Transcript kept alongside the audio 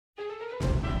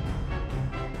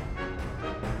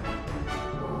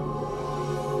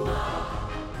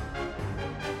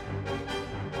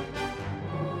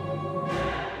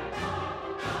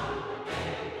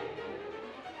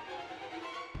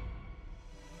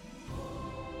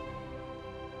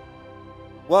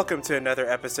Welcome to another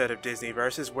episode of Disney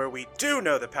Versus, where we do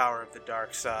know the power of the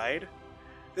dark side.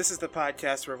 This is the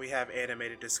podcast where we have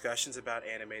animated discussions about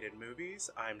animated movies.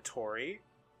 I'm Tori.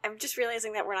 I'm just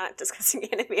realizing that we're not discussing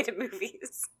animated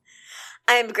movies.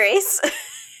 I'm Grace.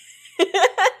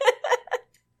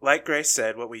 Like Grace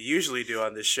said, what we usually do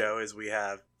on this show is we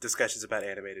have discussions about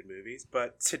animated movies.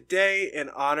 But today, in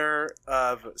honor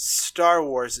of Star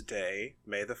Wars Day,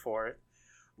 May the 4th,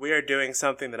 we are doing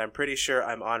something that I'm pretty sure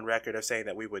I'm on record of saying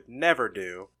that we would never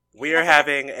do. We are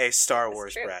having a Star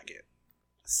Wars bracket.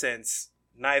 Since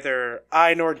neither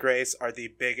I nor Grace are the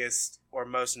biggest or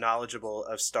most knowledgeable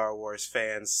of Star Wars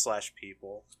fans /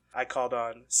 people, I called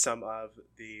on some of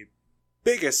the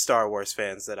biggest Star Wars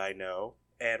fans that I know,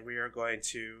 and we are going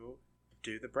to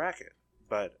do the bracket.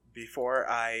 But before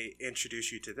I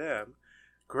introduce you to them,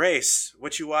 Grace,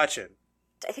 what you watching?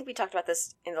 I think we talked about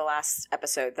this in the last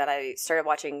episode, that I started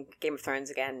watching Game of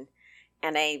Thrones again,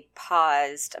 and I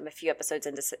paused a few episodes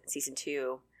into season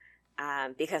 2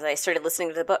 because I started listening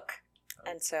to the book.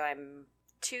 And so I'm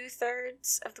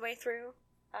 2/3 of the way through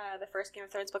the first Game of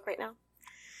Thrones book right now.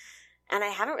 And I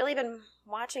haven't really been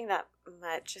watching that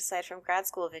much aside from grad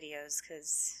school videos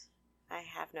because I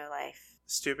have no life.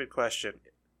 Stupid question.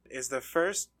 Is the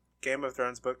first Game of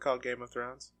Thrones book called Game of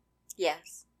Thrones?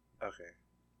 Yes. Okay.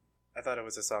 I thought it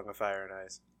was A Song of Fire and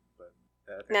Ice. But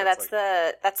no, that's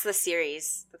the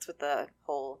series. That's what the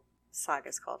whole saga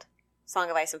is called. Song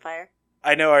of Ice and Fire.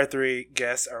 I know our three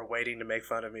guests are waiting to make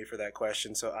fun of me for that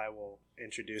question, so I will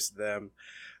introduce them.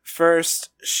 First,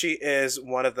 she is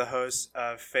one of the hosts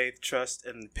of Faith, Trust,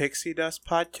 and Pixie Dust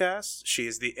podcast. She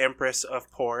is the Empress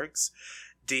of Porgs.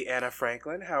 Deanna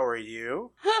Franklin, how are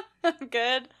you? I'm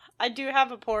good. I do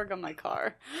have a Porg on my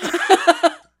car.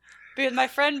 Because my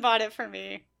friend bought it for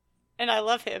me. And I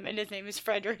love him, and his name is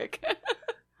Frederick.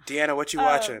 Deanna, what you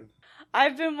watching?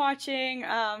 I've been watching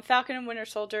Falcon and Winter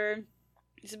Soldier.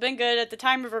 It's been good. At the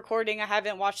time of recording, I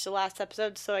haven't watched the last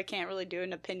episode, so I can't really do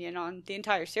an opinion on the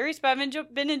entire series, but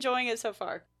I've been enjoying it so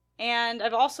far. And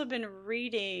I've also been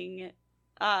reading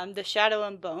the Shadow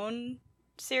and Bone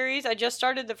series. I just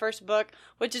started the first book,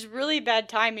 which is really bad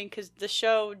timing because the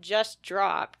show just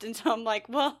dropped. And so I'm like,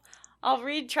 well, I'll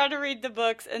try to read the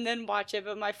books and then watch it,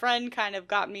 but my friend kind of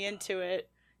got me into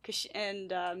it,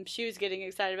 she was getting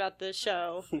excited about the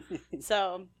show.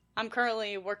 So I'm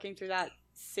currently working through that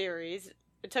series.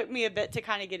 It took me a bit to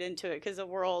kind of get into it because the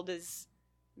world is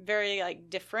very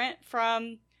different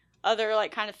from other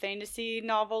kind of fantasy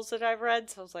novels that I've read.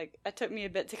 So I was it took me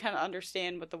a bit to kind of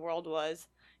understand what the world was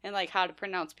and how to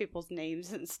pronounce people's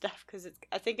names and stuff because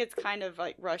I think it's kind of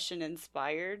Russian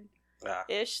inspired.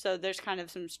 Ish, so there's kind of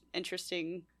some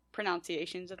interesting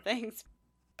pronunciations of things.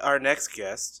 Our next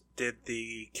guest did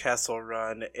the Kessel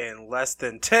Run in less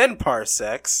than 10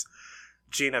 parsecs.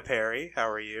 Gina Perry, how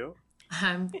are you?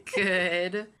 I'm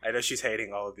good. I know she's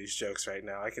hating all of these jokes right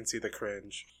now. I can see the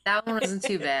cringe. That one wasn't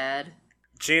too bad.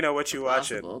 Gina, what you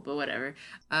watching? But whatever.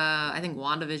 I think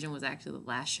WandaVision was actually the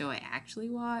last show I actually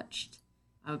watched.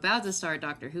 I'm about to start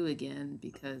Doctor Who again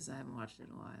because I haven't watched it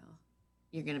in a while.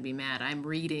 You're going to be mad. I'm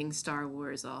reading Star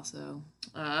Wars also.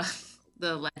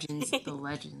 The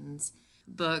Legends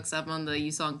books. I'm on the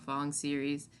Yusong Fong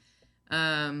series.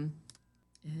 And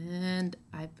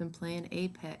I've been playing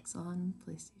Apex on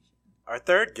PlayStation. Our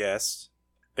third guest,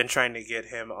 been trying to get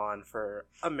him on for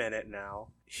a minute now.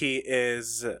 He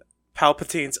is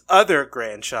Palpatine's other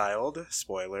grandchild,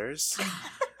 spoilers,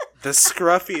 the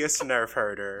scruffiest nerf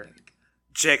herder,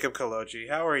 Jacob Kaloji.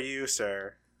 How are you,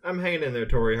 sir? I'm hanging in there,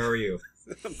 Tori. How are you?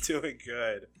 I'm doing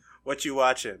good. What you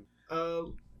watching?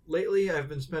 Lately I've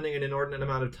been spending an inordinate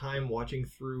amount of time watching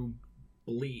through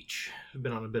Bleach. I've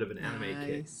been on a bit of an anime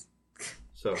kick.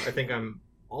 So I think I'm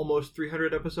almost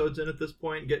 300 episodes in at this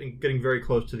point, getting very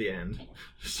close to the end.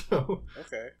 So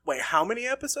okay. Wait, how many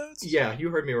episodes? Yeah, you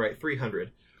heard me right,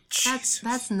 300.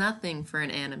 That's nothing for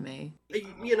an anime.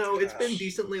 It's been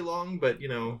decently long, but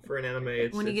for an anime,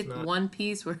 it's when you get not... One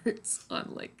Piece where it's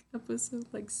on episode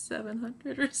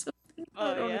 700 or something.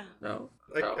 Oh yeah. No.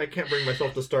 I can't bring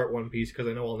myself to start One Piece because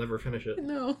I know I'll never finish it.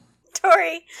 No.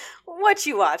 Tori, what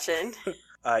you watching?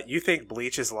 You think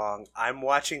Bleach is long? I'm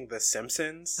watching The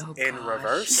Simpsons in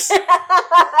reverse.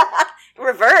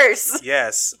 Reverse?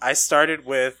 Yes, I started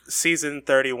with season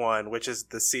 31, which is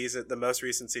the most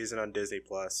recent season on Disney+.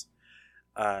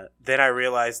 Then I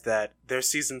realized that there's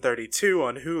season 32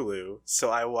 on Hulu, so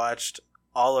I watched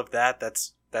all of that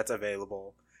that's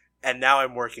available, and now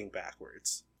I'm working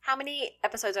backwards. How many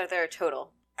episodes are there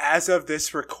total? As of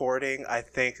this recording, I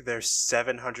think there's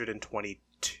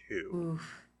 722.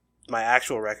 Oof. My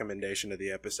actual recommendation of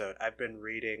the episode, I've been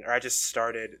reading, or I just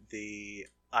started the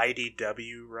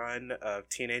IDW run of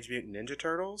Teenage Mutant Ninja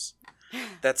Turtles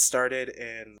that started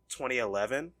in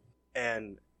 2011,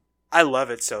 and I love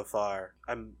it so far.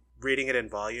 I'm reading it in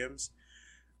volumes.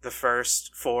 The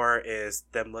first 4 is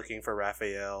them looking for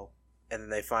Raphael, and then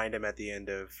they find him at the end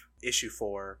of issue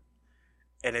 4.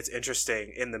 And it's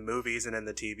interesting, in the movies and in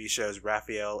the TV shows,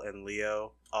 Raphael and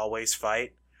Leo always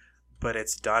fight, but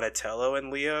it's Donatello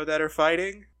and Leo that are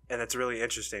fighting. And it's really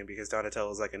interesting because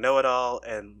Donatello's like a know-it-all,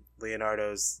 and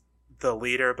Leonardo's the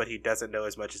leader, but he doesn't know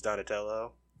as much as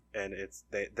Donatello. And it's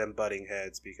them butting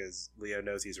heads because Leo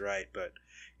knows he's right, but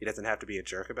he doesn't have to be a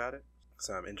jerk about it.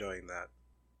 So I'm enjoying that.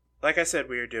 Like I said,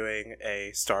 we are doing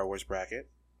a Star Wars bracket.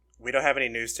 We don't have any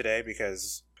news today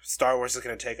because Star Wars is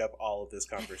going to take up all of this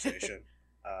conversation.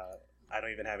 I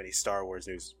don't even have any Star Wars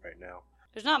news right now.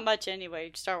 There's not much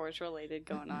anyway Star Wars related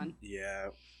going on. Yeah.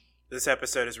 This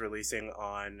episode is releasing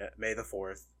on May the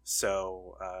 4th,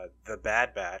 so The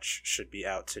Bad Batch should be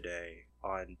out today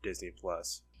on Disney+.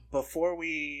 Before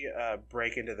we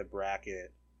break into the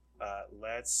bracket,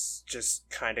 let's just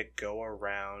kind of go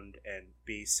around and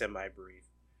be semi-brief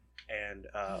and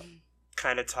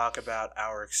kind of talk about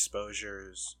our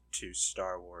exposures to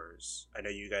Star Wars. I know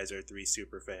you guys are 3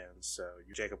 super fans, so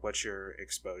Jacob, what's your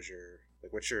exposure?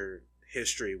 Like, what's your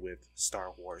history with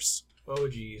Star Wars? Oh,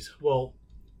 geez. Well,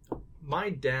 my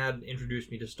dad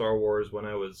introduced me to Star Wars when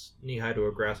I was knee-high to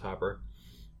a grasshopper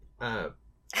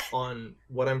on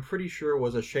what I'm pretty sure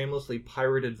was a shamelessly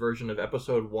pirated version of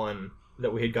Episode 1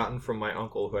 that we had gotten from my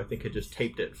uncle, who I think had just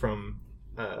taped it from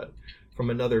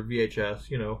another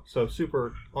VHS, so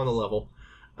super on the level.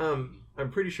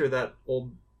 I'm pretty sure that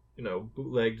old,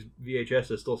 bootlegged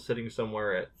VHS is still sitting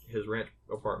somewhere at his ranch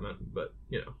apartment, but,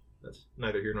 that's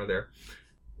neither here nor there.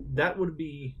 That would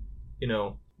be,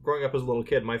 growing up as a little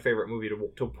kid, my favorite movie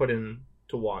to put in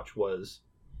to watch was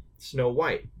Snow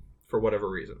White, for whatever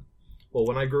reason. Well,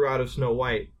 when I grew out of Snow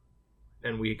White,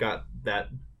 and we got that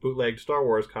bootlegged Star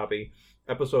Wars copy,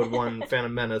 Episode 1,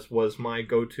 Phantom Menace, was my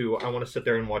go-to, I want to sit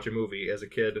there and watch a movie as a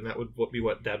kid, and that would be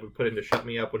what Dad would put in to shut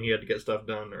me up when he had to get stuff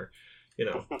done, or,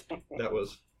 that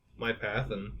was my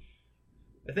path. And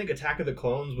I think Attack of the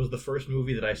Clones was the first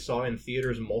movie that I saw in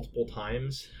theaters multiple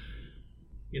times.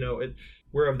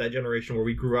 We're of that generation where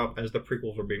we grew up as the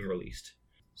prequels were being released.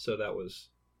 So that was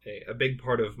a big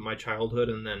part of my childhood,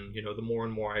 and then, the more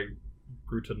and more I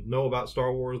grew to know about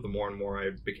Star Wars, the more and more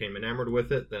I became enamored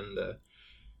with it, then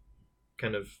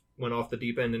kind of went off the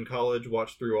deep end in college,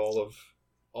 watched through all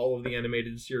of the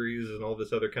animated series and all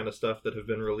this other kind of stuff that have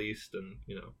been released, and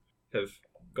have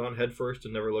gone head first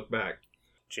and never looked back.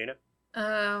 Gina?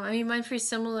 Mine's pretty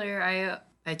similar. I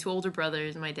had 2 older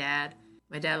brothers. My dad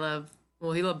loved,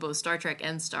 he loved both Star Trek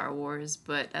and Star Wars,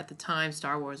 but at the time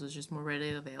Star Wars was just more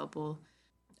readily available.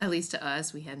 At least to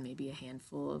us, we had maybe a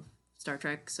handful of Star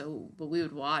Trek, but we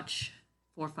would watch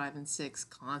 4, 5, and 6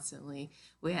 constantly.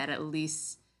 We had at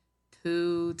least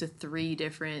 2 to 3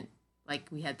 different,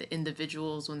 we had the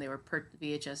individuals when they were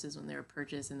VHSs when they were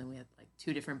purchased, and then we had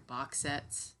 2 different box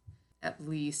sets. At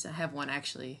least I have one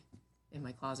actually in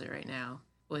my closet right now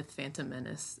with Phantom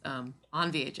Menace on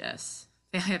VHS.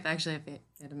 I have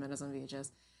Phantom Menace on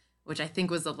VHS, which I think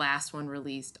was the last one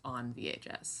released on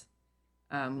VHS.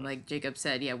 Like Jacob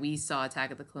said, yeah, we saw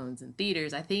Attack of the Clones in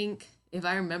theaters. I think, if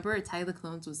I remember, Attack of the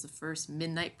Clones was the first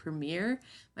midnight premiere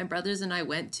my brothers and I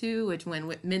went to, which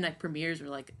when midnight premieres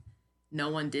were no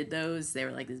one did those. They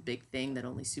were this big thing that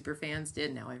only super fans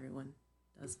did. Now everyone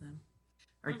does them,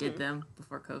 or did them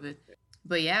before COVID.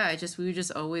 But yeah, we would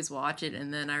just always watch it.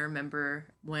 And then I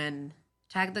remember when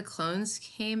Attack of the Clones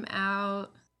came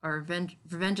out, or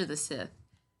Revenge of the Sith,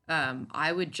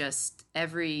 I would just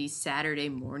every Saturday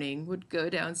morning would go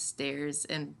downstairs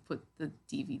and put the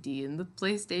DVD in the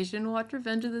PlayStation, watch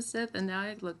Revenge of the Sith, and now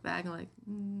I look back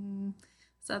and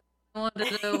is that what I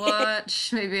wanted to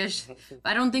watch? Maybe I should.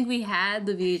 I don't think we had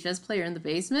the VHS player in the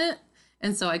basement,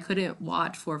 and so I couldn't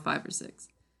watch 4, 5, or 6.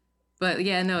 But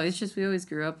yeah, no, it's just we always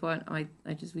grew up on.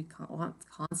 We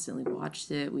constantly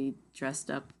watched it. We dressed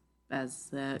up as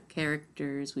the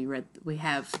characters. We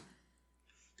have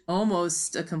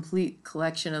almost a complete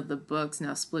collection of the books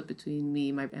now split between me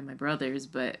and my brothers,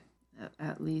 but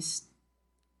at least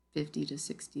 50 to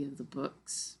 60 of the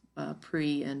books,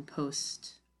 pre and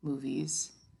post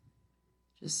movies.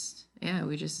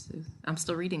 I'm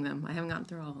still reading them. I haven't gotten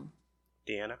through all of them.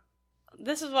 Deanna?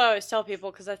 This is what I always tell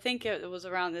people, because I think it was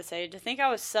around this age. I think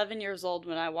I was 7 years old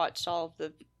when I watched all of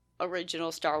the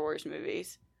original Star Wars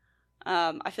movies.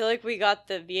 I feel like we got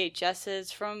the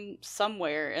VHSs from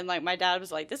somewhere, and my dad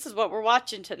was like, "This is what we're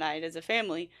watching tonight as a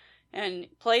family," and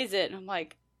plays it, and I'm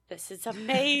like, "This is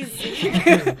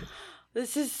amazing."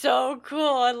 this is so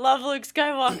cool. I love Luke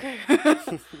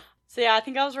Skywalker. So yeah, I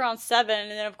think I was around 7,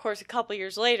 and then of course a couple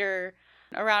years later,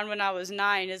 around when I was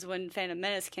 9 is when Phantom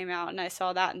Menace came out, and I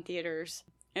saw that in theaters.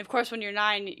 And of course when you're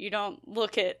 9, you don't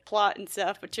look at plot and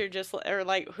stuff, but you're just, or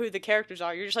like who the characters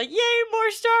are. You're just like, yay,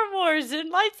 more Star Wars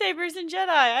and lightsabers and Jedi.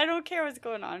 I don't care what's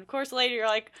going on. Of course later you're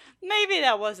like, maybe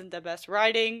that wasn't the best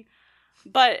writing.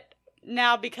 But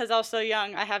now because I was so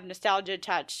young, I have nostalgia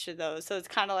attached to those. So it's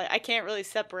kind of like, I can't really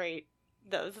separate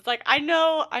those. It's like, I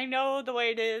know the way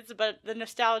it is, but the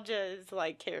nostalgia is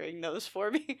like carrying those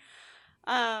for me.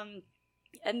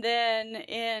 And then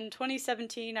in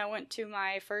 2017, I went to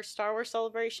my first Star Wars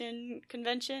Celebration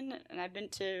convention, and I've been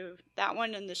to that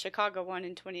one and the Chicago one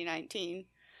in 2019.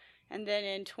 And then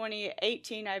in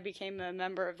 2018, I became a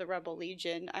member of the Rebel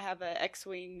Legion. I have an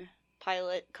X-Wing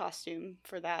pilot costume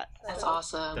for that. That's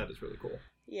awesome. That is really cool.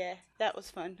 Yeah, that was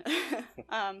fun.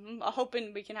 I'm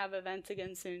hoping we can have events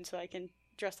again soon so I can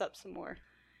dress up some more.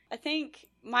 I think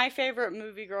my favorite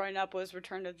movie growing up was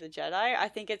Return of the Jedi. I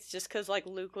think it's just because, like,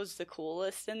 Luke was the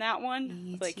coolest in that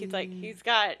one. Like, he's like,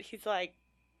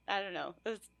 I don't know.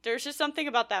 There's just something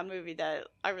about that movie that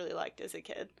I really liked as a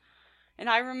kid. And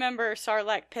I remember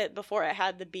Sarlacc Pit before it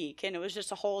had the beak, and it was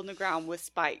just a hole in the ground with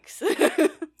spikes.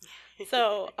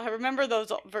 So I remember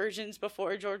those versions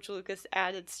before George Lucas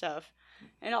added stuff.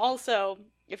 And also,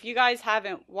 if you guys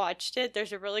haven't watched it,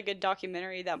 there's a really good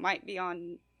documentary that might be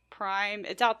on Prime.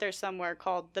 It's out there somewhere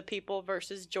called The People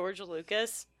versus George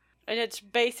Lucas. And it's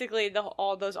basically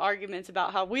all those arguments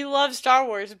about how we love Star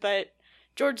Wars, but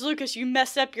George Lucas, you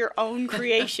messed up your own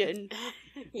creation.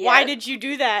 Yeah. Why did you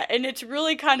do that? And it's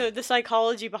really kind of, the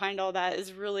psychology behind all that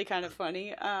is really kind of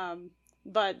funny.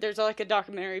 But there's like a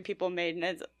documentary people made,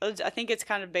 and I think it's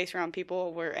kind of based around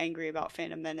people who were angry about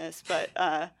Phantom Menace,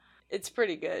 but it's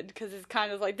pretty good because it's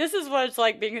kind of like, this is what it's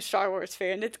like being a Star Wars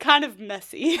fan. It's kind of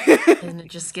messy. And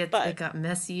it got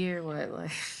messier. What,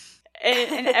 like?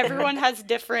 And everyone has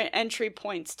different entry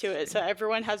points to it, so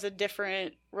everyone has a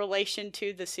different relation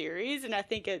to the series, and I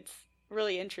think it's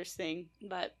really interesting.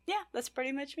 But yeah, that's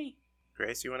pretty much me.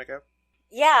 Grace, you want to go?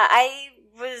 Yeah, I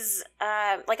was,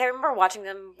 I remember watching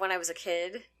them when I was a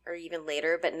kid, or even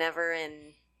later, but never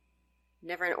in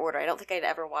order. I don't think I'd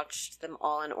ever watched them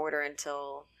all in order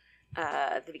until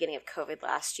the beginning of COVID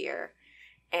last year.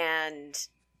 And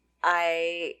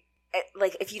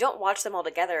if you don't watch them all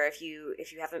together, if you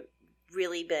haven't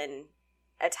really been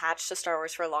attached to Star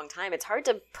Wars for a long time, it's hard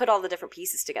to put all the different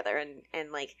pieces together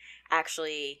and like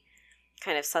actually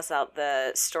kind of suss out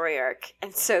the story arc.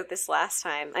 And so this last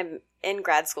time, I'm in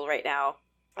grad school right now,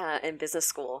 in business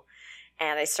school,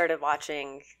 and I started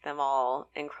watching them all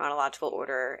in chronological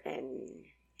order in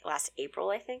last April,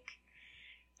 I think.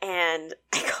 And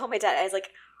I called my dad. I was like,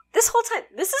 this whole time,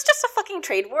 this is just a fucking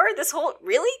trade war?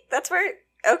 Really? That's where,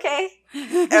 okay.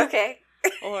 Okay.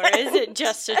 Or is it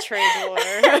just a trade war?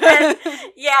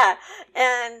 Yeah.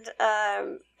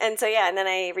 And so, yeah, and then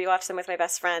I rewatched them with my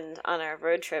best friend on a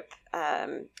road trip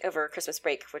over Christmas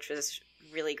break, which was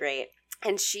really great.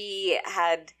 And she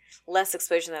had less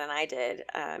exposure than I did,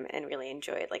 and really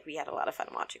enjoyed. Like, we had a lot of fun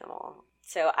watching them all.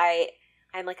 So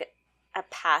I'm like a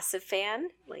passive fan.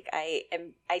 Like, I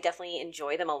definitely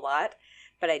enjoy them a lot,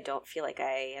 but I don't feel like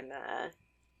I am a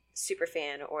super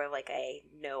fan or like I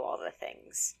know all the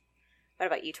things. What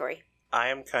about you, Tori? I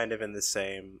am kind of in the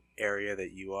same area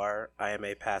that you are. I am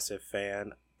a passive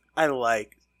fan. I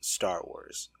like Star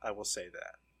Wars. I will say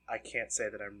that. I can't say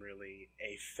that I'm really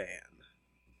a fan,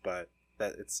 but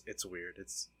that it's weird.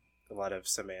 It's a lot of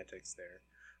semantics there.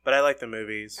 But I like the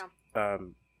movies. Yeah.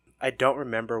 I don't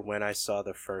remember when I saw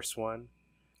the first one.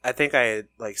 I think I had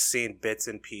like seen bits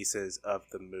and pieces of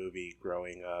the movie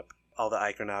growing up. All the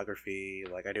iconography,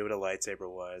 like I knew what a lightsaber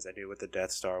was. I knew what the Death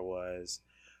Star was.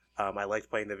 I liked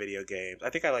playing the video games.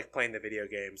 I think I liked playing the video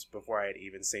games before I had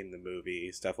even seen the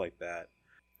movie, stuff like that.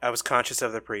 I was conscious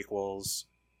of the prequels.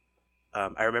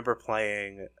 I remember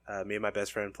playing, me and my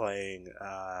best friend playing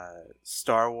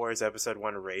Star Wars Episode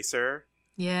 1 Racer.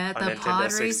 Yeah, the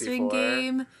pod racing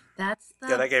game. That's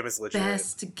the that game is legit.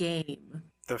 Best game.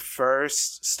 The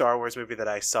first Star Wars movie that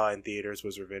I saw in theaters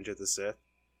was Revenge of the Sith.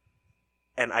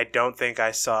 And I don't think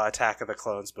I saw Attack of the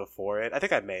Clones before it. I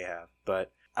think I may have,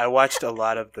 but I watched a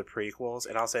lot of the prequels,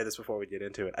 and I'll say this before we get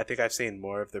into it. I think I've seen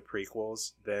more of the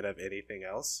prequels than of anything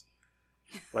else.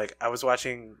 Like, I was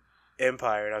watching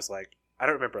Empire, and I was like, I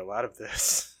don't remember a lot of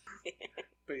this.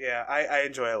 But yeah, I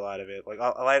enjoy a lot of it. Like,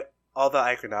 I like all the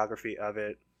iconography of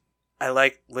it. I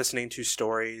like listening to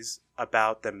stories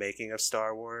about the making of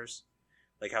Star Wars.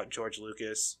 Like how George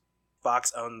Lucas,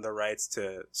 Fox owned the rights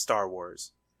to Star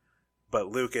Wars. But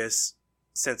Lucas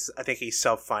since I think he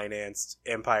self-financed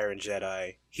Empire and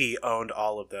Jedi, he owned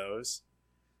all of those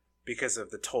because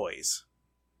of the toys.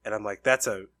 And I'm like, that's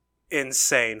a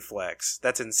insane flex.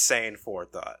 That's insane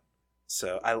forethought.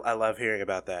 So I love hearing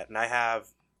about that. And I have,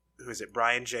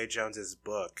 Brian J. Jones's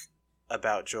book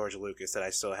about George Lucas that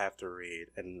I still have to read.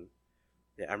 And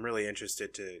yeah, I'm really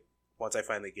interested to, once I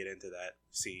finally get into that,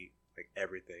 see like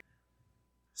everything.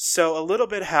 So a little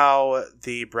bit how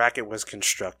the bracket was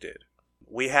constructed.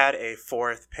 We had a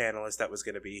fourth panelist that was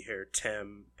going to be here,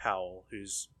 Tim Powell,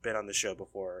 who's been on the show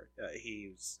before.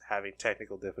 He's having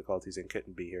technical difficulties and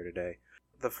couldn't be here today.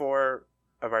 The four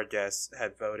of our guests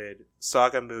had voted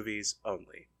saga movies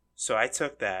only. So I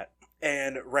took that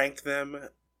and ranked them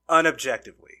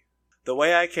unobjectively. The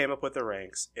way I came up with the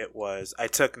ranks, I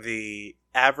took the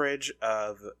average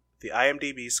of the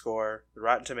IMDb score, the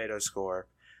Rotten Tomatoes score,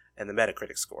 and the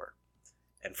Metacritic score.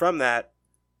 And from that,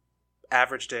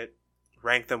 averaged it,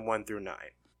 ranked them 1 through 9.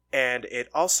 And it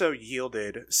also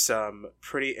yielded some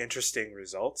pretty interesting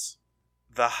results.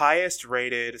 The highest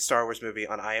rated Star Wars movie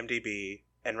on IMDb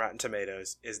and Rotten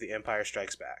Tomatoes is The Empire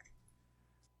Strikes Back.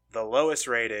 The lowest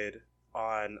rated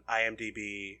on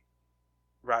IMDb,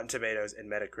 Rotten Tomatoes,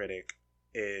 and Metacritic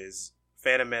is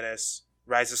Phantom Menace,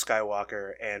 Rise of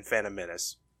Skywalker, and Phantom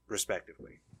Menace,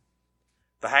 respectively.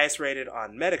 The highest rated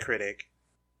on Metacritic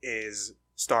is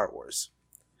Star Wars.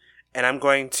 And I'm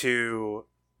going to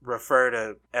refer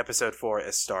to Episode 4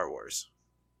 as Star Wars.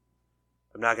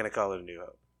 I'm not going to call it A New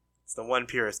Hope. It's the one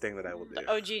purest thing that I will do. The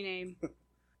OG name.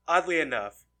 Oddly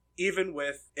enough, even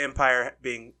with Empire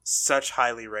being such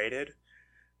highly rated,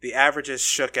 the averages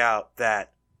shook out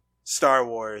that Star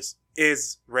Wars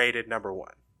is rated number 1.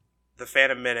 The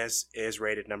Phantom Menace is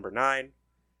rated number 9.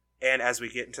 And as we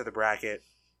get into the bracket,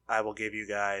 I will give you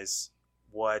guys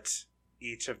what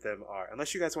each of them are.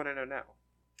 Unless you guys want to know now.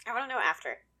 I want to know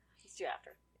after. Let's do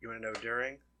after. You want to know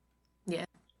during? Yeah.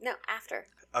 No, after.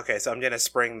 Okay, so I'm going to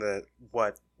spring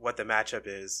what the matchup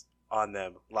is on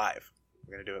them live.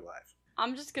 We're going to do it live.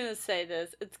 I'm just going to say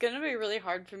this. It's going to be really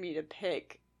hard for me to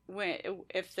pick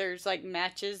if there's like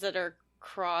matches that are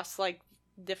cross like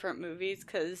different movies,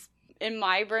 because in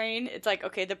my brain, it's like,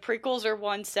 okay, the prequels are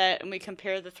one set and we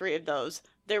compare the 3 of those.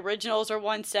 The originals are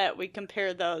one set, we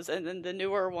compare those, and then the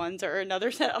newer ones are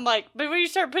another set. I'm like, but when you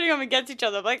start putting them against each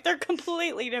other, I'm like, they're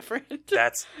completely different.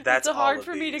 That's it's all hard of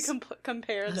for me these. to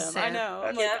compare them. That's I sad. know.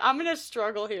 I'm Yeah. like, I'm gonna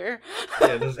struggle here.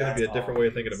 Yeah, this is going to be a That's different all. way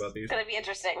of thinking about these. It's going to be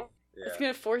interesting. It's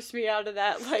gonna force me out of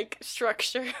that like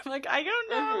structure. I'm like, I don't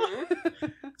know.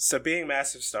 So being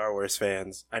massive Star Wars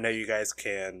fans, I know you guys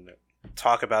can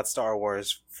talk about Star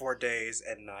Wars for days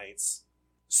and nights.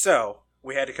 So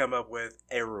we had to come up with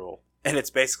a rule. And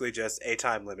it's basically just a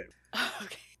time limit.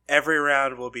 Okay. Every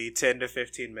round will be 10 to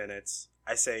 15 minutes.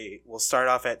 I say we'll start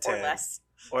off at 10. Or less.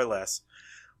 Or less.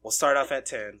 We'll start off at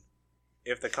 10.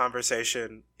 If the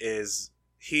conversation is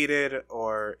heated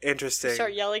or interesting,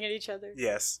 Start yelling at each other.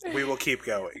 yes, we will keep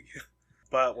going.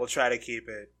 But we'll try to keep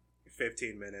it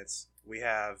 15 minutes. We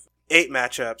have 8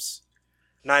 matchups.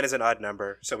 9 is an odd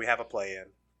number, so we have a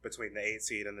play-in between the 8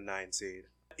 seed and the 9 seed.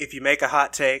 If you make a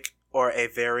hot take or a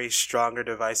very strong or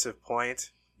divisive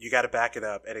point, you got to back it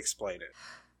up and explain it.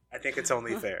 I think it's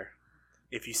only fair.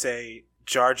 If you say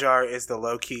Jar Jar is the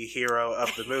low-key hero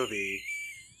of the movie,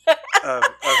 of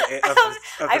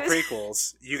the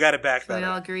prequels, you got to back We that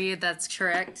all up. agree that's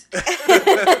correct. 10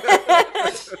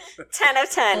 of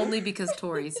 10. Only because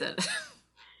Tori said it.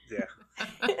 Yeah,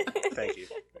 thank you.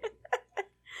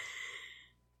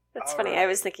 That's All funny. right. I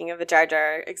was thinking of the Jar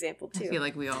Jar example, I too. feel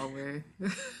like we all were.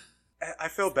 I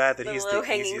feel bad that The he's the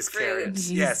low-hanging easiest fruit. carrot.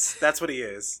 Yes, that's what he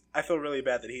is. I feel really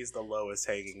bad that he's the lowest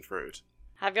hanging fruit.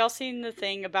 Have y'all seen the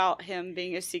thing about him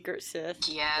being a secret Sith?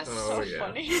 Yes. Oh, So yeah.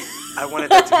 funny. I wanted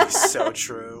that to be so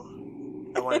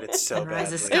true. I wanted it so And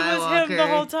Rise of badly. It was Skywalker, him the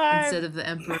whole time. instead of the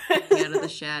Emperor coming out of the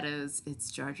shadows, it's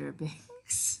Jar Jar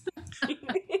Binks.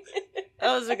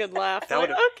 That was a good laugh. That Like,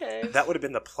 would've- okay. That would have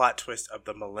been the plot twist of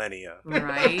the millennia.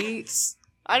 Right?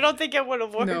 I don't think it would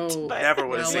have worked. No. but Never it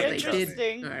would've was seen it,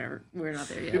 interesting. Whatever. We're not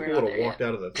there yet. People We're would not have there walked yet.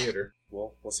 out of the theater.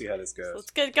 We'll see how this goes. Let's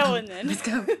get going then. Let's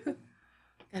go.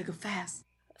 Gotta go fast.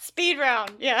 Speed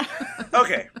round. Yeah.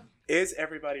 Okay, is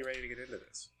everybody ready to get into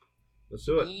this? Let's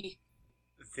do it.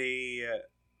 The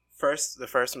first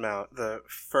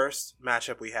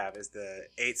matchup we have is the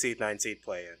 8 seed 9 seed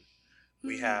play-in.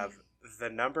 We have the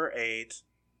number 8,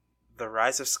 the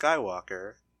Rise of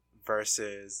Skywalker,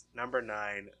 versus number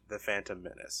 9, the Phantom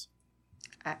Menace.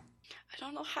 I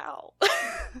don't know how.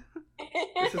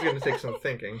 This is going to take some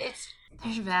thinking.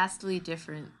 They're vastly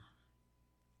different.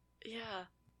 Yeah.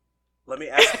 Let me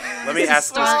ask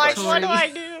this Well, like, question. what do I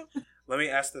do? Let me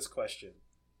ask this question,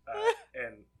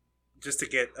 and just to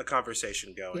get a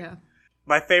conversation going. Yeah.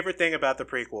 My favorite thing about the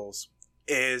prequels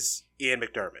is Ian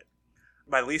McDiarmid.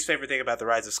 My least favorite thing about The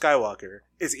Rise of Skywalker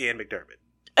is Ian McDiarmid.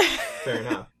 Fair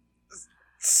enough.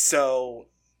 So,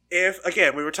 if,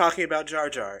 again, we were talking about Jar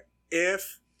Jar,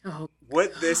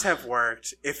 would this have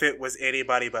worked if it was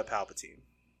anybody but Palpatine?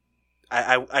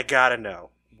 I gotta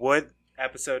know. Would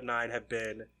Episode 9 have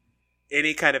been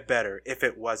any kind of better if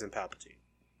it wasn't Palpatine?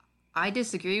 I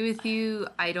disagree with you.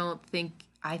 I don't think...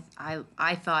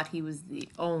 I thought he was the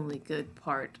only good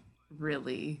part,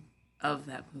 really, of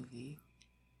that movie.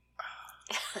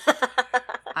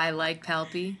 I like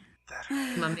Palpy.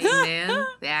 My main man.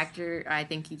 The actor, I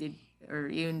think he did, or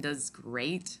Ewan does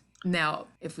great. Now,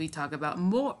 if we talk about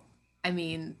more, I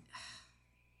mean,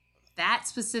 that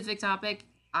specific topic,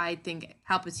 I think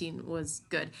Palpatine was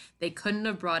good. They couldn't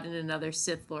have brought in another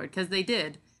Sith Lord, because they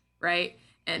did, right?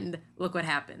 And look what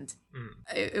happened.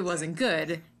 It wasn't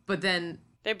good, but then...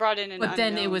 They brought in But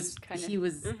then it was, he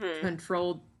was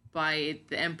controlled by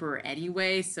the Emperor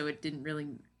anyway, so it didn't really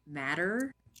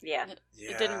matter. Yeah.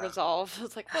 It didn't resolve. I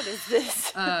was like, what is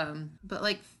this? But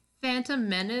like Phantom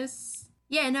Menace,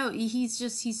 yeah, no,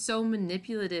 he's so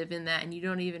manipulative in that, and you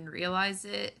don't even realize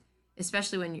it.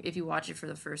 Especially if you watch it for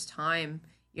the first time,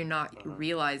 you're not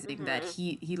realizing that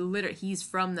he's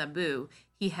from Naboo.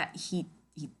 He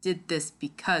did this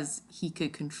because he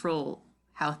could control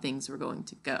how things were going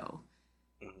to go.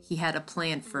 He had a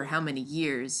plan for how many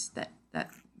years that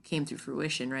came to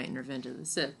fruition, right, in Revenge of the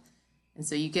Sith. And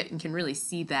so you can really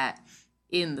see that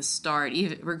in the start,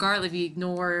 even regardless if you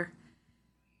ignore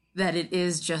that it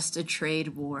is just a trade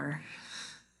war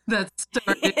that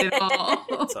started it all.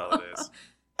 That's all it is.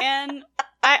 And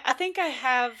I think I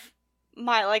have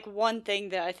my, like, one thing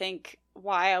that I think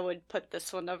why I would put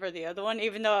this one over the other one,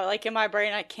 even though, like, in my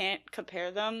brain I can't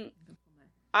compare them.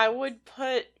 I would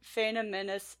put Phantom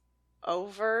Menace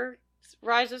over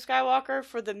Rise of Skywalker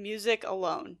for the music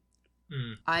alone.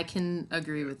 I can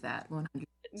agree with that 100%.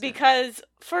 Because,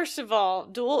 first of all,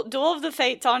 Duel of the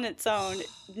Fates on its own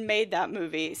made that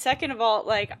movie. Second of all,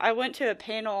 like, I went to a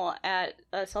panel at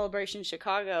Celebration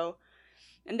Chicago,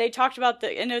 and they talked about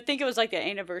and I think it was like the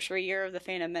anniversary year of the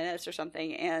Phantom Menace or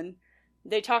something, and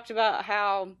they talked about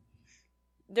how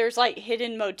there's, like,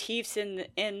 hidden motifs in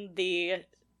the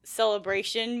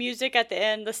celebration music at the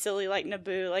end, the silly, like,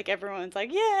 Naboo, like, everyone's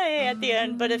like, yay, at the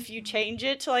end, but if you change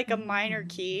it to, like, a minor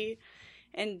key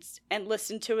and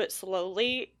listen to it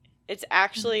slowly, it's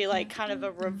actually, like, kind of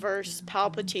a reverse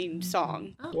Palpatine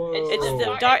song.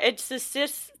 It's the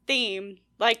Sith theme,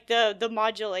 like, the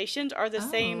modulations are the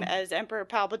same as Emperor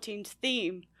Palpatine's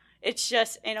theme. It's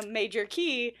just in a major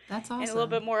key. That's awesome. And a little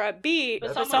bit more upbeat.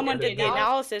 But someone did the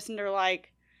analysis, and they're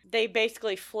like, they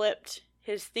basically flipped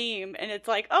his theme, and it's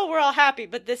like, oh, we're all happy,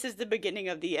 but this is the beginning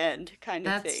of the end kind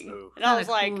of thing. And I was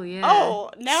like, cool, yeah. oh,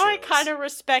 now I kind of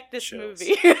respect this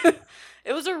movie.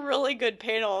 It was a really good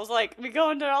panel. I was like, we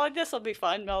go into all like, this will be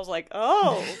fun. And I was like,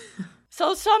 oh,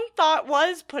 so some thought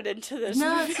was put into this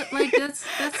movie. Like that's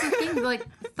the thing. Like,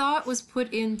 thought was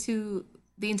put into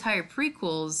the entire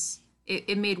prequels.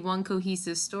 It made one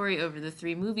cohesive story over the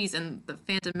 3 movies, and the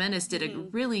Phantom Menace did a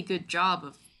really good job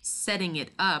of setting it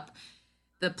up.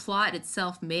 The plot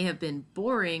itself may have been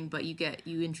boring, but you get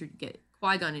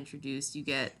Qui-Gon introduced, you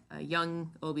get a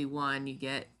young Obi-Wan, you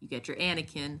get your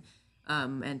Anakin,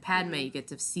 and Padme. You get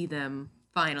to see them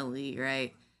finally,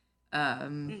 right?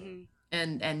 And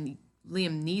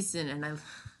Liam Neeson, and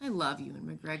I love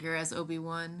Ewan McGregor as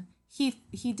Obi-Wan. He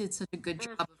did such a good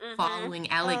job of following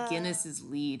Alec Guinness's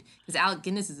lead, because Alec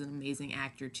Guinness is an amazing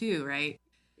actor too, right?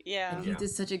 Yeah. And he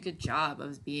did such a good job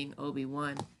of being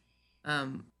Obi-Wan.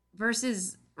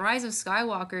 Versus Rise of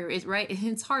Skywalker is right.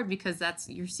 It's hard because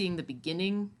you're seeing the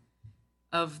beginning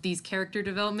of these character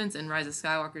developments, and Rise of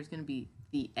Skywalker is going to be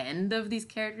the end of these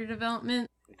character development.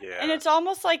 Yeah. And it's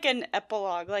almost like an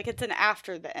epilogue, like it's an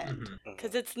after the end,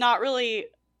 because it's not really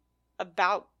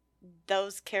about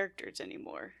those characters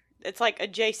anymore. It's like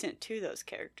adjacent to those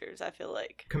characters, I feel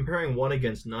like. Comparing 1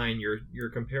 against 9, you're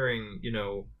comparing,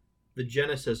 the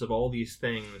genesis of all these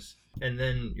things, and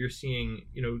then you're seeing,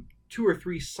 2 or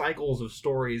 3 cycles of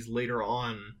stories later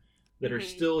on that are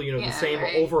still, the same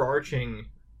overarching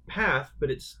path,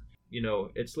 but it's,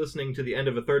 it's listening to the end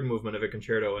of a third movement of a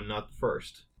concerto and not the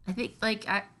first. I think, like,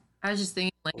 I was just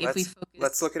thinking, like, if we focus...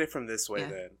 Let's look at it from this way,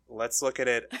 then. Let's look at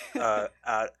it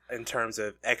in terms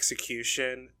of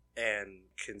execution and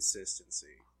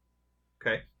consistency.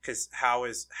 Okay. Because how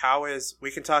is we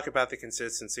can talk about the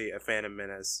consistency of Phantom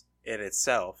Menace in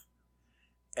itself,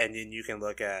 and then you can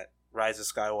look at Rise of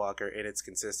Skywalker in its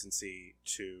consistency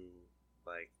to,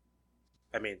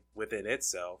 within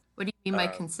itself. What do you mean by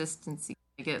consistency?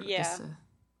 I get just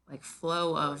like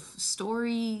flow of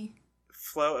story.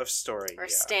 Flow of story. Or yeah.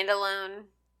 standalone.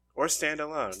 Or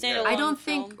standalone. Standalone. I don't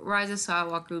film. think Rise of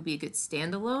Skywalker would be a good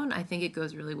standalone. I think it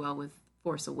goes really well with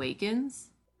Force Awakens.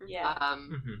 Yeah.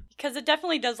 Mhm. Because it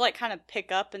definitely does, like, kind of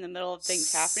pick up in the middle of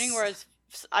things happening, whereas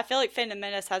I feel like Phantom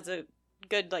Menace has a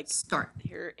good, like, Start.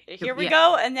 here we Yeah.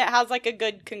 go, and it has, like, a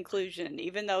good conclusion,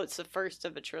 even though it's the first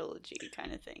of a trilogy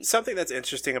kind of thing. Something that's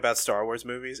interesting about Star Wars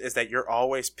movies is that you're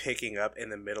always picking up in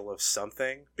the middle of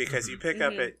something because you pick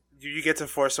up at you get to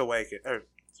Force Awakens.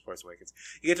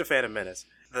 You get to Phantom Menace.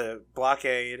 The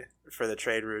blockade for the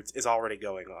trade routes is already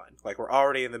going on. Like, we're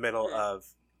already in the middle of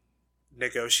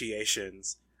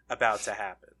negotiations about to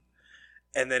happen.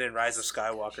 And then in Rise of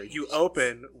Skywalker, you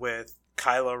open with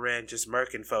Kylo Ren just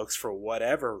murking folks for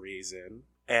whatever reason,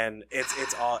 and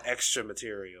it's all extra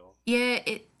material. Yeah,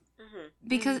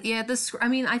 because Mm-hmm. I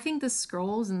mean, I think the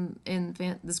scrolls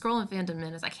the scroll in Phantom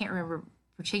Menace, I can't remember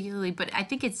particularly, but I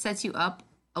think it sets you up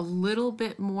a little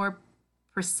bit more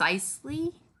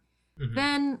precisely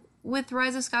than with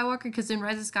Rise of Skywalker, because in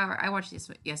Rise of Skywalker, I watched this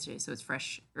yesterday, so it's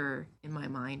fresher in my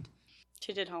mind.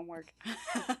 She did homework.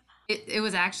 It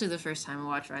was actually the first time I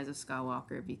watched Rise of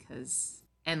Skywalker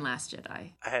and Last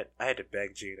Jedi. I had to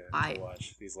beg Gina to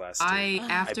watch these last two.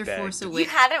 After begged. Force You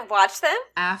Awakens, hadn't watched them?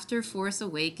 after Force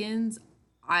Awakens,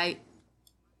 I'm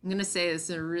gonna say this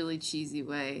in a really cheesy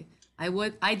way.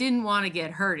 I didn't want to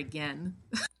get hurt again.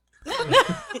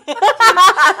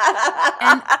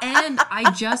 And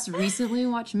I just recently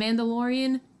watched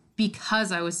Mandalorian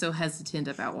because I was so hesitant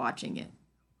about watching it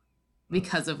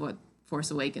because of what Force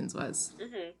Awakens was.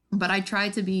 But I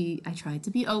tried to be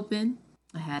open.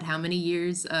 I had how many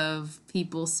years of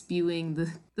people spewing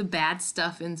the bad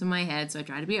stuff into my head, so I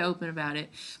tried to be open about it.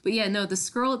 But yeah, no, the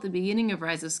scroll at the beginning of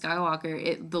Rise of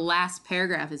Skywalker, the last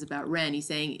paragraph is about Ren. He's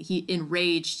saying he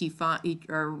enraged,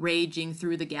 raging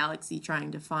through the galaxy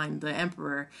trying to find the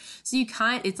Emperor. So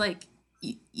it's like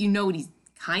you know what he's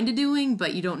kind of doing,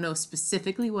 but you don't know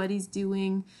specifically what he's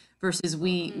doing. Versus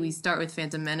we start with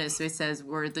Phantom Menace, so it says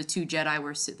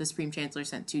the Supreme Chancellor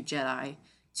sent 2 Jedi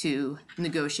to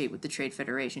negotiate with the Trade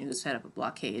Federation who set up a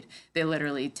blockade. They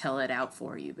literally tell it out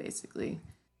for you, basically.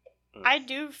 I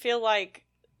do feel like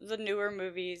the newer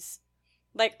movies,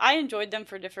 like, I enjoyed them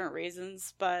for different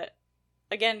reasons, but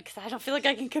again, because I don't feel like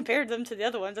I can compare them to the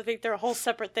other ones. I think they're a whole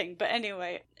separate thing. But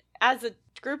anyway, as a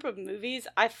group of movies,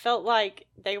 I felt like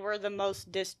they were the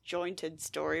most disjointed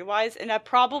story-wise, and that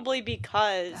probably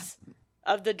because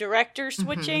of the director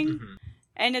switching.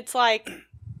 And it's like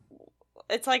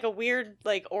a weird,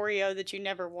 like, Oreo that you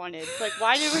never wanted. It's like,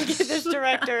 why did we get this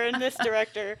director and this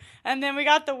director? And then we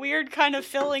got the weird kind of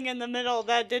filling in the middle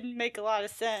that didn't make a lot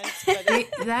of sense. But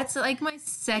that's, like, my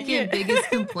second biggest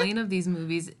complaint of these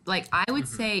movies. Like, I would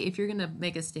say if you're going to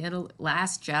make a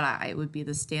Last Jedi, it would be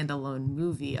the standalone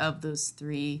movie of those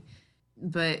 3.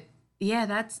 But, yeah,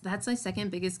 that's my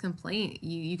second biggest complaint.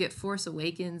 You get Force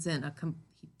Awakens and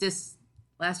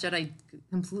Last Jedi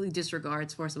completely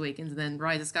disregards Force Awakens, and then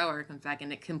Rise of Skywalker comes back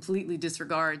and it completely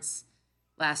disregards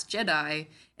Last Jedi.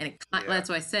 And that's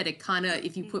why I said it kind of,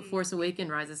 if you put Force Awakens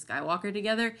and Rise of Skywalker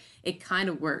together, it kind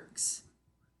of works.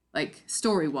 Like,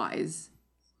 story-wise,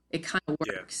 it kind of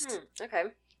works. Okay.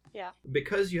 Yeah.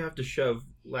 Because you have to shove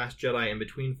Last Jedi in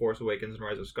between Force Awakens and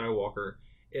Rise of Skywalker,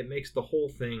 it makes the whole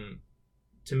thing,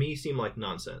 to me, seem like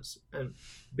nonsense. And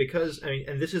because,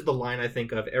 and this is the line I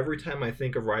think of every time I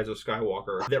think of Rise of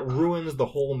Skywalker that ruins the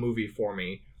whole movie for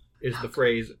me, is the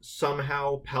phrase,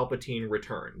 somehow Palpatine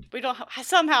returned. We don't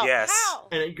somehow. Yes. How?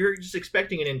 And you're just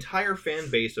expecting an entire fan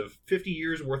base of 50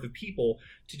 years worth of people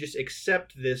to just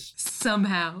accept this.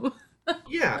 Somehow.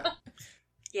 Yeah.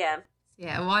 Yeah.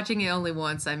 Yeah, watching it only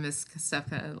once, I miss stuff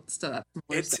kind of stuff.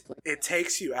 It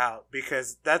takes you out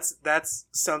because that's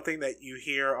something that you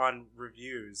hear on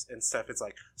reviews and stuff. It's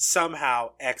like,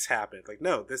 somehow X happened. Like,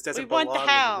 no, this doesn't We belong want the in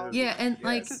the how. movie. Yeah, and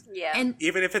Yes. Yeah. and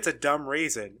Even if it's a dumb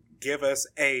reason, give us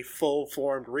a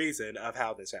full-formed reason of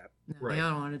how this happened. no, Right. I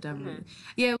don't want to dumb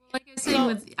Yeah, well, like I was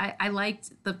saying, I liked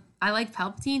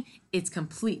Palpatine. It's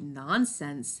complete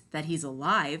nonsense that he's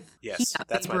alive. Yes, he got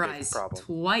that's my big vaporized problem.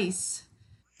 twice.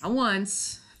 Not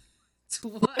once.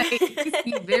 Twice.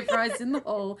 He vaporized in the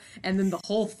hole, and then the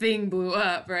whole thing blew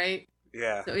up, right?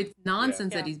 Yeah. So it's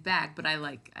nonsense Yeah. that he's back, but I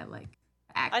like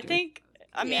actor. I think,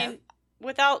 mean,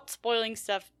 without spoiling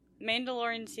stuff,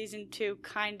 Mandalorian Season 2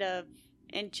 kind of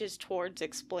inches towards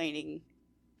explaining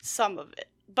some of it.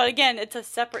 But again, it's a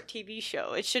separate TV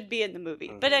show. It should be in the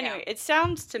movie. But anyway, it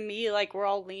sounds to me like we're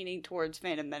all leaning towards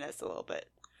Phantom Menace a little bit.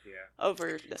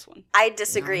 over this one. I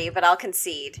disagree, but I'll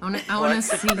concede. I want to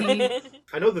see.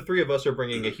 I know the three of us are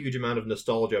bringing a huge amount of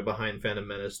nostalgia behind Phantom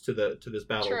Menace to this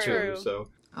battle True. too. So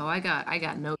Oh, I got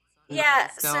notes. on Yeah,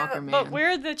 Skywalker so- Man. But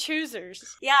we're the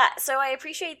choosers. Yeah, so I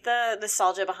appreciate the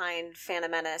nostalgia behind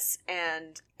Phantom Menace,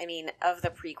 and I mean, of the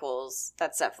prequels,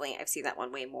 that's definitely, I've seen that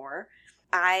one way more.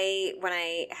 When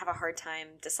I have a hard time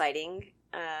deciding,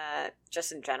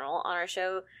 just in general on our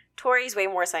show, Tori's way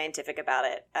more scientific about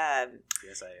it,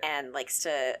 Yes, I am. and likes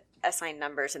to assign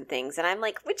numbers and things, and I'm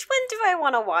like, which one do I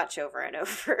want to watch over and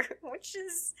over? Which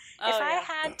is, if I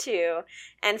had to,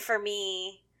 and for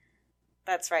me,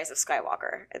 that's Rise of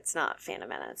Skywalker. It's not Phantom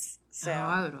Menace. So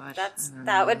I would watch.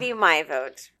 that would be my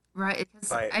vote. Right.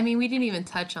 Because, Right. I mean, we didn't even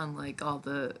touch on like all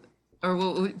the, or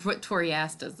what Tori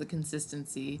asked us, the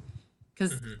consistency.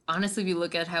 Because honestly, if you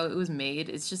look at how it was made,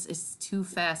 it's too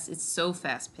fast. It's so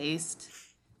fast paced.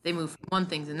 They move from one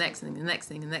thing to the next thing, the next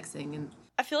thing, the next thing, and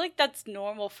I feel like that's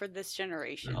normal for this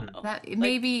generation. Though. that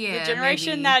maybe The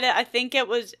generation maybe. that I think it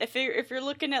was, if you're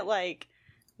looking at like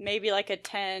maybe like a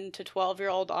 10 to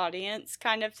 12-year-old audience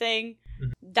kind of thing,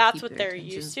 that's Keep what their they're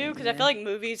attention used to. span, Because I yeah. feel like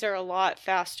movies are a lot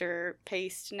faster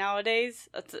paced nowadays.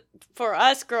 For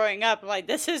us growing up, I'm like,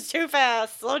 this is too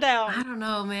fast. Slow I down. don't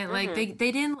know, man. Like they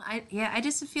didn't. I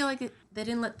just feel like they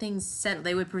didn't let things settle.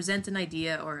 They would present an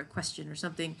idea or a question or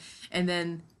something, and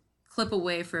then clip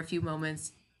away for a few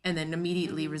moments, and then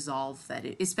immediately resolve that.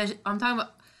 Especially, I'm talking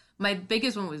about my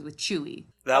biggest one was with Chewie.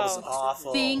 That was Oh.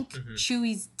 awful. Think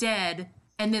Chewie's dead,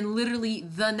 and then literally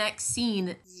the next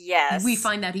scene Yes. we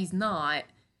find out he's not.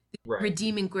 right.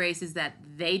 Redeeming grace is that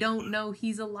they don't know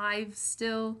he's alive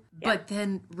still, but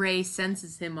then Rey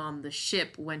senses him on the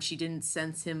ship when she didn't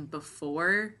sense him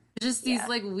before. Just these Yeah.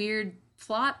 like weird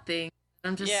plot things.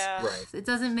 I'm just, Yeah. Right. it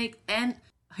doesn't make. And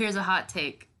here's a hot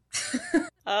take.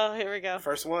 Oh, here we go.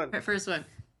 First one. First one.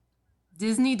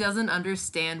 Disney doesn't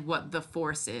understand what the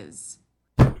Force is.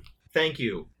 Thank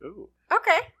you. Ooh,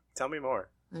 Okay. tell me more.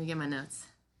 Let me get my notes.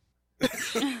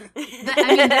 I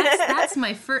mean, that's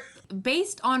my first.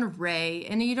 Based on Rey,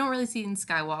 and you don't really see it in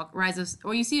Skywalker, Rise of,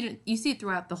 or you see it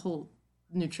throughout the whole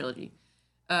new trilogy.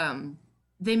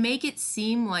 They make it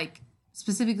seem like,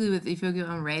 specifically with if you go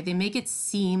on Rey, they make it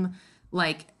seem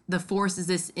like the Force is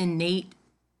this innate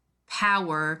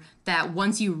power that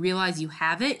once you realize you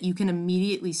have it, you can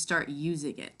immediately start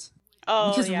using it. Oh,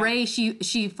 Because yeah. Rey,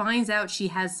 she finds out she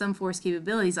has some Force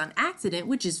capabilities on accident,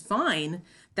 which is fine.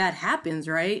 That happens,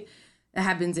 right? That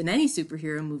happens in any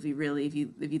superhero movie, really. If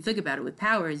you think about it, with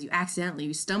powers,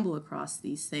 you stumble across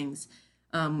these things.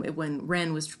 When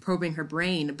Ren was probing her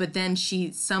brain, but then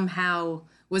she somehow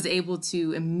was able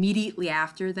to immediately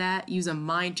after that use a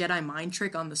Jedi mind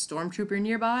trick on the stormtrooper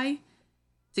nearby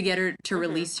to get her to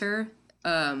release her.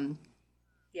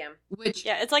 Yeah. Which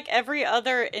Yeah, it's like every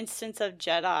other instance of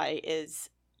Jedi is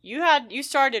you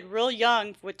started real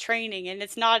young with training, and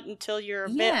it's not until you're a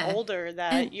Yeah. bit older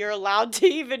that And- you're allowed to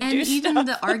even and do even stuff.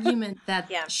 the argument that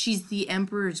Yeah. she's the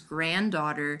Emperor's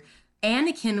granddaughter,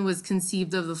 Anakin was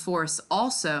conceived of the Force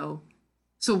also.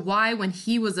 So why, when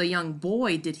he was a young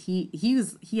boy, did he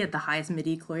had the highest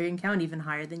midi-chlorian count, even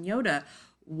higher than Yoda?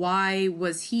 Why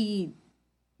was he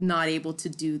not able to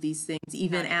do these things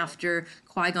even after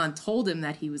Qui-Gon told him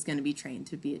that he was going to be trained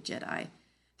to be a Jedi?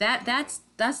 That's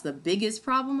the biggest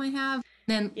problem I have.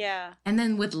 Yeah. And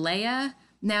then with Leia,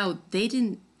 now they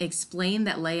didn't explain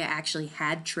that Leia actually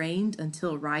had trained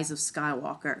until Rise of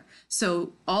Skywalker.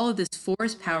 So all of this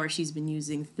Force power she's been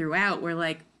using throughout, were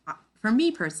like, for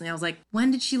me personally, I was like, when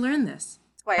did she learn this?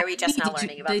 Why are we just now Did you-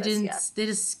 learning about they this? didn't. Yeah. They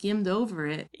just skimmed over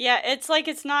it. Yeah, it's like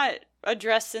it's not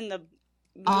addressed in the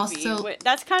movie. Also-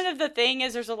 That's kind of the thing,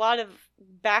 is there's a lot of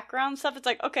background stuff. It's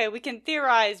like, okay, we can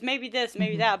theorize maybe this,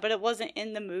 maybe that, but it wasn't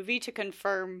in the movie to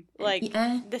confirm like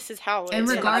Yeah. this is how it And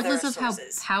is. regardless other of how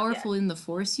sources. powerful in the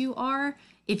Force you are,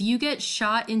 if you get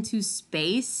shot into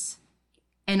space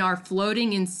and are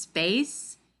floating in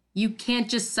space, you can't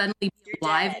just suddenly be You're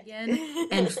alive dead. again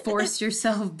and force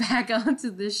yourself back onto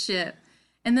the ship.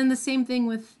 And then the same thing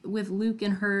with Luke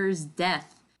and her's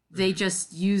death. They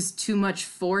just used too much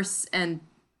Force and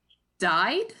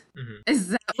died? Is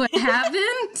that what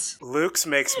happened? Luke's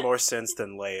makes more sense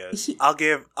than Leia's. He- I'll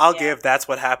give that's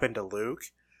what happened to Luke.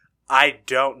 I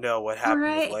don't know what happened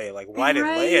Right. with Leia. Like, why did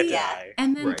Right. Leia Yeah. die?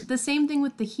 And then Right. the same thing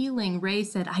with the healing. Rey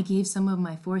said, I gave some of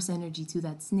my Force energy to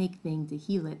that snake thing to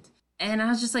heal it. And I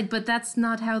was just like, but that's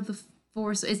not how the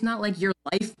Force, it's not like your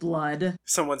lifeblood.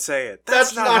 Someone say it.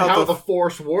 That's not how the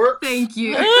Force works. Thank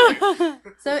you.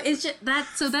 So it's just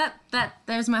that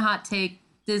there's my hot take.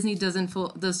 Disney doesn't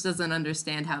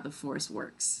understand how the Force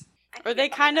works. Or they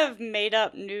kind of made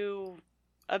up new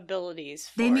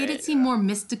abilities. They for made it seem more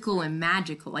mystical and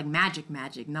magical, like magic,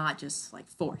 not just like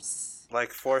force.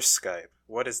 Like Force Skype.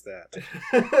 What is that?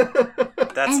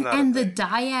 That's That's not. And a the thing.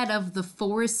 dyad of the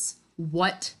force.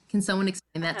 What? Can someone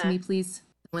explain that to me, please?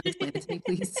 Someone explain it to me,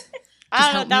 please. I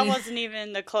help don't know. That me. wasn't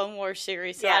even the Clone Wars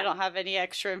series, so Yeah. I don't have any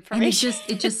extra And information.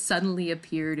 it just suddenly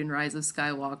appeared in Rise of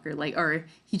Skywalker, like, or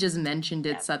he just mentioned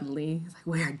it suddenly. It's like,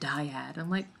 we're a dyad. I'm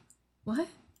like, what?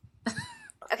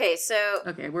 Okay, so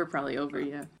Okay, we're probably over.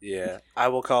 Yeah. Yeah, I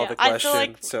will call Yeah, the I question. feel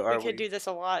like So we are could do this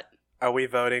a lot. Are we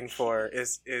voting for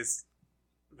is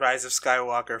Rise of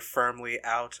Skywalker firmly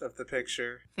out of the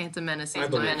picture? Phantom Menace I is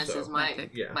believe my, so. is my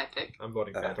pick. Yeah. My pick. I'm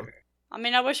voting Phantom. Okay. I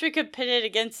mean, I wish we could pit it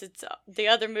against the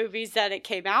other movies that it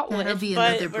came out That'll with, be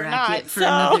but another we're bracket not. for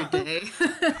So another day.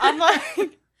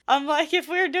 I'm like, if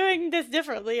we're doing this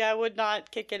differently, I would not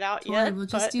kick it out Tori, yet. we'll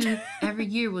just but do every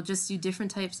year. We'll just do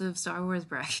different types of Star Wars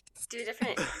brackets. do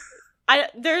different.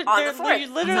 there On the fourth.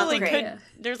 you literally Sounds could. great.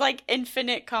 There's like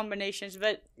infinite combinations,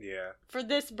 but Yeah. for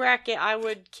this bracket, I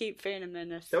would keep Phantom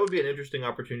Menace. That would be an interesting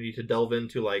opportunity to delve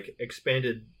into like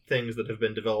expanded things that have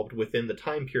been developed within the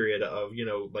time period of, you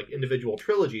know, like individual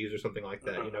trilogies or something like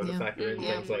that, you know, to Yeah. factor in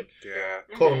Yeah. things like Yeah.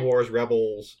 Clone Wars,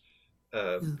 Rebels,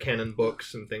 canon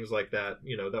books and things like that.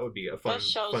 You know, that would be a fun Those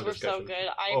shows fun were so discussion. good.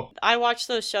 Oh. I watched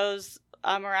those shows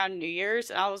around New Year's,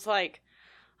 and I was like,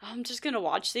 I'm just gonna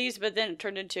watch these, but then it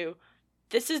turned into,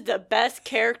 this is the best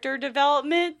character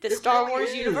development the It Star really Wars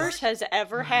is. universe has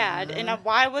ever had, and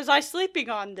why was I sleeping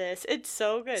on this? It's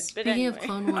so good. But Speaking anyway. of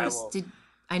Clone Wars, will- did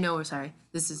any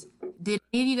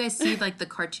of you guys see like the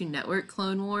Cartoon Network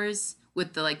Clone Wars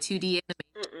with the like 2D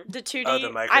The 2D, Oh,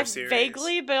 the micro I series.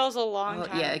 vaguely, but it was a long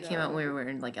animation? time Yeah, it ago. came out when we were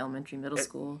in like elementary, middle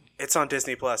school. It's on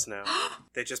Disney Plus now.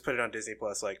 They just put it on Disney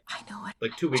Plus. Like, I know it.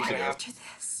 Like 2 weeks ago. After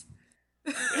this.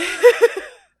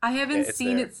 I haven't Yeah, it's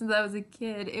seen there. it since I was a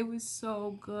kid. It was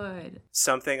so good.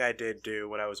 something I did do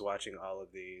when I was watching all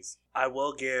of these. I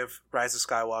will give Rise of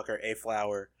Skywalker a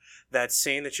flower. That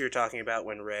scene that you were talking about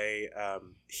when Rey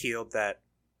healed that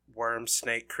worm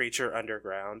snake creature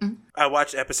underground. Mhm. I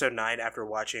watched episode 9 after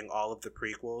watching all of the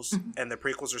prequels, Mhm. and the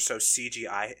prequels are so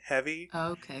CGI heavy.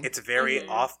 Okay. It's very Mhm.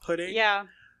 off-putting. Yeah.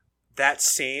 That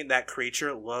scene, that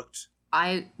creature looked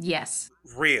Yes.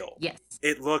 real. Yes.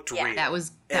 It looked Yeah. real. That was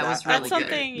And really That's good.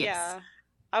 something, Yes. yeah.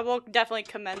 I will definitely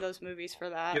commend those movies for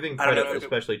that. Giving I don't credit know if it-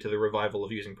 especially to the revival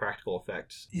of using practical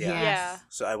effects. Yeah. Yeah.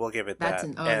 So I will give it That's that.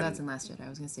 in And that's in Last Jedi. I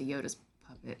was gonna say Yoda's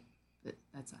puppet, but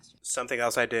that's Last Jedi. something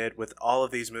else I did with all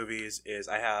of these movies is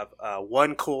I have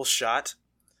one cool shot,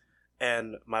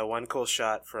 and my one cool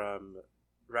shot from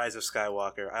Rise of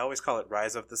Skywalker. I always call it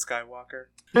Rise of the Skywalker.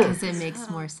 Because it makes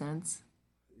more sense.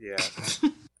 Yeah.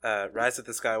 Rise of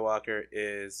the Skywalker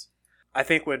is, I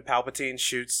think, when Palpatine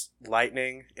shoots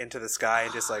lightning into the sky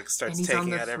and just like starts and he's on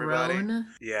taking the out everybody. throne.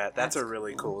 Yeah, that's That's a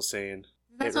really cool. cool scene.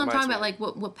 That's It what I'm reminds talking me- about.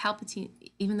 Like what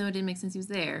Palpatine, even though it didn't make sense, he was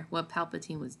there. What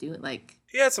Palpatine was doing, like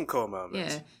He had some cool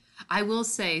moments. yeah. I will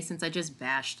say, since I just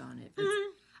bashed on it,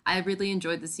 I really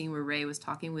enjoyed the scene where Rey was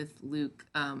talking with Luke,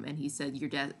 and he said, "Your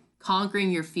conquering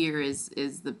your fear is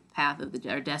the path of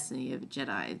the or destiny of a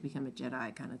Jedi. Become a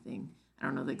Jedi kind of thing." I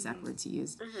don't know the exact words he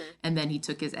used. And then he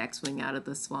took his X-wing out of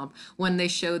the swamp. When they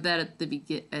showed that at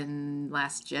the in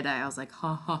Last Jedi, I was like,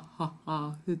 ha ha ha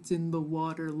ha! It's in the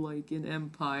water like in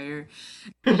Empire.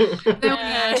 And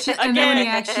then when he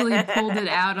actually pulled it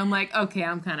out, I'm like, okay,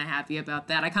 I'm kind of happy about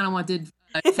that. I kind of wanted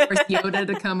Force Yoda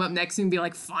to come up next and be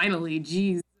like, finally,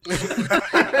 geez.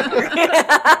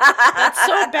 That's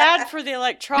so bad for the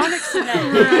electronics in that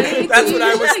movie. Right? That's what You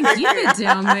I was shouldn't thinking. Give it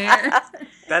down there.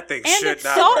 That thing And should it's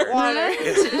not salt work. water.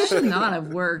 It should not have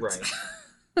worked.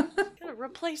 Right. Gotta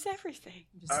replace everything.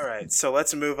 All right, so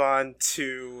let's move on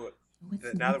to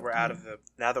What's now that we're out next? of the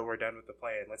now that we're done with the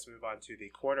play-in. Let's move on to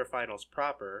the quarterfinals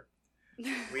proper.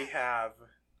 We have.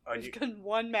 Oh, There's you, been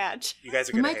one match. you guys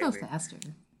are We gonna might go hate me. faster.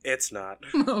 It's not.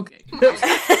 Okay.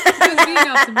 Just being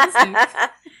optimistic.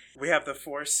 We have the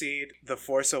 4 seed, The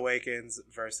Force Awakens,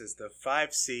 versus the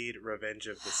 5 seed, Revenge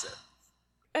of the Sith.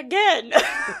 Again.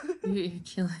 You're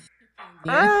killing.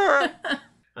 Yeah.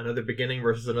 Another beginning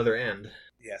versus another end.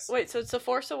 Yes. Wait, so it's The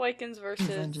Force Awakens versus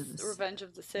Revenge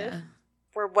of the Sith. Sith? Yeah.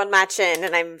 We're one match in,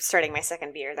 and I'm starting my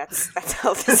second beer. That's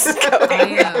how this is I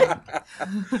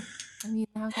going. I mean,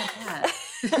 how's that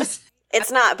bad? It's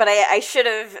not, but I should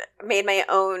have made my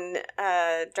own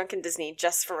Drunken Disney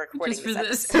just for recording Just for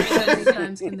this this. episode. How many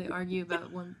times can they argue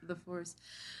about the Force?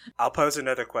 I'll pose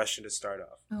another question to start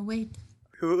off. Oh wait.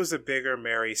 Who was a bigger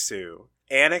Mary Sue,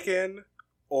 Anakin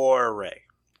or Rey?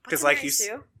 What's a like Mary you,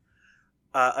 Sue?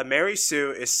 A Mary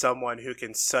Sue is someone who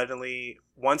can suddenly,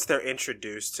 once they're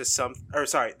introduced to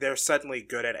they're suddenly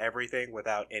good at everything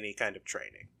without any kind of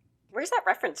training. Where's that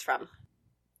reference from?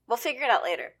 We'll figure it out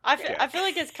later. I feel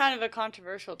like it's kind of a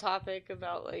controversial topic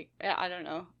about, like, I don't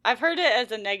know. I've heard it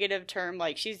as a negative term,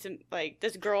 like, she's, like,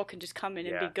 this girl can just come in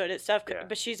and be good at stuff,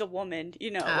 but she's a woman, you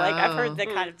know? Like, I've heard the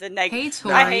kind of the negative. Hey,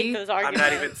 Tori. I hate those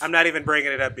arguments. I'm not even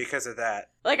bringing it up because of that.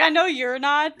 Like, I know you're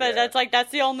not, but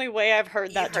that's the only way I've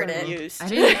heard that term used. I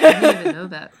didn't even know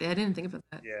that. I didn't think about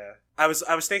that. Yeah. I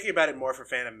was thinking about it more for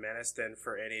Phantom Menace than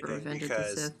for anything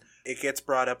because it gets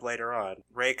brought up later on.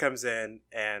 Rey comes in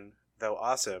and, though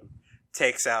awesome,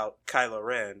 takes out Kylo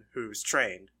Ren, who's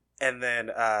trained. And then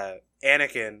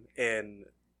Anakin in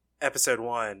episode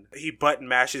 1, he button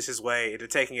mashes his way into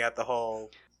taking out the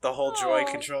whole droid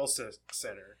control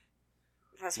center.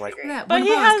 That's like, great. Yeah, But he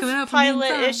has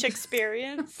pilot-ish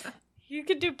experience. You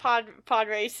could do pod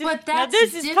racing. But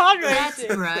this is pod racing.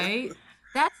 That's right.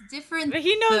 That's different. But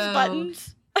he knows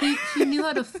buttons. He knew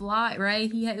how to fly,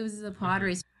 right? It was a pod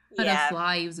race. He knew how to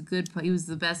fly. He was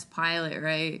the best pilot,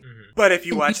 right? Mm-hmm. But if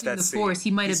you watch using that the scene, Force,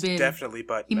 he might have been definitely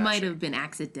button He mashing. might have been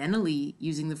accidentally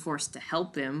using the Force to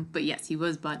help him, but yes, he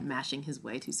was button mashing his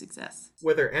way to success.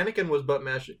 Whether Anakin was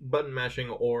button mashing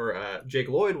or Jake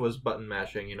Lloyd was button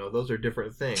mashing, those are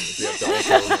different things. You have to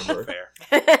also remember. Fair.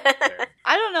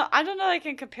 I don't know I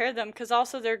can compare them because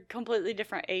also they're completely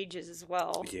different ages as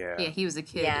well. Yeah. Yeah, he was a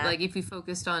kid. Yeah. Like, if we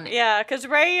focused on... Yeah, because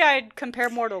Rey I'd compare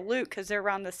more to Luke because they're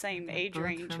around the same age both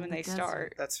range from when the they desert.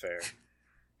 start. That's fair.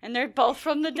 And they're both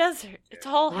from the desert. It's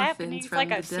all Orphans happening. It's from like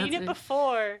the I've seen it desert.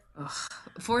 before. Ugh.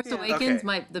 Force Yeah. Awakens,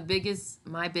 Okay.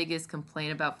 my biggest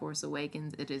complaint about Force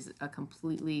Awakens, it is a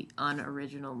completely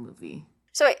unoriginal movie.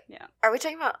 So wait, Yeah. are we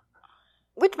talking about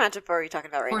which matchup are we talking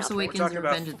about right Force now? Awakens talking and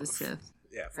about Revenge of the Sith.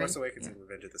 Yeah, Force Right? Awakens Yeah. and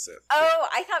Revenge of the Sith. Oh,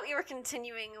 I thought we were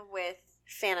continuing with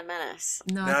Phantom Menace,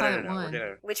 No, I No, thought no, it no. We're won.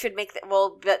 gonna... which would make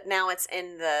but now it's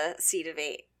in the seed of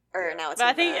 8, or Yeah. now it's. But in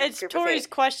I think the it's group of Tori's 8.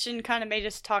 question kind of made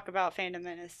us talk about Phantom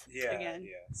Menace again.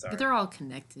 Sorry. But they're all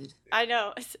connected. I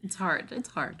know. It's hard. By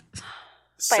the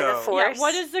So, Force. Yeah,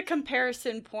 what is the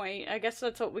comparison point? I guess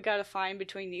that's what we got to find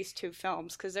between these two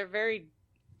films because they're very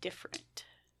different.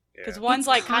 Because yeah. one's It's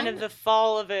like kind kind of the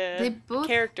fall of They a both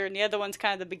character, and the other one's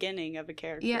kind of the beginning of a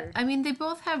character. Yeah, I mean, they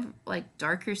both have like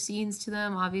darker scenes to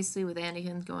them. Obviously, with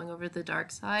Anakin going over the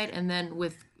dark side, and then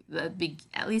with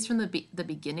at least from the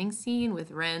beginning scene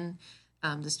with Ren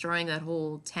destroying that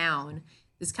whole town,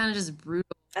 it's kind of just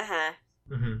brutal,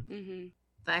 Mm-hmm.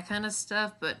 that kind of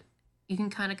stuff. But you can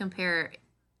kind of compare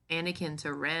Anakin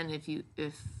to Ren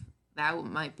if that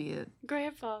might be a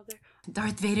Grandfather.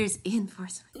 Darth Vader's in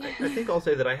Force. I think I'll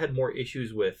say that I had more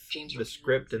issues with the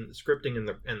script and the scripting and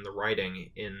the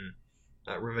writing in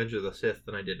Revenge of the Sith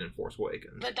than I did in Force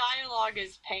Awakens. The dialogue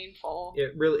is painful.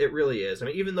 It really is. I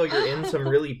mean, even though you're in some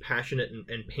really passionate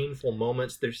and painful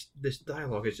moments, this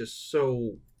dialogue is just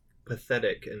so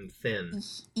pathetic and thin.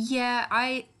 Yeah,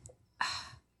 I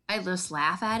just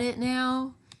laugh at it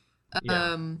now.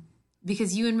 Yeah.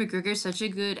 Because Ewan McGregor's such a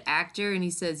good actor, and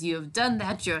he says, "You have done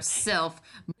that yourself."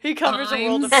 He covers a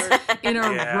world of times hurt. in a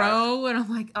Yeah. row, and I'm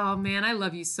like, "Oh man, I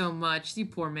love you so much, you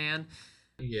poor man."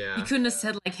 Yeah. You couldn't have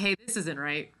said like, "Hey, this isn't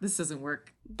right. This doesn't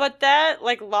work." But that,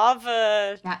 like,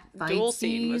 lava That fight duel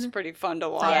scene was pretty fun to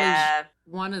watch. that Yeah. was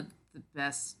one of the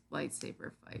best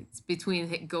lightsaber fights between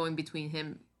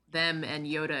them, and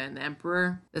Yoda and the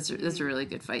Emperor. That's a really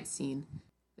good fight scene.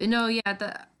 But no,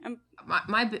 yeah,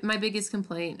 my biggest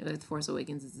complaint with Force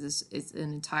Awakens is it's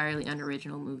an entirely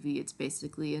unoriginal movie. It's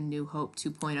basically a New Hope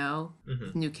 2.0.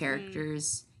 Mhm. New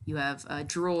characters. You have a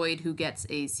droid who gets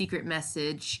a secret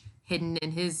message hidden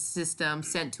in his system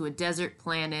sent to a desert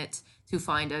planet to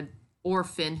find an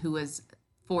orphan who has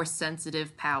force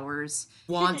sensitive powers,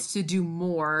 wants to do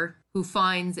more, who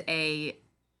finds a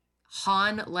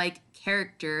Han-like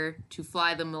character to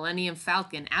fly the Millennium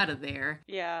Falcon out of there.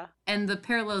 Yeah. And the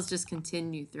parallels just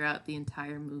continue throughout the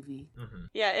entire movie. Mhm.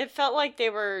 Yeah, it felt like they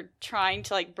were trying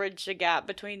to, like, bridge the gap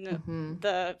between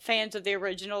the fans of the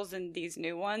originals and these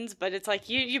new ones, but it's like,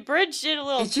 you bridged it a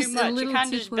little It's too just a much. You little kind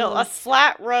of too just built a close.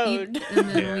 flat road. And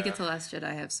then when we Yeah. get to Last Jedi,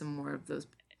 I have some more of those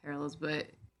parallels, but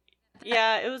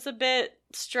Yeah, it was a bit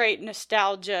straight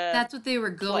nostalgia. that's what they were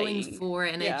going playing. for,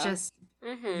 and Yeah. it just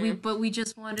Mm-hmm. we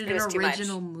just wanted It an was too much.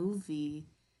 original movie,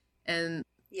 and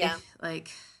Yeah.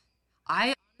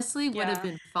 I honestly would have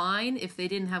Yeah. been fine if they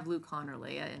didn't have Luke, Han, or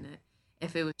Leia in it.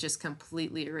 If it was just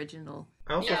completely original.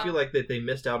 I also Yeah. feel like that they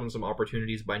missed out on some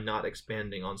opportunities by not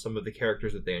expanding on some of the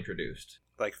characters that they introduced.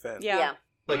 Like Finn. Yeah.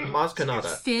 Like Maz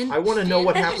Kanata. Finn. I want to know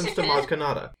what happens to Maz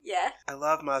Kanata. Yeah. I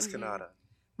love Maz Kanata.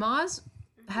 Maz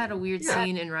had a weird Yeah.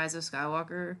 scene in Rise of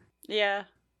Skywalker. Yeah.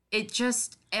 It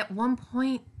just at one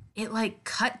point it like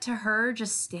cut to her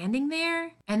just standing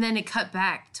there, and then it cut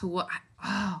back to what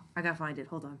Oh, I gotta find it.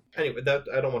 Hold on. Anyway, that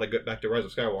I don't want to get back to Rise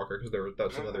of Skywalker because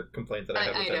that's another complaint that I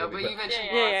have with that know, movie. but you mentioned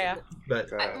Yeah. But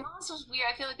Maz was weird.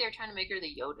 I feel like they were trying to make her the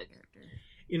Yoda character.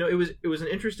 it was an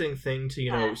interesting thing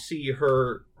to see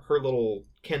her little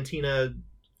cantina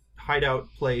hideout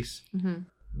place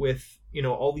with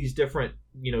all these different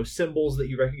symbols that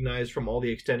you recognize from all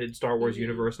the extended Star Wars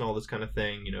universe and all this kind of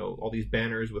thing. All these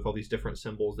banners with all these different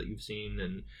symbols that you've seen,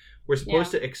 and we're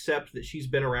supposed to accept that she's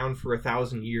been around for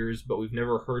 1,000 years, but we've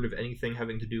never heard of anything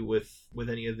having to do with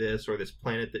any of this or this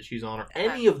planet that she's on, or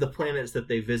any of the planets that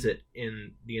they visit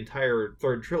in the entire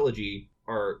third trilogy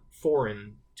are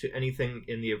foreign to anything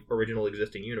in the original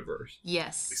existing universe.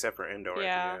 Yes. Except for Endor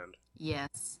Yeah. at the end.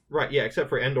 Yes. Right, yeah, except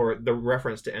for Endor, the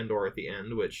reference to Endor at the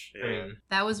end, which, I mean...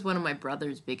 That was one of my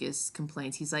brother's biggest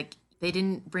complaints. He's like, they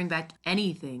didn't bring back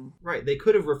anything. Right, they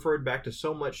could have referred back to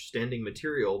so much standing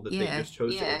material that they just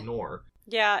chose to ignore.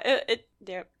 Yeah,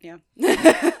 yeah.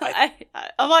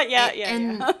 I'm like,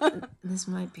 yeah. This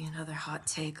might be another hot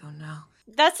take, oh no.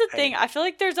 That's the thing. I feel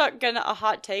like there's a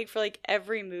hot take for like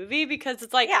every movie because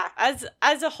it's like as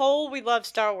a whole we love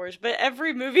Star Wars, but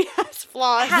every movie has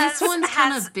flaws. This one's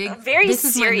kind of big. Very this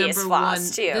is serious my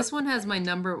flaws too. This one has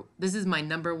This is my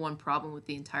number one problem with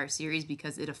the entire series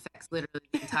because it affects literally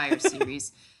the entire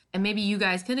series. And maybe you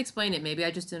guys can explain it. Maybe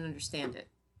I just didn't understand it.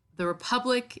 The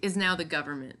Republic is now the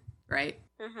government, right?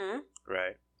 Mm-hmm.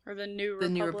 Right. Or the New Republic.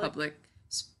 The New Republic,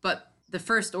 but the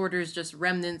First Order is just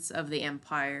remnants of the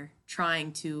Empire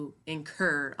trying to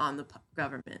incur on the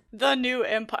government. The New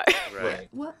Empire. Right.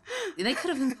 What? They could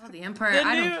have been called the Empire.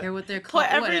 I don't care what they're called.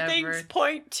 Everything's whatever.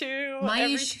 point to.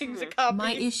 Everything's a copy.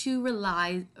 My issue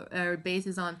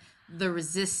bases on the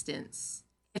Resistance.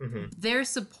 If they're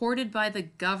supported by the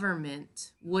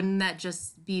government, wouldn't that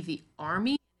just be the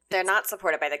army? They're not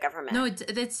supported by the government. No,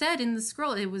 it said in the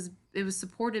scroll it was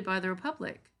supported by the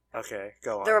Republic. Okay,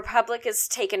 go on. The Republic is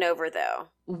taken over, though.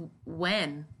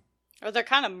 When? Or they're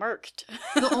kind of murked.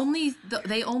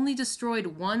 They only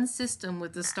destroyed one system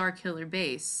with the Starkiller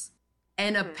base,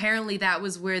 and apparently that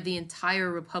was where the entire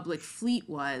Republic fleet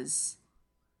was.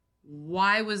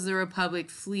 Why was the Republic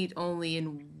fleet only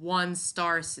in one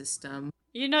star system?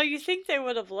 You think they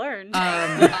would have learned.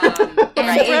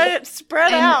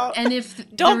 Spread out. And if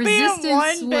Don't the be in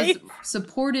Resistance one was base.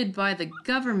 supported by the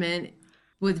government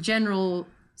with General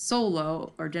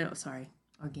Solo, or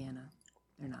Organa.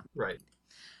 They're not. Right.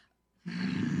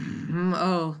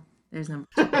 There's number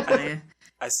 2.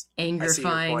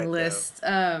 Angerfying list.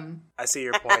 I see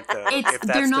your point, though.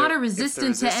 They're not a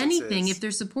resistant to anything. If they're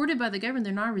supported by the government,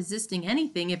 they're not resisting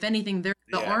anything. If anything, they're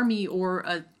the army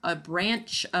or a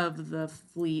branch of the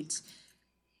fleet.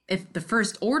 If the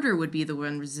First Order would be the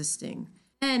one resisting.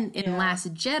 And in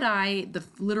Last Jedi, the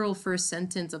literal first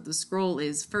sentence of the scroll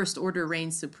is First Order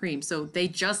reigns supreme. So they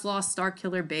just lost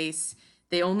Starkiller Base.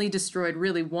 They only destroyed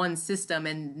really one system,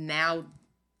 and now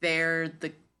they're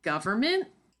the government?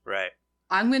 Right.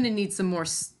 I'm going to need some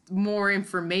more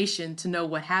information to know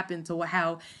what happened to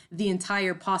how the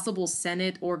entire possible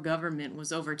Senate or government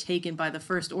was overtaken by the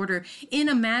First Order in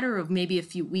a matter of maybe a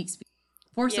few weeks.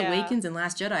 Force Awakens and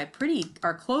Last Jedi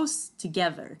are close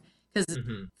together because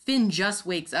Finn just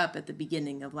wakes up at the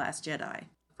beginning of Last Jedi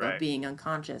of being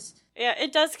unconscious. Yeah,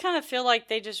 it does kind of feel like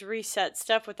they just reset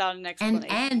stuff without an explanation.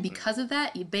 And because of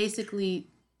that, you basically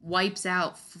wipes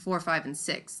out 4, 5, and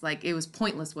 6. Like, it was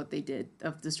pointless what they did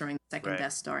of destroying the second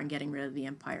Death Star and getting rid of the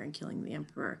Empire and killing the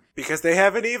Emperor. Because they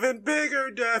have an even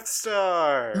bigger Death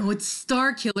Star! No, it's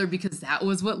Star Killer because that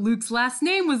was what Luke's last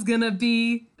name was gonna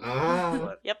be.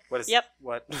 What? Yep. What is, Yep.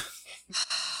 What?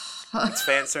 It's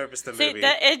fan service the movie.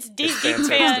 It's deep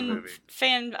fan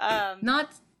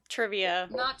not trivia.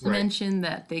 Not to mention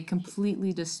that they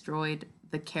completely destroyed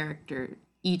the character,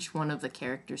 each one of the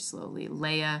characters slowly.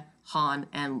 Leia, Han,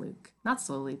 and Luke. Not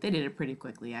slowly. They did it pretty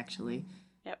quickly, actually.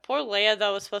 Yeah, poor Leia,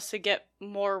 though, was supposed to get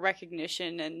more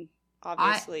recognition, and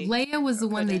obviously... Leia was the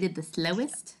one they did the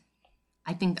slowest,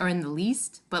 I think, or in the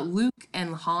least. But Luke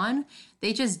and Han,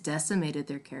 they just decimated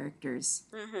their characters.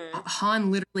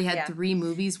 Han literally had 3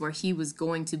 movies where he was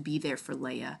going to be there for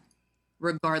Leia.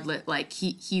 Regardless, like,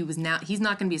 he's not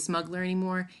going to be a smuggler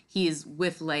anymore. He is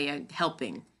with Leia,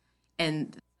 helping.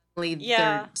 And...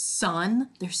 their son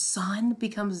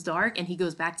becomes dark and he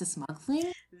goes back to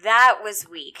smuggling. That was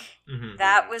weak.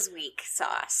 That was weak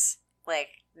sauce. Like,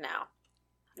 no.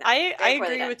 I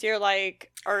agree with your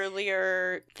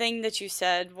earlier thing that you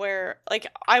said where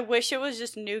I wish it was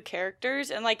just new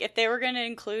characters, and if they were going to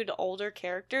include older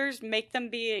characters, make them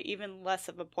be even less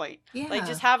of a point.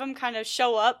 Just have them kind of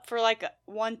show up for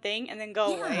one thing and then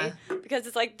go away, because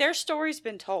it's their story's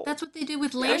been told. That's what they did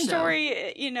with Lando. Their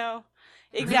story,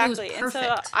 Exactly. And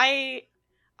so I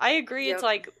I agree. Yep. It's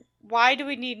like, why do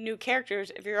we need new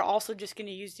characters if you're also just going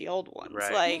to use the old ones?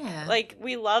 Right. Like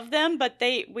we love them, but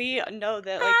we know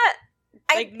that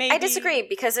maybe I disagree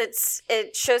because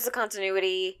it shows the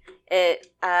continuity.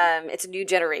 It's a new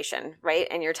generation, right?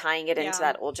 And you're tying it into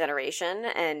that old generation.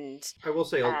 And I will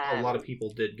say a lot of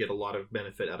people did get a lot of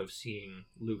benefit out of seeing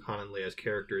Luke, Han, and Leia's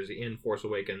characters in Force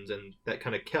Awakens, and that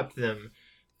kind of kept them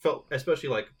felt, especially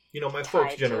like, my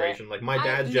folks' generation, like my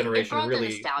dad's generation,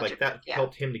 really like that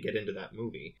helped him to get into that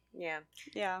movie.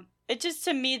 Yeah. It just,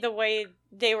 to me, the way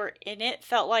they were in it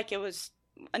felt like it was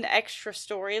an extra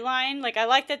storyline. Like, I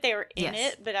like that they were in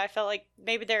it, but I felt like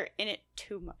maybe they're in it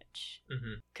too much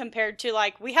compared to,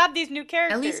 like, we have these new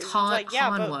characters. At least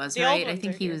Han was, right? I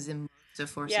think he was in The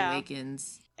Force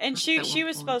Awakens. And she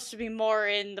was supposed to be more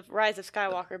in The Rise of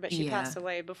Skywalker, but she passed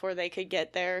away before they could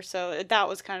get there, so that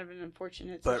was kind of an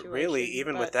unfortunate situation. But really,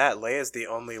 even with that, Leia's the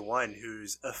only one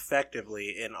who's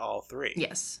effectively in all three.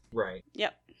 Yes. Right.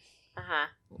 Yep.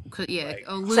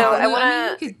 Luke, so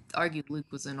you could argue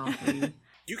Luke was in all three.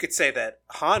 You could say that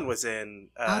Han was in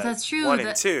that's true. 1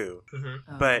 and 2,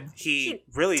 but he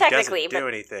really doesn't do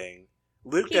anything.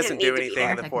 Luke doesn't do anything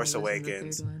in The Force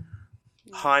Awakens.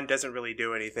 Han doesn't really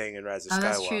do anything in Rise of Skywalker.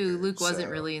 That's true. Luke wasn't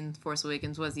really in Force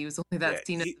Awakens, was he? He was only that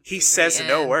scene. He says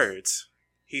no words.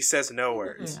 He says no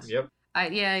words. Yep. I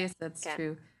guess that's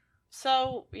true.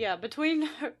 So, between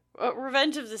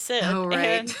Revenge of the Sith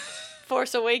and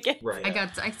Force Awakens. Right.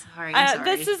 I'm sorry.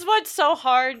 This is what's so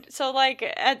hard. So, like,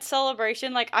 at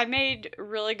Celebration, like, I made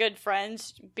really good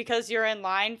friends because you're in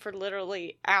line for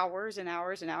literally hours and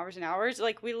hours and hours and hours.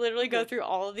 Like, we literally go through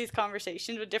all of these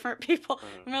conversations with different people.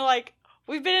 And we're like,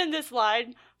 we've been in this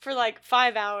line for, like,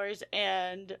 5 hours,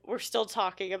 and we're still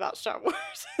talking about Star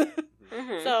Wars.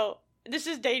 So, this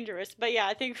is dangerous. But,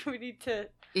 I think we need to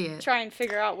try and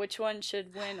figure out which one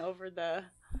should win over the...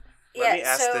 Let me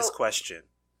ask this question.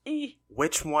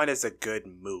 Which one is a good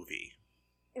movie?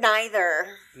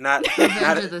 Neither. Not which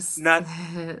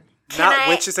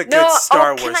is a good Star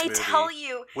Star Wars movie.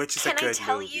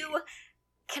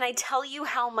 Can I tell you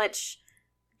how much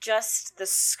just the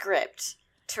script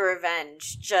to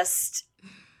Revenge just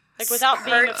like without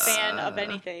being a fan of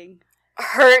anything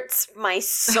hurts my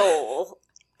soul.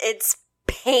 It's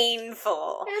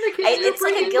painful. It's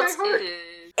like a guilty.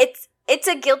 It's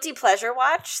a guilty pleasure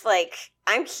watch. Like,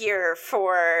 I'm here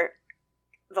for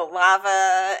the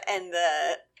lava and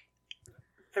the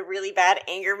really bad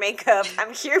anger makeup.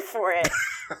 I'm here for it.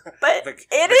 But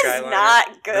it is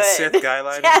not good. The Sith guy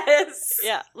liner? Yes.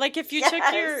 Yeah. Like, if you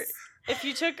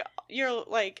took your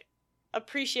like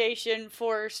appreciation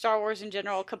for Star Wars in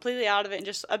general completely out of it and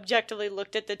just objectively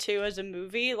looked at the two as a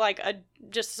movie, like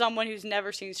just someone who's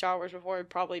never seen Star Wars before would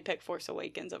probably pick Force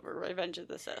Awakens over Revenge of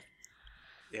the Sith.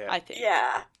 Yeah. I think.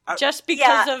 Yeah. Just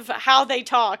because of how they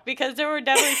talk. Because there were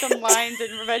definitely some lines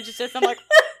in Revenge of the Sith. I'm like,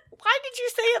 why did you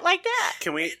say it like that?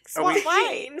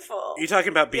 Painful. Are you talking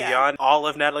about beyond all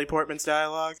of Natalie Portman's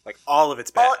dialogue? Like, all of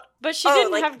it's bad. But she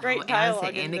didn't have great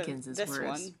dialogue in Anakin's this worse,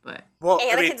 one. But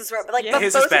Anakin's is worse, but like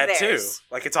his both is bad of too. theirs.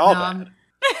 Like, it's all bad.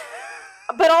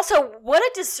 But also, what a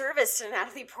disservice to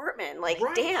Natalie Portman. Like,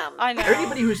 damn. I know.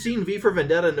 Anybody who's seen V for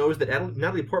Vendetta knows that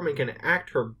Natalie Portman can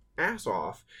act her ass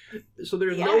off. So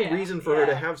there's no reason for her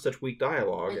to have such weak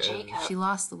dialogue. And... She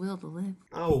lost the will to live.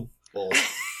 Oh, bull.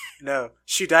 No,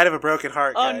 she died of a broken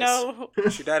heart, guys. Oh, no.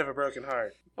 She died of a broken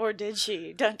heart. Or did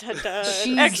she? Dun, dun, dun.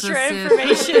 She's Extra the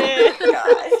information.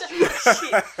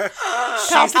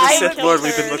 She's the Sith Lord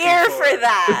we've been looking here for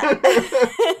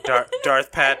that.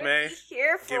 Darth Padme.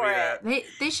 Here for Give me that.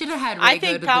 They should have had Rey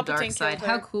go to the Palpatine dark side. killed her.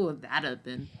 How cool would that have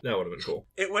been? That would have been cool.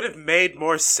 It would have made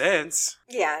more sense.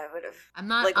 Yeah, it would have. I'm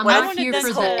not wanted here this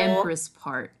for whole- the Empress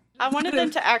part. I wanted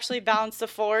them to actually balance the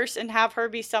Force and have her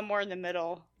be somewhere in the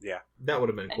middle. Yeah. That would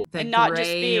have been cool. And not just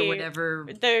gray be or whatever.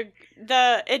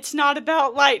 The it's not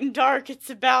about light and dark,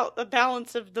 it's about the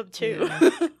balance of the two.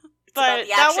 Yeah. But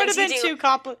that would have been too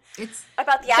complicated. It's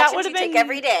about the actions you take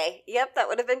every day. Yep, that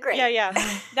would have been great. Yeah.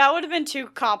 That would have been too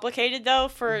complicated, though,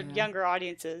 for younger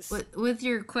audiences. with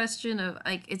your question of,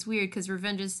 like, it's weird because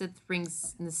Revenge of the Sith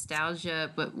brings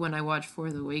nostalgia, but when I watch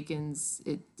Force Awakens,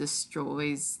 it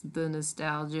destroys the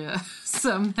nostalgia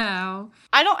somehow.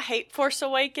 I don't hate Force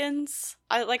Awakens.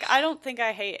 I don't think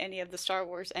I hate any of the Star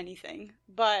Wars anything.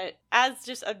 But as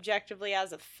just objectively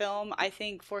as a film, I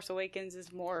think Force Awakens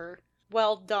is more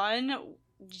well done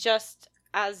just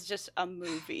as a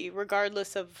movie,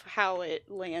 regardless of how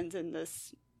it lands in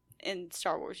this in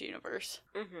Star Wars universe.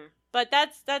 Mm-hmm. But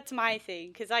that's my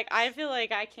thing, because like I feel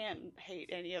like I can't hate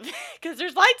any of it because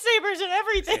there's lightsabers and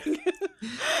everything.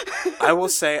 I will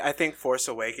say, I think Force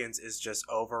Awakens is just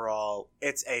overall,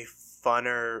 it's a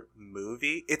funner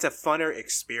movie. It's a funner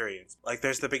experience. Like,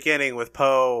 there's the beginning with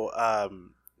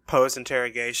Poe's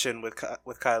interrogation with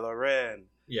Kylo Ren.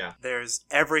 Yeah. There's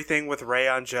everything with Rey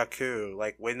on Jakku.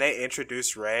 Like, when they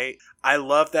introduce Rey, I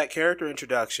love that character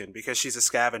introduction because she's a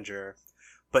scavenger.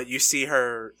 But you see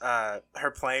her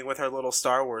playing with her little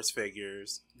Star Wars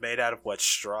figures made out of what,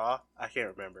 straw? I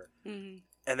can't remember. Mm-hmm.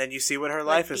 And then you see what her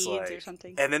life is like. Or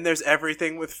something. And then there's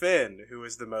everything with Finn, who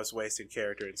is the most wasted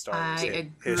character in Star Wars I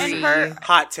history. agree. And her-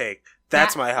 Hot take.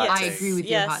 That's my hot I take. agree with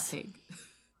Yes. your hot take.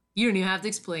 You don't even have to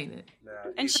explain it. No,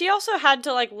 And she also had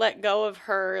to like let go of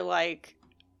her like,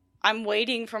 I'm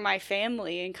waiting for my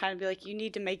family, and kind of be like, you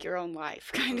need to make your own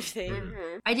life kind of thing.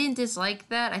 Mm-hmm. I didn't dislike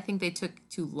that. I think they took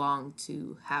too long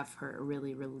to have her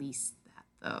really release that,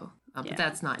 though. Yeah. But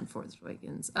that's not in Force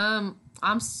Awakens. I'm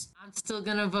still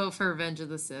gonna vote for Revenge of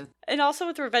the Sith. And also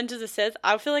with Revenge of the Sith,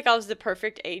 I feel like I was the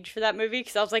perfect age for that movie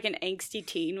because I was like an angsty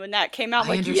teen when that came out. I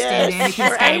Like, understand yes, Anakin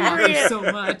we're angry. Skywalker so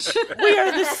much. We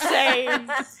are the same.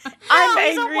 I'm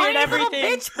angry at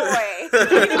everything. Bitch boy.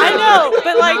 I know,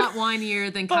 but like, Not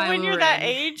whinier than but Kylo when you're Ren. that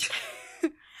age,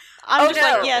 I'm Oh, just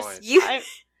no. like, yes, You-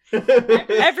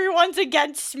 everyone's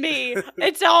against me.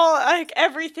 It's all like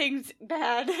everything's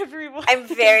bad. Everyone. I'm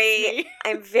very, against me.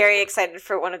 I'm very excited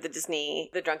for one of the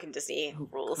drunken Disney Oh,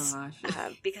 rules,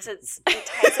 gosh. because it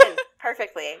ties in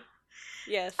perfectly.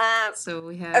 Yes. So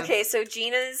we have. Okay, so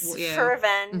Gina's Well, yeah. for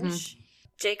revenge. Mhm.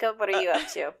 Jacob, what are you up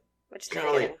to? What you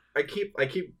Golly, thinking? I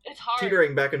keep It's hard.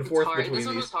 teetering back and It's forth hard. between This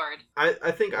one these. was hard.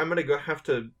 I think I'm gonna have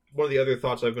to. One of the other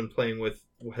thoughts I've been playing with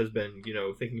has been,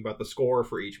 thinking about the score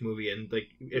for each movie and like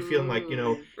it feeling like,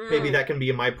 maybe that can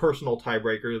be my personal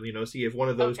tiebreaker. See if one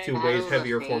of those Okay. two Battle weighs of the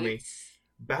heavier for me. Fates.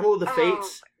 Battle of the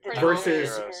Fates the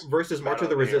versus Heroes. versus March Battle of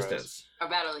the of the Heroes. Resistance, Or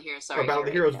Battle of the Heroes. Sorry. or Battle of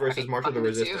the you're Heroes right. versus Sorry. March of the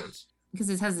Fucking two. Resistance. Because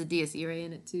it has the DSE ray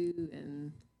in it too,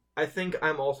 and I think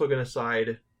I'm also gonna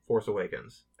side Force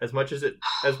Awakens. As much as it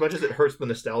hurts the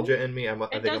nostalgia in me, I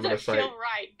think I'm gonna side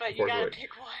right, but you gotta pick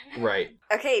one. right.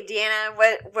 Okay, Deanna,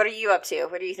 what are you up to?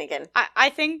 What are you thinking? I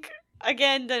think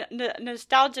again the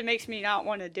nostalgia makes me not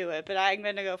want to do it, but I'm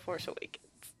gonna go Force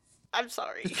Awakens. I'm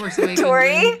sorry. the Force Awakens.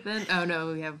 Tori? Then oh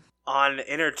no, we have. On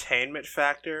entertainment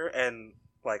factor and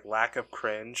like lack of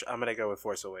cringe, I'm gonna go with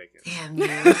Force Awakens. Damn you.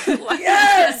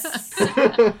 Yes!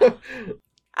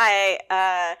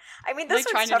 I mean, this Like one's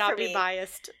trying to tough not for be me.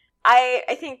 biased.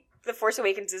 I think The Force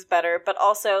Awakens is better, but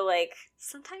also like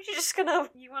sometimes you're just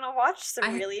you want to watch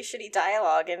some really shitty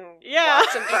dialogue and Yeah.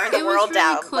 watch them burn the It was world really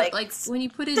down. like when you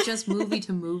put it just movie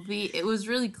to movie, it was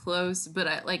really close. But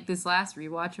I like this last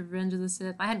rewatch of Revenge of the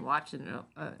Sith. I hadn't watched it in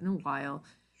a while.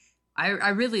 I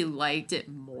really liked it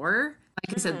more.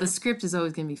 Like I said, the script is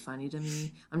always gonna be funny to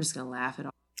me. I'm just gonna laugh at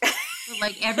all. But,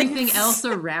 like everything else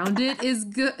around it is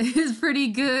good, is pretty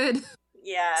good.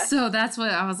 yeah. So that's what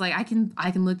I was like. I can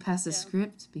look past the Yeah.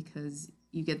 script because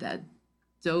you get that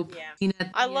dope Yeah. scene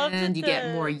at I the love that end. You get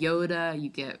the- more Yoda. You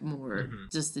get more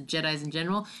just the Jedis in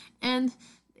general, and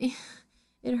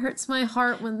it hurts my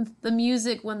heart when the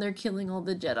music when they're killing all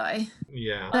the Jedi.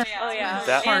 Yeah. Oh yeah.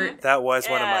 That And- that was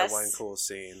one of my Yes. one cool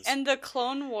scenes. And the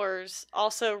Clone Wars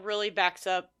also really backs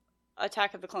up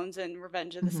Attack of the Clones and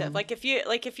Revenge of the Sith. Mhm. Like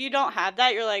if you don't have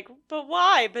that, you're like, but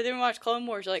why? But then we watch Clone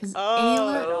Wars, you're like, 'Cause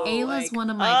oh, Ayla's like, one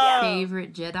of my oh.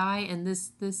 favorite Jedi, and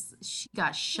this she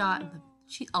got shot.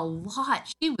 She a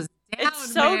lot. She was down.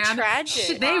 It's so man.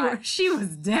 tragic. She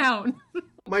was down.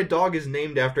 My dog is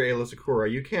named after Ayla Sakura.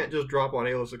 You can't just drop on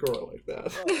Ayla Sakura like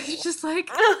that. It's just like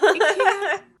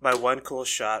My one cool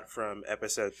shot from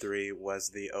episode 3 was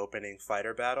the opening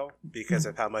fighter battle because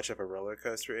of how much of a roller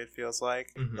coaster it feels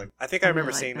like. Mhm. Like I think I I remember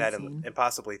really seeing like that that in scene.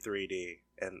 possibly 3D,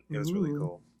 and it was really Ooh.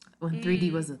 cool. when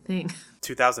 3D was a thing.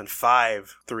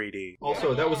 2005 3D.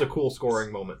 Also, that was a cool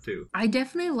scoring moment too. I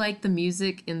definitely like the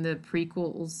music in the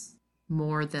prequels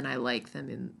more than I like them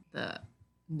in the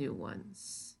new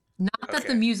ones. Not that the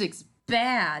Okay. music's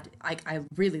bad. I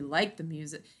really like the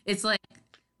music. It's like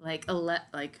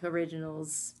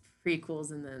originals,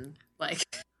 prequels, and then like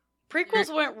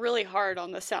Prequels went really hard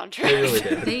on the soundtrack. They really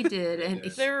did. they did, and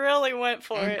Yes. They really went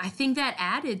for and it. I think that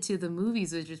added to the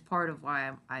movies, which is part of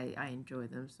why I enjoy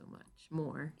them so much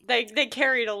more. They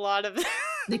carried a lot of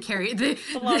They carry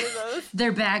a lot of those.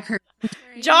 their bag hurt.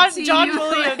 John See John you,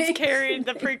 Williams like- carried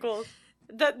the prequels.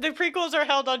 The prequels are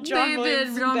held on John David,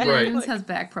 Williams. John back. Right. Williams has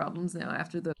back problems now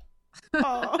after the.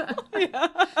 Aw, yeah.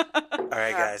 All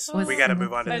right, guys, What's we got to the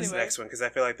move on to this Anyway. next one because I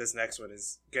feel like this next one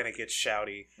is gonna get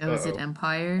shouty. Oh, is it Uh-oh.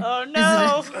 Empire? Oh Is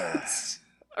no! it-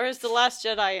 Or is The Last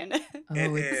Jedi in it?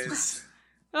 It is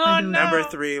Oh no! number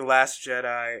 3, Last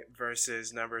Jedi,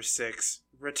 versus number 6,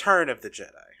 Return of the Jedi.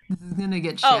 This is gonna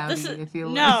get Oh, shouty. this is I feel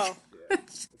no. Yeah,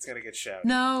 it's gonna get shouted.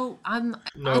 No,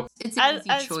 No. It's an easy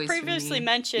As choice previously for me.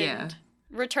 mentioned, Yeah.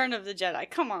 Return of the Jedi.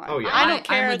 Come on. Oh, yeah. I I'm don't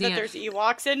care with that the there's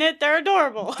Ewoks in it. They're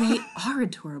adorable. They are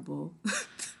adorable.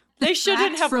 They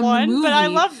shouldn't Detract have from the won, but I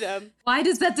movie. love them. Why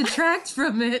does that detract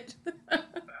from it?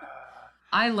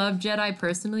 I love Jedi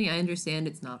personally. I understand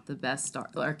it's not the best Star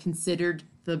or considered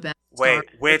the best. Wait,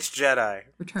 Star- which Jedi?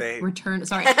 Return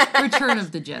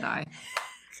of the Jedi.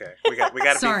 Okay, we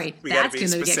gotta Sorry, we gotta that's be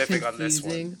gonna get specific on this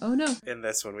one. confusing. Oh no. In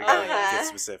this one, we gotta Uh-huh. get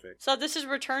specific. So this is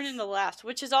Return in the Last,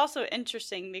 which is also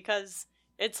interesting because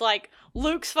it's like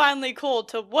Luke's finally cool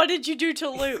to what did you do to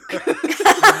Luke?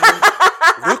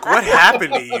 Luke, what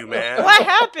happened to you, man? What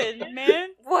happened, man?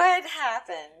 What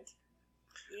happened?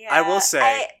 Yeah, I will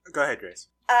say. Go ahead, Grace.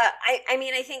 I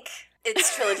mean, I think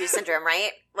it's trilogy syndrome,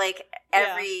 right? Like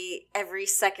Yeah. every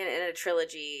second in a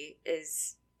trilogy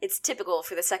it's typical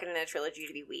for the second in a trilogy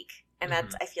to be weak, and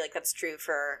that's I feel like that's true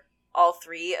for all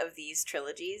 3 of these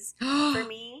trilogies for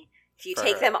me. If you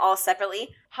take them all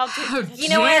separately, How How did You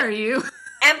know what? dare you?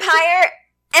 Empire,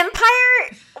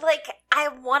 like I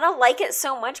want to like it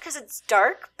so much because it's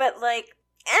dark, but like,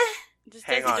 just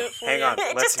Hang doesn't on, do it for hang you. on.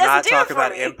 It Let's just doesn't not do talk it for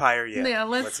about me. Empire yet. Yeah,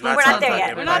 let's not We're talk not there about yet.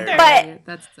 Empire. We're not there But- yet.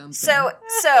 That's something.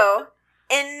 So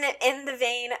in the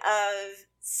vein of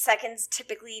seconds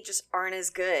typically just aren't as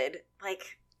good.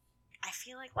 Like I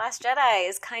feel like Last Jedi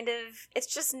is kind of it's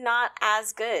just not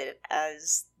as good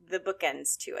as the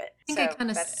bookends to it. I think So I kind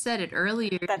of that's said it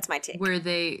earlier. that's my take. Where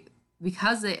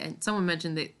and someone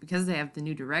mentioned that because they have the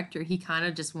new director, he kind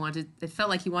of just wanted. It felt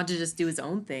like he wanted to just do his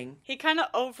own thing, He kind of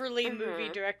overly Mhm. movie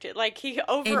directed, like he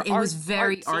over and it was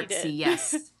very artsied artsy. it.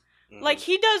 Yes, Like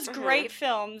he does Mhm. great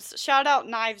films. Shout out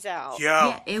Knives Out. Yo,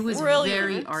 yeah, it was Brilliant.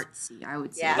 very artsy. I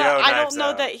would say. Yeah. But Yo, I Knives don't know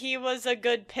Out. that he was a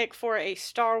good pick for a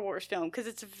Star Wars film because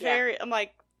it's very. I'm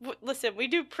like, listen, we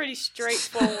do pretty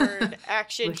straightforward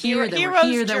action. We're here, then hero's we're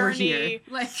here, then we're journey. here.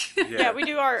 Like, Yeah,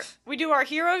 we do our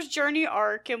hero's journey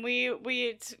arc, and we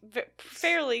it's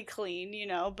fairly clean, you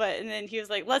know. But and then he was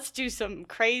like, "Let's do some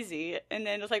crazy," and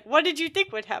then it's like, "What did you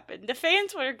think would happen?" The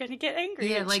fans were going to get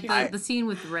angry. yeah, at like you. the scene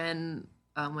with Ren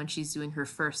when she's doing her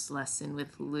first lesson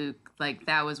with Luke, like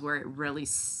that was where it really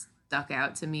stuck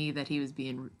out to me that he was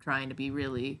trying to be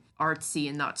really artsy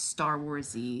and not Star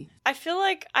Warsy. I feel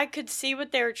like I could see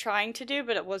what they were trying to do,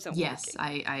 but it wasn't Yes,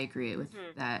 working. I agree with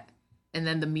Mhm. that. And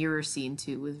then the mirror scene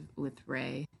too with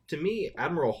Rey. To me,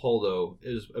 Admiral Holdo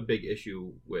is a big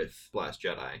issue with Last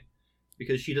Jedi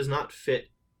because she does not fit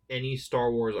any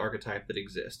Star Wars archetype that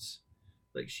exists.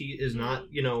 Like she is not,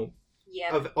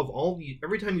 Yeah. of all the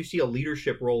every time you see a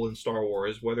leadership role in Star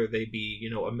Wars, whether they be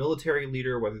a military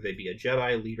leader, whether they be a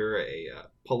Jedi leader, a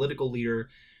political leader,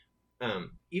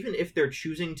 even if they're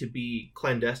choosing to be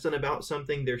clandestine about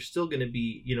something, they're still going to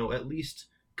be at least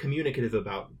communicative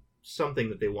about something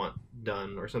that they want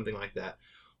done or something like that.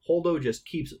 Holdo just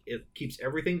keeps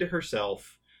everything to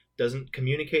herself, doesn't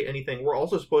communicate anything. We're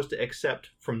also supposed to accept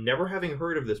from never having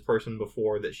heard of this person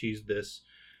before that she's this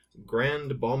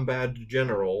Grand Bombad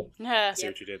General. Yeah. See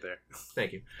what you did there.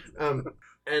 Thank you.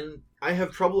 And I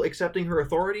have trouble accepting her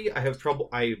authority.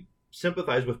 I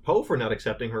sympathize with Poe for not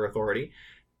accepting her authority.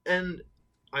 And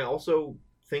I also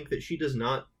think that she does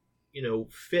not,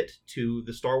 fit to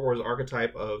the Star Wars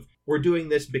archetype of, we're doing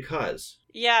this because.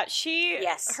 Yeah,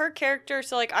 Yes. her character,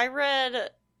 so like I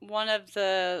read one of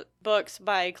the books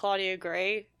by Claudia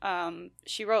Gray.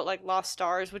 She wrote like Lost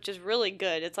Stars, which is really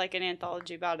good. It's like an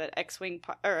anthology about an X-wing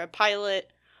or a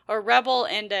pilot or rebel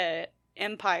and a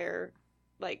Empire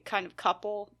like kind of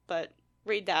couple, but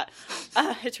read that.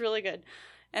 It's really good.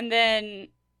 And then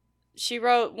she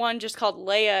wrote one just called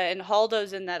Leia, and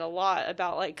Holdo's in that a lot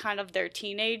about like kind of their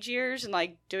teenage years and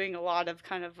like doing a lot of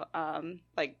kind of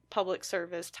like public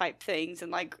service type things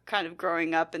and like kind of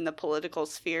growing up in the political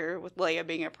sphere with Leia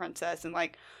being a princess, and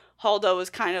like Holdo was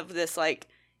kind of this like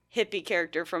hippie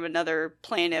character from another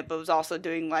planet but was also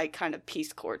doing like kind of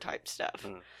Peace Corps type stuff.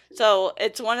 So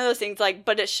it's one of those things like,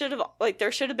 but it should have like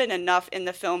there should have been enough in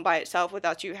the film by itself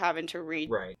without you having to read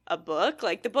Right. a book.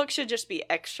 Like the book should just be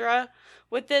extra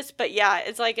with this, but yeah,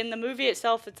 it's like in the movie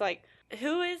itself, it's like,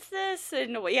 who is this?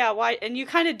 And yeah, why? And you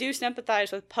kind of do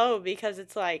sympathize with Poe because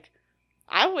it's like,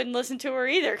 I wouldn't listen to her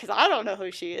either because I don't know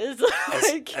who she is.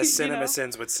 Like, As you know?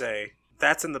 CinemaSins would say,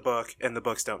 that's in the book, and the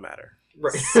books don't matter.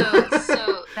 Right.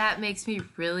 So That makes me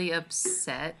really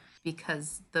upset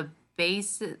because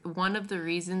one of the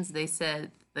reasons they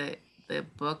said that the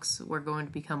books were going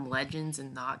to become legends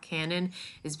and not canon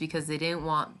is because they didn't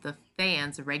want the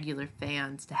regular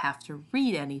fans, to have to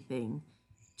read anything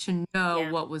to know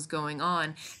Yeah. what was going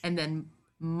on. And then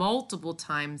multiple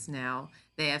times now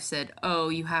they have said, oh,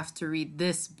 you have to read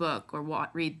this book or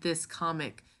read this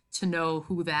comic to know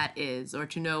who that is, or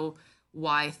to know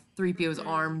why 3PO's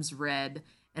arm's red.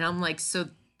 And I'm like, so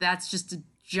that's just a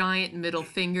giant middle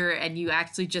finger, and you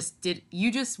actually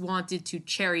just wanted to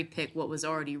cherry pick what was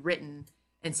already written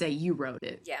and say you wrote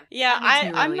it. Yeah. Yeah, That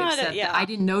makes me I'm really not. upset Yeah, that I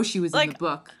didn't know she was in Like, the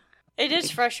book. it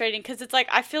is frustrating because it's like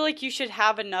I feel like you should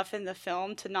have enough in the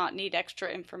film to not need extra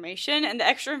information, and the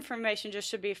extra information just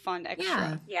should be fun extra.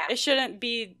 Yeah. Yeah. It shouldn't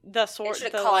be the sort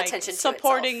shouldn't the call like attention to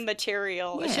supporting itself.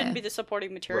 material. It Yeah. shouldn't be the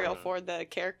supporting material Right. for the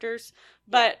characters.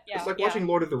 But It's like watching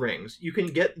Lord of the Rings. You can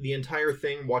get the entire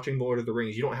thing watching Lord of the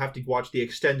Rings. You don't have to watch the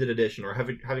extended edition or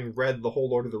having read the whole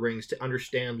Lord of the Rings to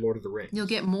understand Lord of the Rings. You'll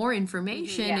get more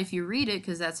information Yeah. if you read it,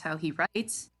 because that's how he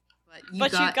writes. But you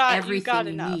But you got got- you everything got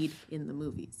you enough. need in the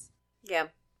movies. Yeah.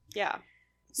 yeah.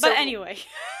 So, But anyway,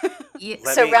 Yeah.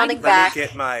 So rounding back-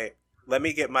 Let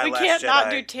me get my we Last can't Jedi.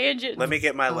 not do tangents. Let me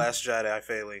get my Oh. Last Jedi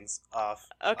failings off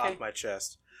Okay. my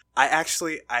chest. I've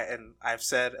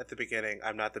said at the beginning,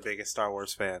 I'm not the biggest Star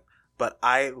Wars fan, but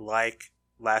I like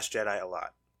Last Jedi a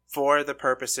lot for the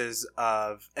purposes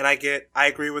of, and I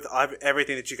agree with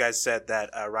everything that you guys said,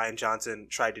 that Rian Johnson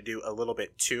tried to do a little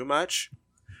bit too much,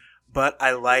 but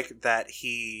I like that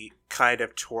he kind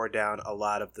of tore down a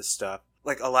lot of the stuff,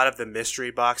 like a lot of the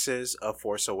mystery boxes of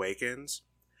Force Awakens,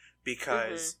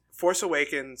 because Force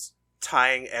Awakens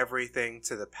tying everything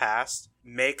to the past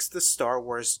makes the Star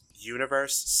Wars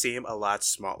universe seem a lot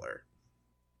smaller.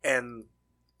 And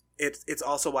it's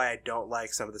also why I don't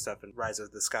like some of the stuff in Rise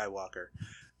of the Skywalker,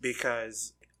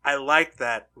 because I like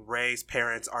that Rey's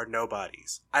parents are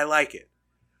nobodies. I like it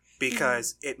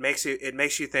because it makes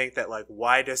you think that, like,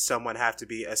 why does someone have to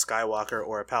be a Skywalker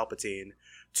or a Palpatine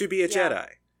to be a Jedi?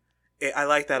 I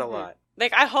like that a lot.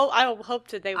 Like I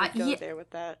hoped that they would go yeah. there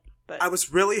with that. But I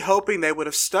was really hoping they would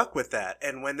have stuck with that.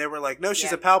 And when they were like, no,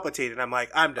 she's a Palpatine, and I'm like,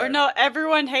 I'm done. or no,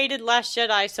 everyone hated Last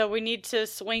Jedi, so we need to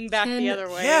swing back the other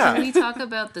way. Yeah. Can we talk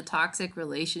about the toxic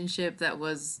relationship that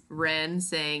was Ren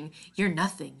saying, you're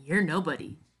nothing, you're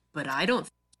nobody, but I don't think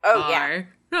Oh, you yeah. are. And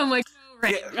I'm like, no,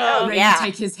 Ren, Oh, Ren, yeah. you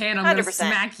take his hand, I'm going to 100%.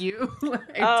 smack you. Like,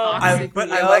 Oh. toxic I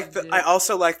relationship.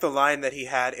 also like the line that he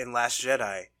had in Last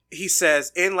Jedi. He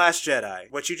says, in Last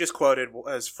Jedi, what you just quoted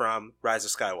was from Rise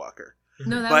of Skywalker.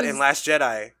 No, that But was, in Last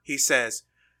Jedi, he says,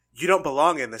 you don't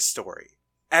belong in this story.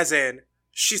 As in,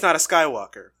 she's not a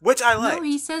Skywalker. Which I like. No,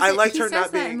 he says I it- liked he her says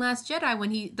not that being... in Last Jedi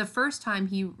when the first time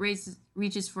he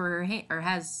reaches for her hand, or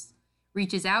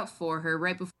reaches out for her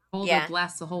right before Holdo Yeah.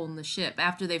 blasts a hole in the ship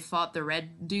after they fought the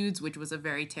red dudes, which was a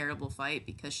very terrible fight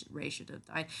because Rey should have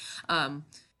died,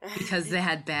 because they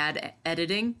had bad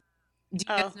editing. Do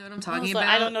you guys know what I'm talking about?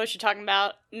 I don't know what you're talking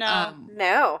about. No,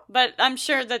 No. but I'm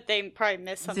sure that they probably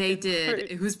missed something. They did.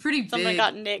 It was pretty Something big.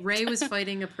 got nicked. Rey was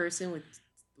fighting a person with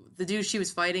the dude she was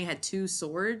fighting had two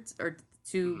swords or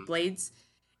two blades,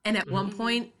 and at one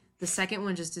point the second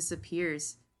one just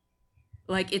disappears.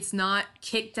 Like, it's not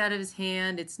kicked out of his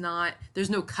hand. It's not. There's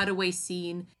no cutaway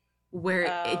scene where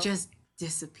Oh. it just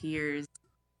disappears.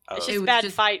 It's It just was bad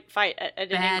just fight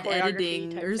editing, Bad choreography editing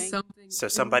type or thing. something. So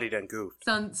somebody done goofed.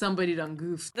 Somebody done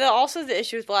goofed. Also, the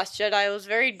issue with Last Jedi was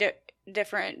very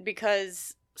different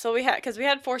because we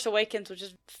had Force Awakens, which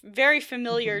is very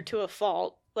familiar to a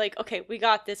fault. Like, okay, we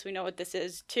got this, we know what this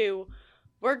is. 2,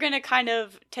 we're gonna kind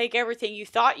of take everything you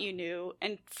thought you knew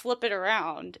and flip it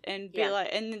around and be like,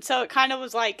 and so it kind of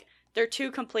was like they're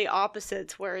two complete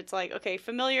opposites. Where it's like, okay,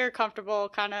 familiar, comfortable,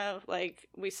 kind of like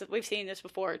we've seen this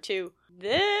before too.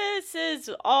 This is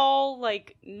all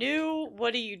like new.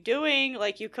 What are you doing?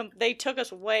 Like they took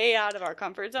us way out of our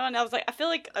comfort zone. I was like, I feel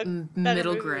like a better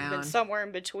Middle movie would have been ground. somewhere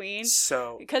in between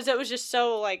So because it was just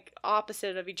so like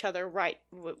opposite of each other.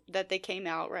 That they came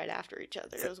out right after each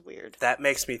other. It was weird. that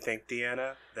makes me think,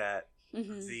 Deanna, that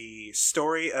Mm-hmm. the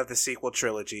story of the sequel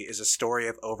trilogy is a story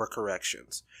of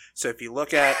overcorrections. So if you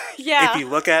look at Yeah. if you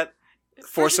look at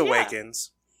Force Yeah.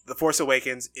 Awakens, The Force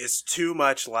Awakens is too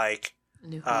much like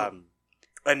A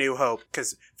New Hope,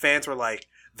 because fans were like,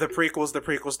 the prequels,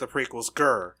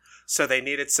 grr. So they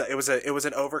needed, it was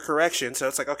an overcorrection. So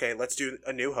it's like, okay, let's do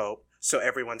A New Hope, so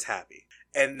everyone's happy.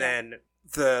 And then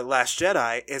The Last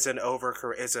Jedi is an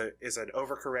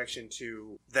overcorrection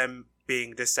to them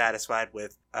being dissatisfied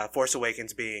with Force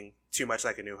Awakens being too much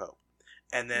like A New Hope.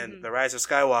 And then The Rise of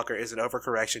Skywalker is an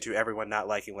overcorrection to everyone not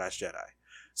liking Last Jedi.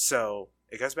 So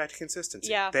it goes back to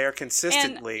consistency. Yeah. They are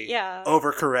consistently yeah.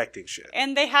 overcorrecting shit.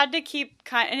 And they had to keep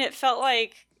and it felt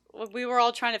like we were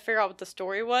all trying to figure out what the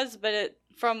story was, but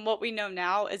from what we know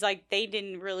now is like they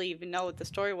didn't really even know what the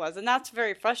story was, and that's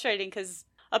very frustrating because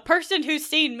a person who's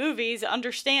seen movies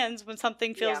understands when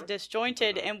something feels Yeah.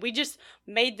 disjointed, and we just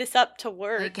made this up to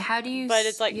work. Like, how do you? But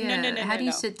it's like, no. How do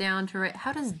you sit down to write?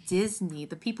 How does Disney,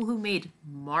 the people who made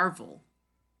Marvel,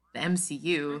 the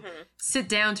MCU, sit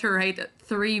down to write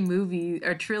 3 movies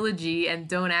or trilogy and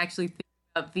don't actually think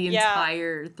up the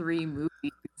entire 3 movies?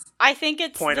 I think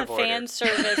it's Point the of order. fan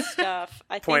service stuff.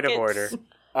 I Point think of order.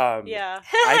 Yeah.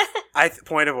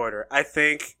 Point of order. I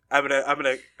think I'm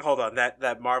gonna hold on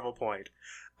that Marvel point.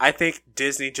 I think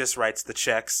Disney just writes the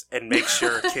checks and makes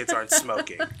sure kids aren't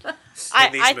smoking.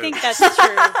 I think that's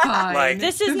true. Fine. Like-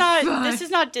 This is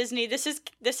not Disney. This is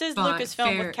Fine.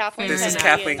 Lucasfilm with Kathleen This is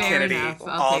Kennedy. Kathleen and- Kennedy enough.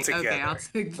 all Okay, together. I'll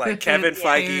take Like that. Kevin Fair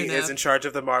Feige is enough. in charge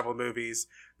of the Marvel movies,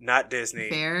 not Disney.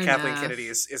 Fair Kathleen enough. Kennedy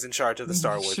is in charge of the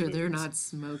Star Make Wars sure movies. they're not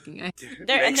smoking.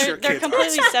 They're Make sure they're kids aren't completely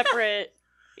smoking. separate.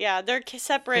 Yeah, they're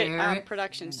separate Fair.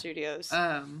 production studios.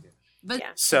 But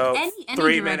Yeah. So any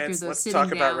 3 director, minutes. though, Let's sitting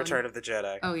talk about down- Return of the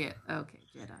Jedi. Oh yeah, okay,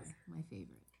 Jedi, my favorite.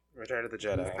 Return of the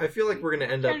Jedi. I feel like we're going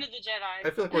to end up. Return of the Jedi. I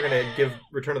feel like we're going to give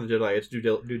Return of the Jedi its due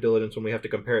diligence when we have to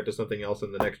compare it to something else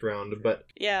in the next round. But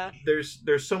Yeah. there's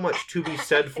so much to be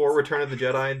said for Return of the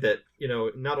Jedi that, you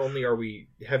know, not only are we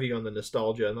heavy on the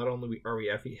nostalgia, not only are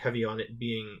we heavy on it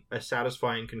being a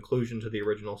satisfying conclusion to the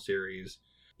original series.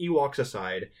 Ewoks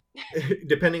aside,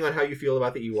 depending on how you feel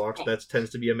about the Ewoks, that tends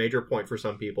to be a major point for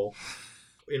some people.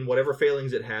 In whatever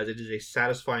failings it has, it is a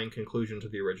satisfying conclusion to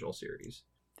the original series.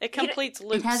 It completes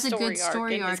Luke's It has a good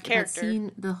story and his arc. That character.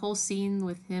 scene, the whole scene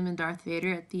with him and Darth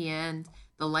Vader at the end,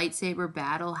 the lightsaber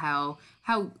battle, how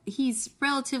he's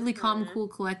relatively calm, cool,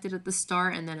 collected at the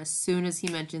start, and then as soon as he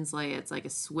mentions Leia, it's like a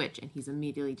switch, and he's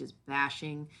immediately just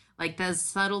bashing. Like those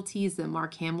subtleties that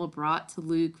Mark Hamill brought to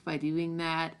Luke by doing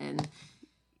that, and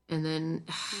then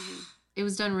it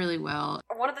was done really well.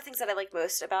 One of the things that I like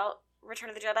most about Return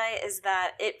of the Jedi is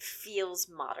that it feels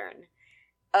modern.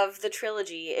 Of the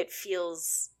trilogy, it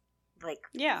feels like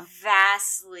Yeah.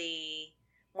 vastly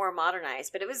more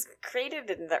modernized, but it was created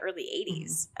in the early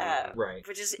 80s. Right.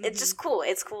 Which is, it's just cool.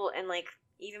 It's cool, and like,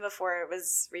 even before it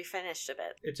was refinished a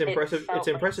bit. It's impressive. felt It's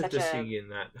like impressive to such a- see in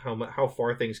that how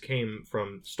far things came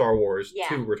from Star Wars Yeah.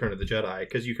 to Return of the Jedi,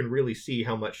 because you can really see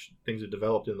how much things have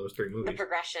developed in those 3 The movies.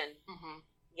 progression.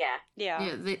 Yeah.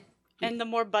 Yeah. Yeah, And the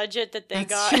more budget that they that's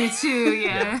got. true too.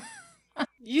 Yeah.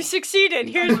 You succeeded.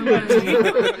 Here's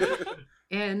what.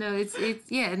 Yeah, no, it's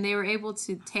yeah, and they were able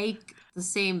to take the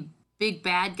same big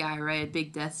bad guy, right?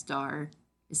 Big Death Star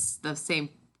is the same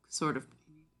sort of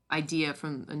idea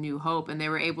from A New Hope, and they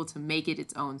were able to make it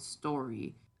its own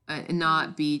story and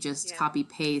not be just Yeah. copy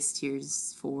paste.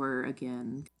 Here's 4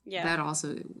 again. Yeah. That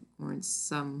also warrants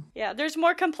some Yeah, there's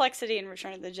more complexity in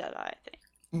Return of the Jedi, I think.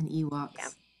 and Ewoks. Yeah.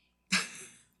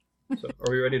 So,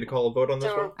 are we ready to call a vote on this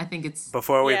So- one? I think it's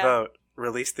Before we Yeah. vote,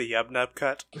 release the Yub Nub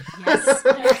cut. yes.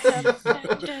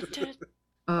 Have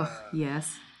Oh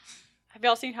yes.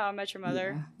 y'all seen How I Met Your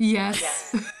Mother? Yeah.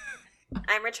 Yes.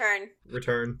 I'm Return.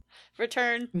 Return.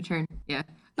 Return. Return. Yeah.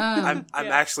 I'm Yeah.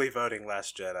 actually voting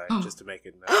Last Jedi just to make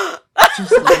it known.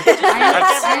 Just like, I have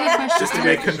a question. Just to I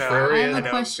make have- it known. I contrarian. have I a know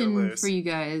question I'm gonna lose. for you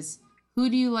guys. Who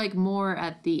do you like more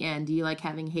at the end? Do you like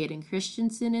having Hayden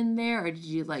Christensen in there, or did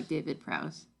you like David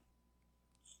Prowse?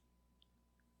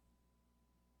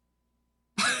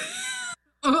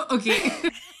 Oh, okay.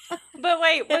 But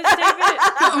wait, was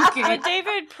David? Okay.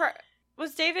 But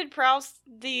was David Prowse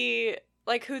the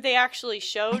like who they actually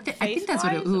showed? I think that's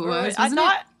what who it Or was, I wasn't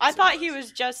thought it? I thought he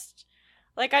was just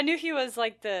like I knew he was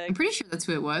like I'm the pretty sure that's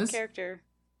who it was. character.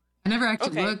 I never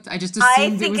actually Okay. looked. I just I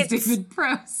assumed it think was it's- David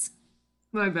Prowse.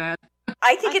 My bad.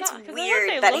 I think I it's thought- 'cause I thought weird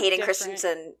they that looked Hayden different.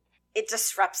 Christensen, it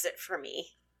disrupts it for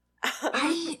me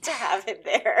I- to have him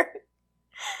there.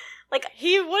 Like,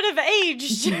 He would have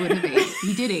aged. He would have aged.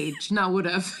 He did age, not would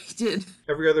have. He did.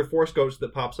 Every other Force ghost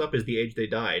that pops up is the age they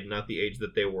died, not the age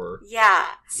that they were. yeah.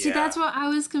 See, Yeah. that's what I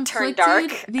was conflicted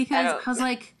dark. because I don't- I was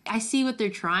like, I see what they're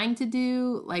trying to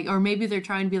do, like, or maybe they're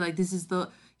trying to be like, this is the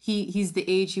he's the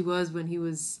age he was when he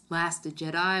was last a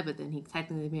Jedi, but then he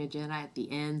technically became a Jedi at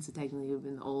the end, so technically he would have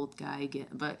been the old guy again.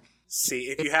 But See,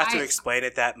 if you have to I- explain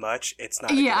it that much, it's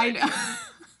not. a yeah, I good idea.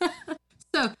 know.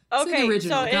 so Okay, the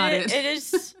original, so got it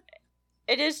is.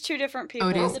 It is 2 different people.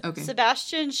 Oh, it is? Okay.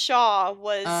 Sebastian Shaw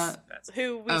was That's-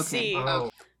 who we okay. see, Oh,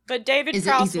 but David Is it-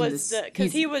 Prowse he's in was the-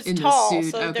 because he he's was in the tall,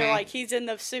 suit, so okay. they're like he's in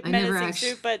the suit, I never menacing actually-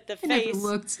 suit, but the I never face,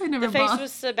 looked. I never the face bothered.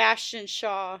 was Sebastian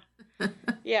Shaw.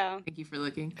 Yeah, Thank you for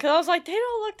looking. because I was like, they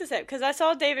don't look the same. Because I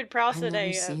saw David Prowse I've at never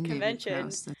a seen David convention.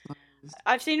 Prowse, that's why I was-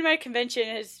 I've seen him at a convention.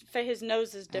 His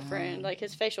nose is different. Oh. Like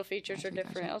his facial features are Gotcha,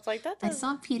 different. gotcha. I was like, that I doesn't.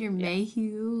 saw Peter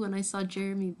Mayhew and I saw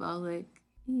Jeremy Bullock.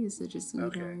 He is such a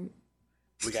sweetheart.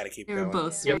 we got to keep They were going.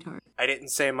 both Yep. sweethearts. I didn't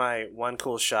say my one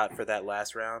cool shot for that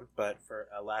last round, but for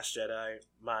Last Jedi,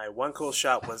 my one cool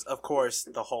shot was, of course,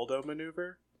 the Holdo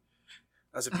maneuver.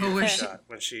 That was a beautiful where shot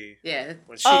when she Yeah.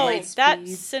 Oh, light that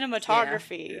speed.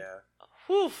 cinematography. yeah.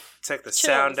 Whew. Take the Chills.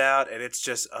 sound out, and it's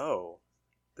just,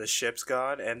 the ship's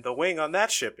gone, and the wing on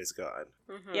that ship is gone.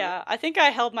 Mhm. Yeah, I think I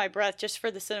held my breath just for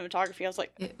the cinematography. I was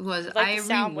like, It was. Like I the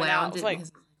sound went out, rewound it was it like,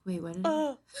 because wait, what did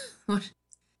oh, what?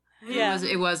 yeah.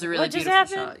 It was a really What just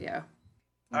beautiful happened? shot. Yeah.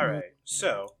 All right,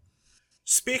 so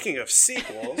speaking of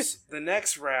sequels, the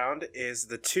next round is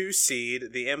the 2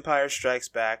 seed, The Empire Strikes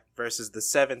Back, versus the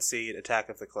 7 seed, Attack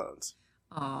of the Clones.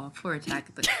 Oh, poor Attack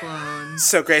of the Clones.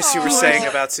 So, Grace, you were Aw. saying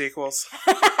about sequels?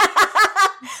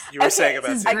 You were saying about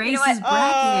This is sequels. you know Grace's what?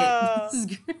 bracket. This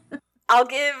is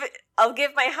I'll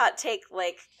give my hot take.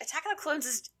 Like, Attack of the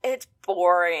Clones it's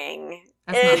boring.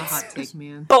 That's not a It's hot take,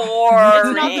 man. boring.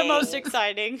 It's not the most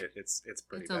exciting. It's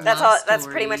pretty It's a bad. That's love all. That's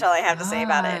pretty story. much all I have to say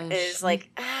about it. Gosh. Is like,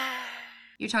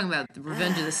 You're talking about the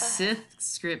Revenge of the Sith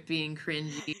script being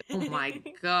cringy. Oh my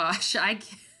gosh, I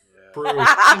True.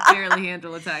 can barely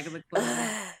handle Attack of the Clones.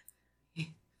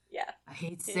 yeah. I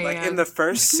hate Sam. Like in the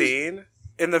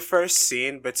first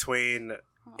scene between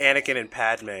Anakin and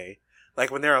Padme,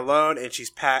 like when they're alone and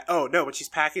when she's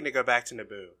packing to go back to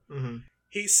Naboo. hmm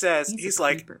He says He's a he's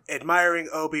like creeper. admiring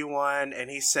Obi-Wan, and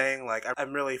he's saying like,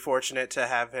 I'm really fortunate to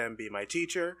have him be my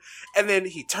teacher. And then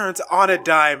he turns on a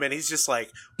dime and he's just like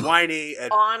whiny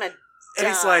and On a and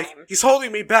he's like, dime. he's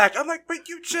holding me back. I'm like, but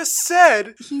you just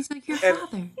said. He's like your And-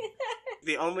 father.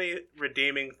 The only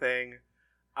redeeming thing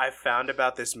I've found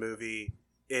about this movie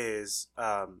is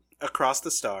Across the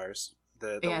Stars,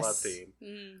 the Yes. love theme.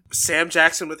 Mm. Sam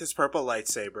Jackson with his purple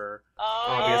lightsaber, Oh,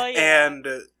 Obvious. yeah. and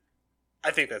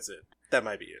I think that's it. That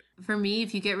might be it. For me,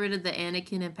 if you get rid of the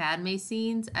Anakin and Padme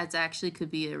scenes, it actually could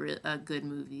be a good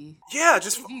movie. Yeah,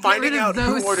 just If you get finding rid of out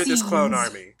who those ordered this clone scenes.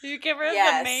 army. You get rid of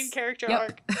Yes. the main character Yep.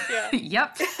 arc. Yeah.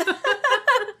 Yep.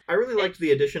 I really liked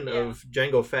the addition of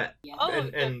Jango Fett Yeah. Oh,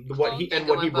 and the what clone he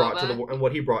Jango brought to and the Boba. and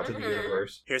what he brought to the Mhm.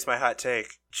 universe. Here's my hot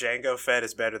take: Jango Fett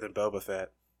is better than Boba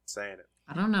Fett. Saying it.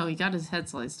 I don't know. He got his head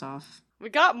sliced off. We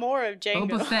got more of Django.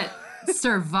 Boba Fett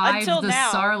survived Until the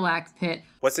now. Sarlacc pit.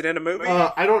 Was it in a movie?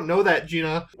 I don't know that,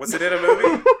 Gina. Was it in a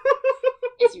movie?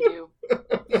 Yes, you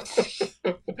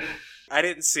do. I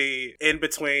didn't see in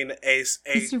between a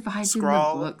He survived in the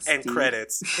scroll books, and dude.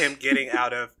 credits him getting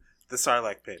out of the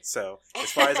Sarlacc pit. So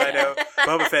as far as I know,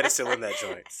 Boba Fett is still in that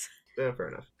joint. Yeah, fair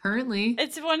enough. Currently,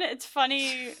 It's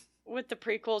funny with the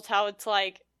prequels how it's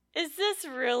like, is this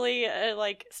really a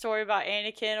like story about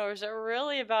Anakin or is it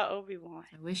really about Obi-Wan?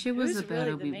 I wish it was Who's about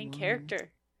really Obi-Wan. the main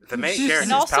character? The main And character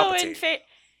And is also Palpatine.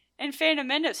 in Phantom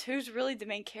Menace, who's really the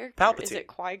main character? Palpatine. Is it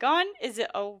Qui-Gon? Is it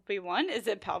Obi-Wan? Is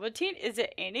it Palpatine? Is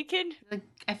it Anakin? Like,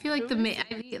 I feel like Who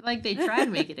is like they tried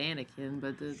to make it Anakin,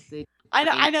 but they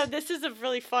I know this is a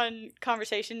really fun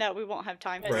conversation that we won't have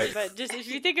time for, Right. but just if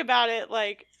you think about it,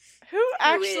 like who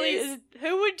actually is?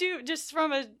 who would do just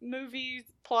from a movie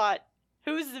plot,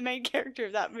 who is the main character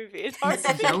of that movie? It's hard it's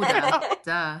to figure out. Yoda.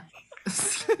 Duh.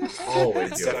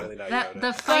 Always It's Yoda. definitely not That Yoda.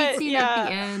 the fight But, scene yeah. at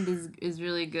the end is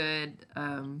really good.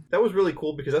 That was really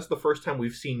cool because that's the first time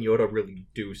we've seen Yoda really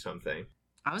do something.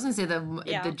 I was gonna say the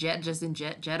Yeah. Jedis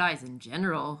in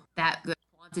general, that good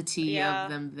quantity Yeah. of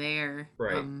them there.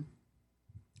 Right.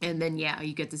 And then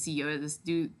you get to see Yoda, this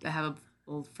dude have a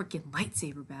little freaking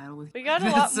lightsaber battle with. We got a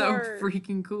That's lot so more-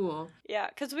 freaking cool. Yeah,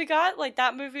 because we got like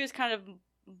that movie is kind of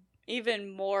even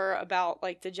more about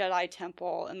like the Jedi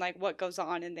Temple and like what goes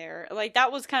on in there. Like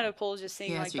that was kind of cool, just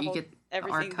seeing Yeah, like so the you whole get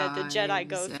everything that the Jedi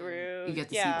go archives, and through. You get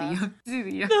to yeah. see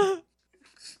the young.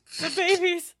 the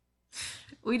babies.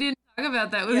 We didn't talk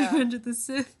about that with Yeah. Revenge of the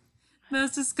Sith.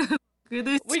 Master Skywalker.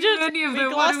 There's We too just- many of we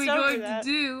them. What are we glossed over going that. to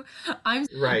do? I'm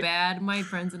so Right. bad. My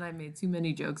friends and I made too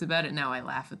many jokes about it. Now I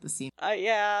laugh at the scene.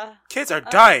 Yeah. Kids are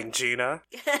dying, Gina.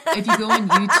 If you go on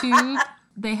YouTube,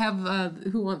 they have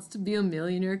 "Who Wants to Be a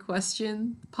Millionaire"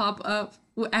 question pop up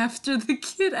after the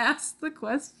kid asks the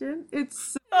question.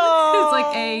 It's Oh.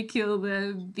 like A, kill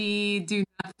them, B, do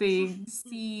nothing,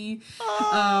 C,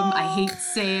 I hate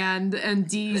sand, and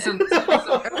D, something.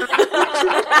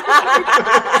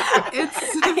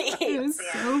 It was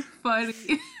so funny.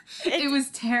 It was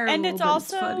terrible, and it's but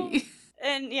also- it's funny.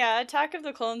 And yeah, Attack of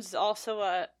the Clones is also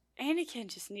a Anakin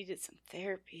just needed some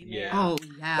therapy, man. Yeah. Oh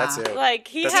yeah, That's it. Like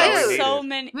he That's all had we so needed.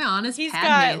 many. To be honest, He's Padme,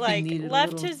 got, I think, like, needed a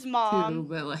left little his mom- too,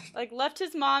 but Like left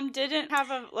his mom, didn't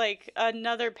have a like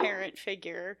another parent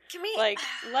figure. Can we Like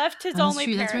left his that's only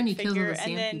true. That's when parent he kills all figure, the and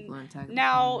sand then people in Attack of the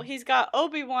now Clones. he's got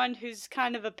Obi-Wan, who's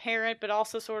kind of a parent, but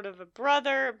also sort of a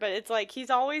brother. But it's like he's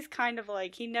always kind of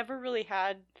like he never really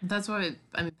had That's why,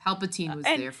 I mean, Palpatine was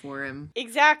And- there for him.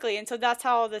 Exactly, and so that's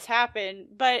how all this happened.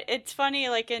 But it's funny,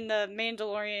 like in the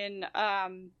Mandalorian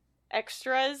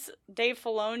extras, Dave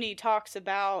Filoni talks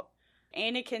about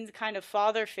Anakin's kind of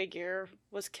father figure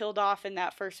was killed off in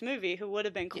that first movie, who would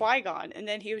have been Qui-Gon, and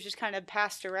then he was just kind of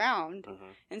passed around.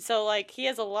 And so, like, he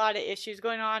has a lot of issues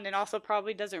going on, and also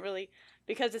probably doesn't really,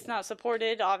 because it's not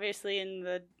supported, obviously, in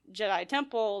the Jedi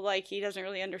Temple, like, he doesn't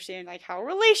really understand, like, how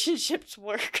relationships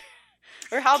work,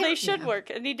 or how they should work,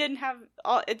 and he didn't have,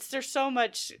 there's so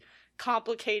much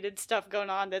complicated stuff going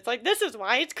on that's like, this is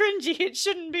why it's cringy, it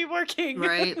shouldn't be working.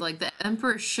 Right? Like, the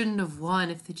Emperor shouldn't have won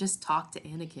if they just talked to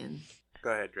Anakin.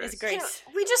 Go ahead, Grace. It's Grace.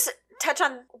 We just touch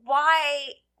on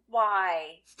why.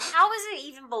 How is it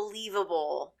even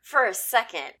believable for a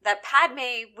second that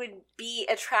Padme would be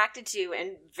attracted to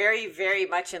and very, very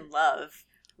much in love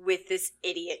with this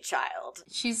idiot child?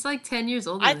 She's like 10 years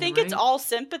older I than think him, it's right? all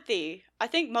sympathy. I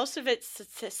think most of it's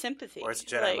sympathy. Or it's a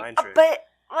Jedi like, mind trick. But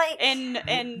like,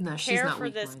 and No, she's care not for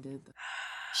this. weak-minded.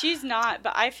 She's not,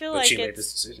 but I feel But like she made it's.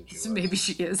 this decision. She was. Maybe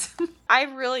she is. I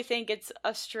really think it's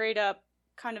a straight up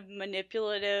kind of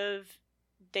manipulative,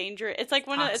 dangerous. It's like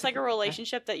it's like a Toxic.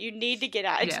 relationship that you need to get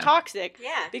out. It's Yeah. toxic.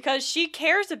 yeah. Because she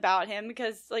cares about him,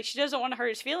 because like she doesn't want to hurt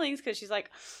his feelings, because she's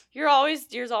like, you're always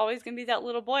gonna be that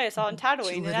little boy I saw in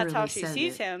Tatooine, and that's how literally she said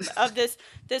sees it. him, of this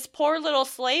poor little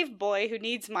slave boy who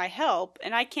needs my help,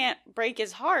 and I can't break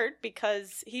his heart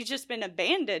because he's just been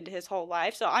abandoned his whole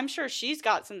life. So I'm sure she's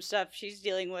got some stuff she's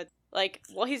dealing with. Like,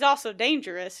 well, he's also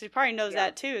dangerous. She probably knows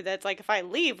that too. That's like, if I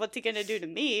leave, what's he gonna do to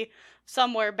me?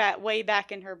 Somewhere way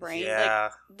back in her brain. Yeah.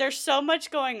 Like, there's so much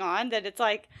going on that it's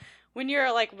like, when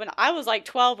I was like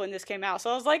 12 when this came out, so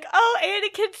I was like, oh,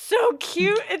 Anakin's so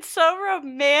cute, it's so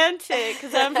romantic,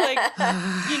 because I'm like,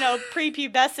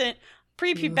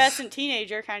 prepubescent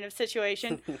teenager kind of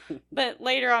situation. But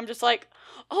later I'm just like,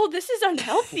 oh, this is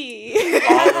unhealthy.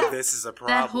 All of this is a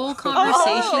problem. That whole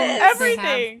conversation they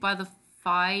everything. have by the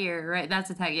fire, right? That's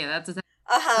attack. Yeah, that's attack.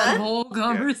 Uh-huh. That whole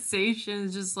conversation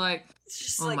is just like, It's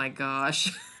just oh like, my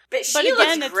gosh. but she But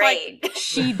again, looks it's great.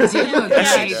 She did look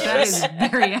Yeah, great. she That was- is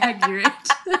very accurate.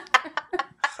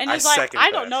 And I he's like, second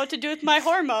I don't that. know what to do with my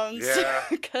hormones, Yeah.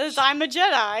 because I'm a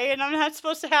Jedi and I'm not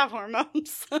supposed to have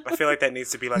hormones. I feel like that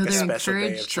needs to be like No, a they're special day of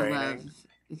encouraged to training. love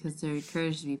because they're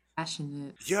encouraged to be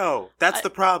passionate. Yo, that's the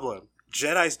problem.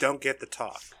 Jedis don't get the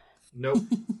talk. Nope.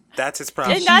 That's his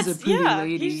problem. And She's that's- a pretty yeah,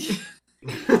 lady. he's-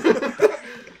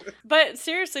 But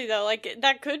seriously though, like,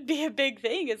 that could be a big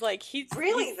thing. Is like,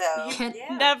 Really, though? he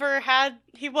Yeah. never had.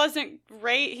 He wasn't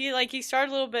great. He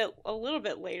started a little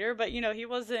bit later, but he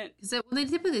wasn't Because they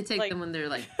typically take Like- them when they're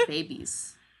like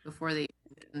babies before they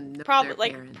know probably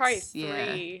their parents. probably Yeah.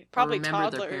 three, Or probably remember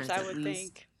their toddlers. parents I at would least.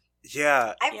 think.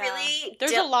 Yeah. I Yeah. really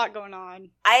There's a don't- lot going on.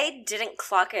 I didn't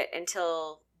clock it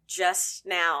until just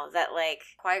now that, like,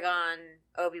 Qui-Gon,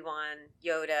 Obi-Wan,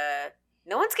 Yoda,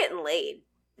 no one's getting laid.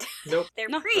 Nope. They're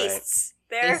No. priests.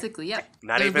 They're Basically, yep.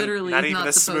 Not They're even literally not even not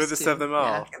the supposed smoothest to. of them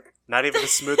all. Yeah. Not even the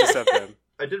smoothest of them.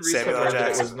 I did read Samuel somewhere L. that it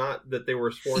Jackson. was not that they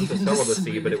were sworn to Even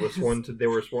celibacy, but it was smooth. they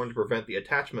were sworn to prevent the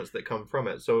attachments that come from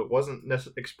it. So it wasn't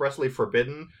expressly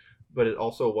forbidden, but it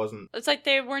also wasn't. It's like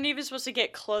they weren't even supposed to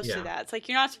get close Yeah. to that. It's like,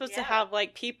 you're not supposed to Yeah. have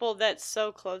like people that's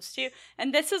so close to you,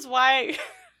 and this is why.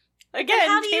 Then Again,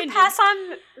 how do you tangent. pass on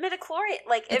midichlorian?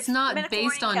 Like, It's if not midichlorian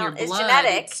based on your count is blood.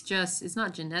 genetic, It's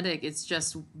not genetic. It's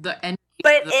just the end.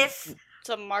 but if It's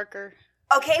a marker.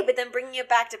 okay, but then bringing it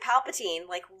back to Palpatine,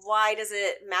 like, why does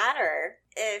it matter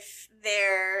if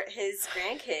they're his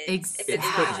grandkids? If it's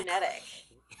not Exactly. genetic.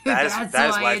 That is That's that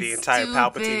is why why it's the entire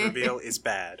Palpatine stupid. reveal is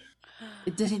bad.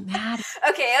 It didn't matter.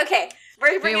 Okay.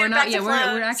 We're bringing we're it not. back Yeah, to we're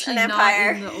Clones actually and not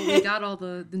Empire. in the. We got all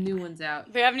the new ones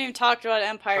out. We haven't even talked about I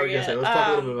Empire was gonna yet. say, let's talk a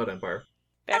little bit about Empire.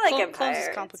 Yeah, I like Clones Empire. is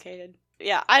It's- complicated.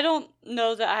 Yeah, I don't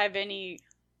know that I have any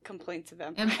complaints of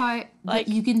Empire. Empire. Like,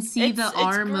 You can see it's the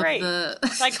arm of great. the.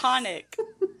 It's iconic.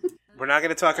 We're not going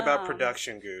to talk about Um,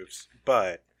 production goofs,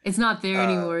 but It's not there Uh,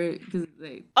 anymore because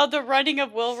they. Oh, the running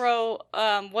of Wilro.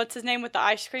 What's his name with the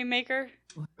ice cream maker?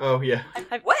 Oh yeah.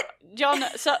 What? Do y'all know?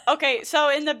 So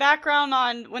in the background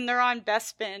on when they're on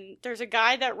Bespin, there's a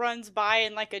guy that runs by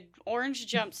in like a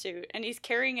orange jumpsuit, and he's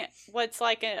carrying what's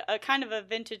like a kind of a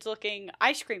vintage looking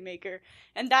ice cream maker,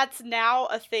 and that's now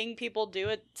a thing people do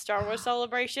at Star Wars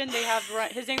Celebration. They have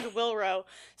his name's Wilro,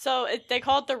 so they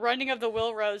call it the running of the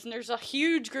Wilros, and there's a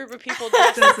huge group of people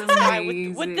dressed That's as this guy with the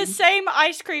amazing. same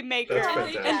ice cream maker, That's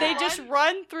fantastic. and they just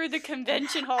run through the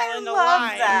convention hall I in the love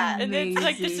line, that. and it's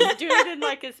like this Amazing. dude in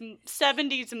like his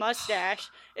 70s mustache.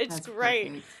 It's That's great.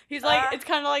 perfect. He's like, it's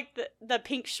kind of like the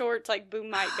pink shorts, like Boom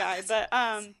Mike guy, but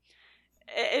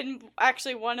in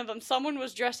actually one of them, someone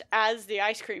was dressed as the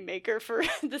ice cream maker for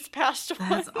this past one.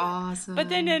 That's awesome. But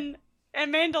then in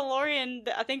Mandalorian,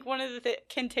 I think one of the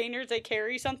containers they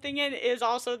carry something in is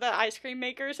also the ice cream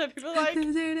maker. So people are like, there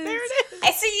it there is. it is.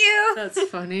 I see you. That's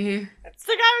funny. It's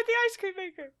the guy with the ice cream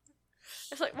maker.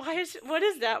 It's like, what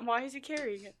is that? Why is he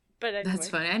carrying it? But anyway. That's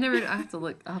funny. I have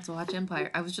to watch Empire.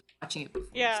 I was just watching it before.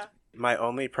 Yeah. My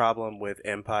only problem with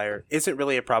Empire isn't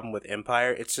really a problem with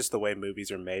Empire. It's just the way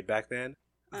movies are made back then.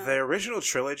 The original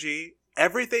trilogy,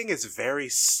 everything is very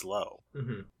slow.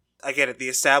 Mm-hmm. I get it. The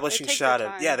establishing They take shot their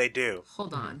of... time. Yeah, they do.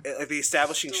 Hold on. Like the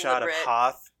establishing shot of Deliberate.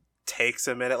 Hoth takes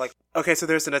a minute. Like, okay, so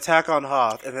there's an attack on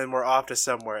Hoth, and then we're off to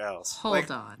somewhere else. Hold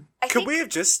on. Could we have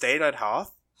just stayed on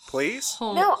Hoth, please?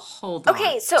 Hold on.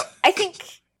 Okay, so I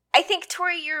think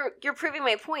Tori, you're proving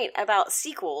my point about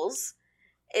sequels.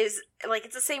 Is like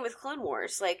it's the same with Clone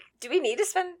Wars. Like, do we need to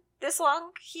spend this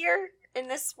long here in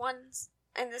this one's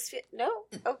and this? No,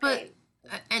 okay.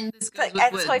 And this But goes with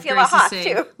that's what how I feel Grace about Hoth, is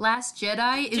saying. too. Last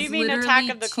Jedi Do you is mean literally Attack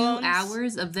of the 2 Clones?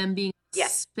 hours of them being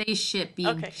Yes. spaceship being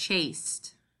Okay.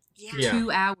 chased. Yeah.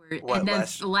 2 hours, What, and then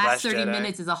Last- the last Last 30 Jedi?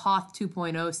 minutes is a Hoth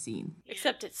 2.0 scene.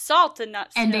 Except it's salt and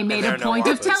not snow. And they made there a are no point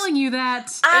of Wampas. telling you that.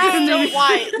 It's I- still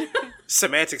white.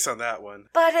 Semantics on that one.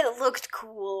 But it looked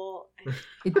cool.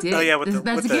 It did. Oh yeah, with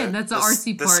that's with again, that's the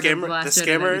artsy part of the skimmer, Last the Jedi that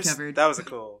we skimmers. covered. That was a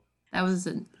cool. That was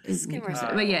an Skimmers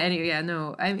are but yeah, anyway, yeah,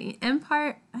 no. I mean,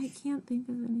 Empire, I can't think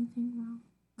of anything wrong.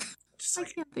 Just I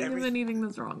like can't think of anything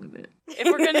that's wrong with it. If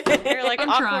we're gonna compare like I'm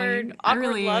awkward trying. I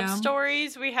really love am.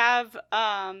 stories, we have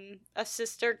a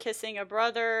sister kissing a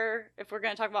brother. If we're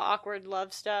gonna talk about awkward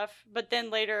love stuff, but then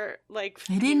later, like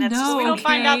I didn't that's just- know. we don't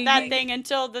find out that okay? thing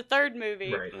until the third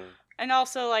movie, Right. and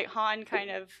also like Han kind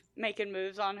of making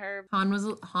moves on her.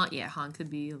 Han could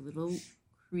be a little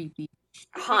creepy.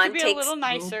 He Han could be takes. a little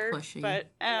nicer, pushy. but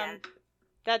Yeah.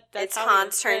 that's It's how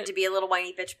Han's is, turn but- to be a little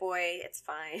whiny bitch boy. It's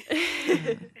fine.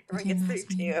 You Everyone gets didn't through ask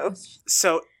me any too. questions.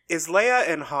 So is Leia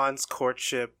and Han's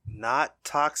courtship not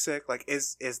toxic? Like,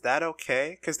 is that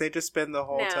okay? Because they just spend the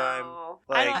whole time No.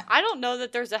 like. I don't know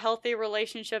that there's a healthy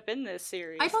relationship in this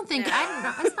series. I don't think I don't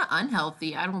know. It's not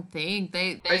unhealthy. I don't think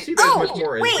they I see that Oh, much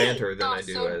more as wait. banter than I Not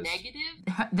do so as.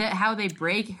 negative. that how they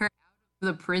break her out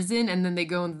of the prison and then they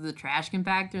go into the trash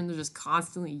compactor and they're just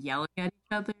constantly yelling at each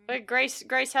other. But Grace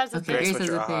has a Okay, thing. Grace, Grace what's has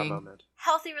your a aha thing. moment?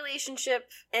 Healthy relationship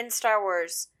in Star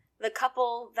Wars. The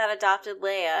couple that adopted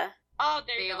Leia. Oh,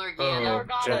 there you Baylor go. Oh, Organa.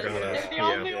 Organa, They're the yeah.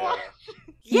 only one.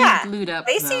 He Yeah, blew up.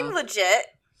 they though. seem legit.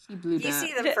 He blew You up.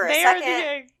 see them for a They are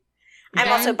second. the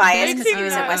I'm also biased because he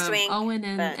was in uh, West Wing. Owen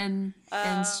but- and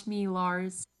Uh, Shmi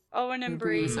Lars. Owen and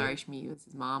Bree. Bree. Sorry, Shmi was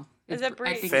his mom. Is it I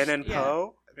Bree? think Finn it's- and yeah.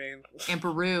 Poe. I mean, and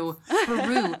Peru.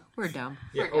 Peru. We're dumb.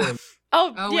 Yeah, Owen,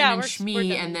 Oh, Owen yeah, and we're Shmi,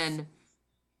 done. and then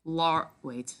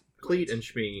Wait. Cleet and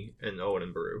Shmi and Owen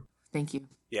and Baru. Thank you.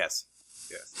 yes.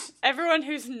 everyone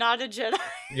who's not a Jedi.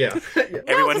 Yeah.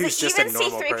 Everyone no, who's just even a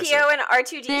normal C-3PO person. and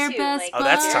R2-D2. They're best like, Oh,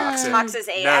 that's buds. toxic. Toxic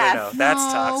AF. No, that's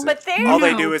No, toxic. But they're All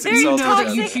they do is they're You insult know each that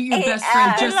other. you toxic treat your best AF.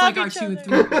 friend just They like love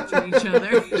R2 treat each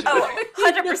other. Oh,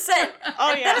 100%.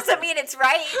 Oh, That yeah. doesn't mean it's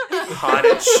right. Han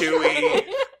and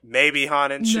Chewie. Maybe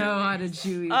Han and Chewie. No, Han and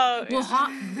Chewie. Oh, well, yeah.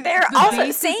 Han, They're the also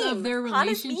basis same. of their Han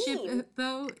is relationship, mean.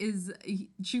 though, is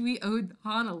Chewie owed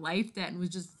Han a life debt and was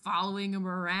just following him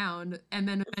around. And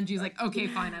then Benji's like, okay,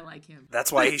 fine, I like him.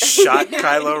 That's why he shot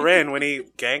Kylo Ren when he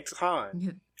ganked Han.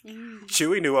 Yeah. Mm,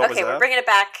 Chewie knew what Okay, was we're up. bringing it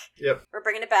back. Yep. We're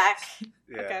bringing it back.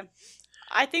 Yeah. Okay.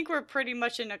 I think we're pretty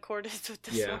much in accordance with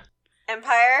this Yeah. one.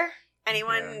 Empire?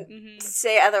 Anyone Yeah. hmm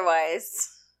say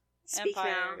otherwise? Speak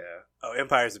Empire. now. Yeah. Oh,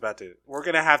 Empire's about to. We're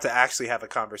gonna have to actually have a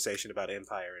conversation about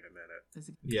Empire in a minute. There's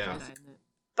a Yeah. Jedi in it.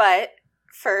 But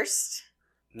first,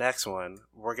 Next one,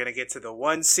 we're gonna get to the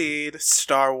 1 seed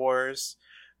Star Wars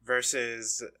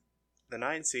versus the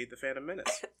 9 seed The Phantom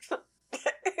Menace.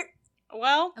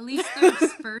 Well, At least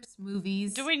those first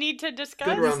movies. do we need to discuss?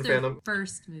 Good At run. least their Phantom.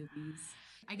 first movies.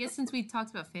 I guess since we talked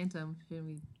about Phantom, shouldn't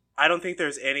we? I don't think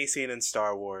there's any scene in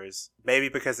Star Wars, maybe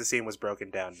because the scene was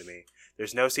broken down to me.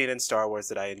 There's no scene in Star Wars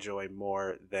that I enjoy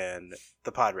more than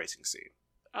the pod racing scene.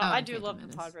 Oh, Oh, I do Phantom love the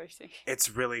Menace. pod racing. It's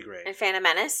really great. and Phantom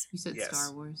Menace? You said Yes.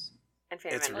 Star Wars. And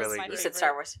Phantom It's Menace. really my You great. said favorite.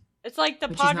 Star Wars. It's like the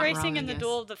Which is pod not racing wrong, I and the guess.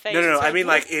 Duel of the Fates. No. I Like, mean,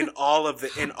 like in all of the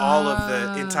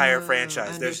entire Oh,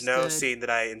 franchise. There's no understood. scene that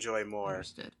I enjoy more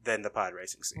Understood. than the pod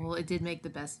racing scene. Well, it did make the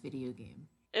best video game.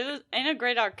 it was in a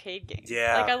great arcade game.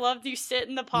 Yeah. Like I loved you sit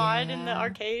in the pod in the Yeah.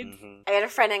 arcades. Mhm. I had a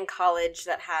friend in college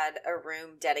that had a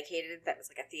room dedicated that was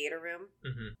like a theater room.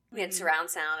 Mm-hmm. We had Mhm. surround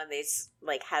sound, and they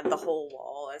like had the whole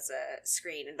wall as a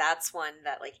screen. And that's one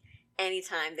that like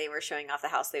anytime they were showing off the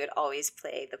house, they would always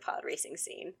play the pod racing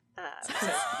scene.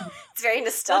 So it's It's very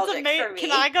nostalgic for me.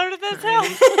 Can I go to this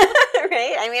house?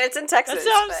 Right? I mean, it's in Texas.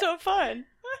 That sounds but... so fun.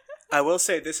 I will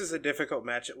say this is a difficult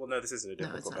matchup. Well, no, this isn't a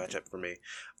difficult matchup for me.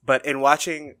 But in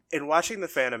watching The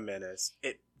Phantom Menace,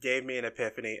 it gave me an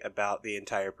epiphany about the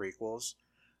entire prequels.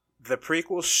 The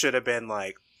prequels should have been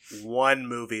like one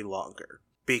movie longer,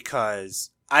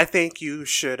 because I think you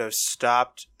should have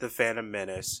stopped The Phantom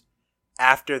Menace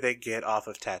after they get off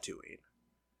of Tatooine.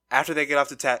 After they get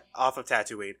off of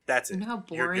Tatooine, that's it. You know how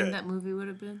boring that movie would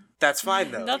have been? That's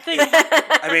fine though. Nothing.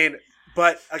 I mean,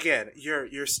 but again, you're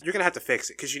gonna have to fix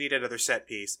it because you need another set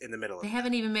piece in the middle of They it.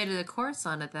 haven't even made it a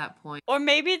Coruscant at that point. Or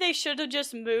maybe they should have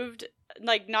just moved,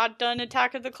 like, not done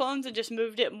Attack of the Clones and just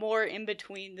moved it more in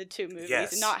between the two movies.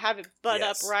 Yes. And not have it butt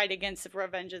Yes. up right against the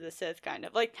Revenge of the Sith, kind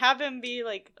of. Like, have him be,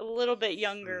 like, a little bit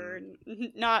younger.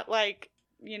 And not, like,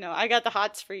 you know, I got the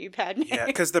hots for you, Padme. Yeah,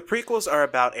 because the prequels are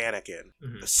about Anakin,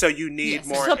 so you need Yes.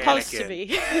 more Supposed Anakin. to be.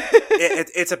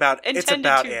 It's about Intended to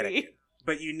Anakin. be.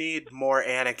 But you need more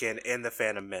Anakin in the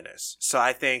Phantom Menace. So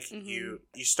I think you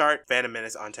start Phantom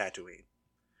Menace on Tatooine.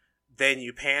 Then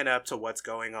you pan up to what's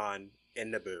going on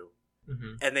in Naboo.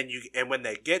 And when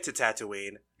they get to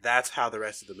Tatooine, that's how the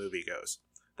rest of the movie goes.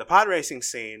 The pod racing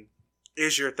scene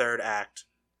is your third act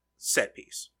set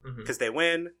piece. Because they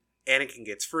win, Anakin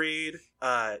gets freed,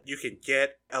 you can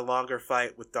get a longer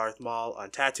fight with Darth Maul on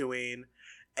Tatooine,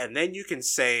 and then you can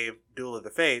save Duel of the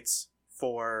Fates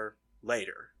for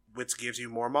later, which gives you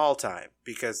more Maul time,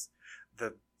 because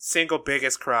the single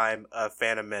biggest crime of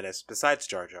Phantom Menace, besides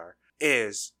Jar Jar,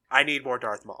 is I need more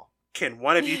Darth Maul. Can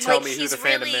one of you tell Like, me who he's the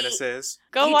Phantom really- Menace is?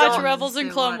 Go You watch don't- Rebels and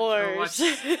Go Clone watch- Wars.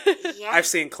 Yeah. I've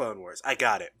seen Clone Wars. I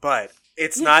got it. But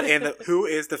it's not in the... Who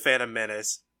is the Phantom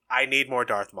Menace? I need more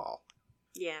Darth Maul.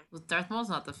 Yeah. Well, Darth Maul's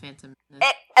not the Phantom Menace.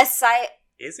 Aside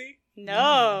Is he? No.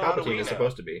 How do we Palpatine is know?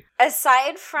 supposed to be.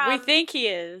 aside from We think he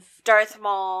is. Darth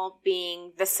Maul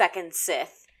being the second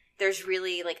Sith, there's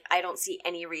really, like, I don't see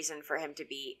any reason for him to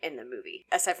be in the movie.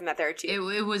 Aside from that, there are two.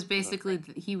 It was basically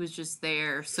he was just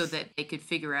there so that they could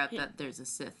figure out that there's a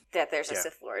Sith. that there's a Yeah.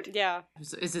 Sith Lord. Yeah.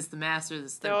 So is this the master? Is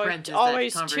this the There are apprentice?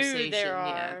 always that two conversation, there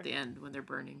yeah, are. at the end when they're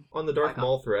burning. On the Darth Wow.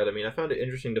 Maul thread, I mean, I found it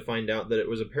interesting to find out that it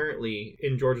was apparently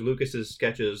in George Lucas's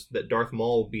sketches that Darth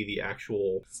Maul would be the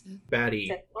actual baddie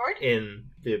Sith Lord?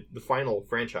 in the final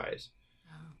franchise.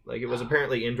 Oh. Like, it was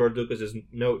apparently in George Lucas's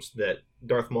notes that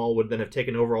Darth Maul would then have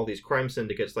taken over all these crime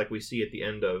syndicates like we see at the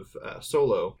end of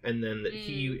Solo, and then that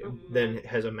he then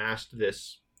has amassed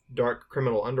this dark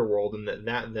criminal underworld, and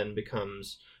that then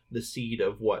becomes the seed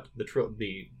of what the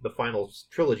final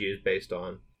trilogy is based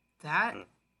on. That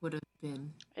would have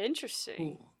been Interesting.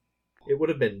 cool. It would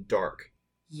have been dark.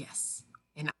 Yes.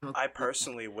 And I'm okay I with that.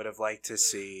 personally would have liked to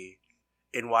see,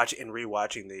 in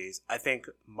rewatching these, I think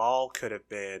Maul could have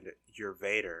been your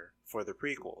Vader for the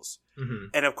prequels.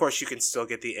 And of course you can still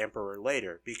get the Emperor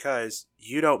later, because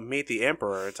you don't meet the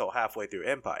Emperor until halfway through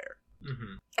Empire.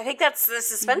 I think that's the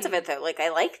suspense of it, though. Like, I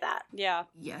like that. Yeah.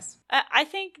 Yes. I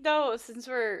think, though, since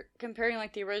we're comparing,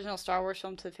 like, the original Star Wars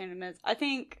film to The Phantom Menace,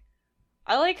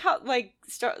 I like how, like,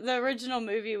 the original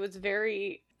movie was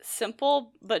very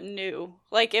simple but new.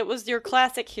 Like, it was your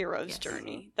classic hero's Yes.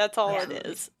 journey. That's all Yeah. it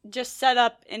is. Just set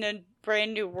up in a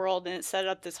brand new world, and it set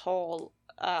up this whole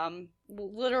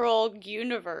literal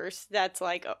universe that's,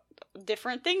 like,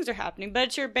 different things are happening, but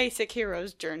it's your basic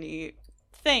hero's journey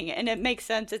thing, and it makes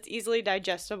sense. It's easily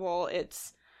digestible.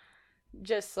 It's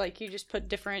just, like, you just put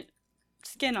different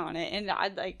skin on it, and I,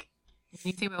 like... When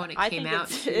you think about when it I came think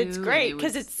out, it's too, great, and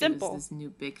 'cause was- it's simple. It was this new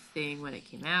big thing when it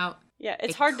came out. Yeah,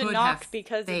 it's It hard to could knock have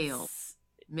because failed it's...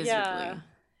 Miserably. Yeah.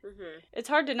 Mm-hmm. It's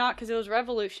hard to knock because it was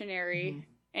revolutionary,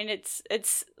 and it's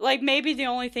like, maybe the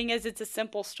only thing is it's a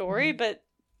simple story, but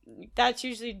that's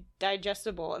usually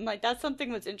digestible, and, like, that's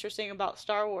something that's interesting about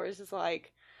Star Wars is,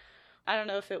 like, I don't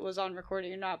know if it was on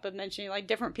recording or not, but mentioning, like,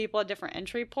 different people at different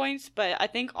entry points, but I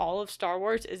think all of Star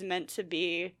Wars is meant to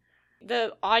be,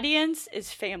 the audience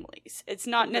is families. It's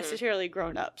not necessarily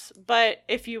grown-ups, but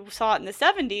if you saw it in the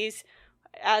 70s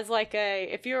as, like,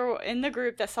 if you're in the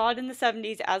group that saw it in the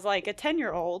 70s as, like, a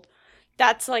 10-year-old,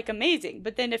 that's, like, amazing.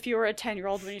 But then if you were a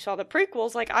 10-year-old when you saw the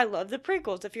prequels, like, I love the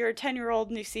prequels. If you're a 10-year-old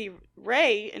and you see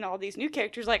Rey and all these new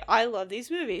characters, like, I love these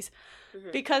movies.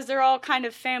 Because they're all kind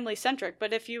of family-centric.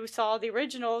 But if you saw the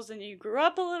originals and you grew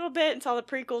up a little bit and saw the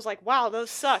prequels, like, wow, those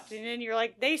sucked. And then you're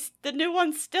like, the new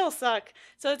ones still suck.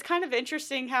 So it's kind of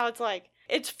interesting how it's like,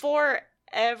 it's for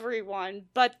everyone,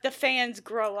 but the fans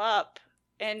grow up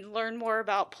and learn more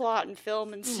about plot and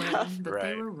film and stuff But they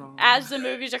Right. were wrong. as the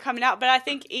movies are coming out. But I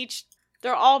think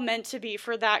they're all meant to be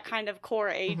for that kind of core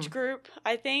age group.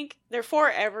 I think they're for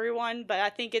everyone, but I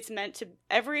think it's meant to,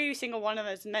 every single one of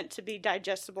them is meant to be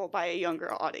digestible by a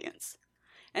younger audience.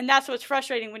 And that's what's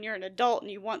frustrating when you're an adult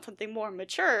and you want something more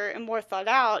mature and more thought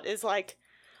out is like,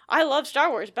 I love Star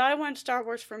Wars, but I want Star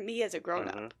Wars for me as a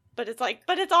grown-up. But it's like,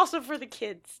 but it's also for the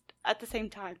kids at the same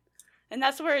time. And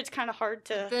that's where it's kind of hard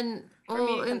to for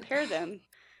me to compare them.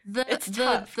 It's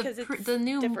tough because it's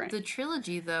different. The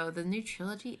trilogy, though, the new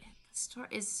trilogy, the story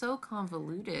is so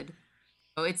convoluted.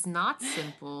 Oh, it's not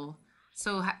simple.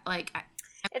 So, like,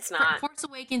 it's not. Force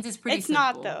Awakens is pretty simple.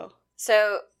 It's not, though.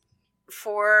 So,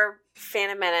 for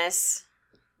Phantom Menace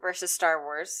versus Star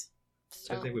Wars.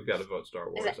 I think we've got to vote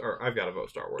Star Wars, or I've got to vote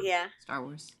Star Wars. Yeah, Star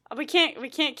Wars. We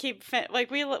can't keep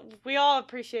we all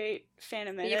appreciate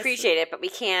Phantom Menace. We appreciate it, but we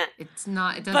can't. It's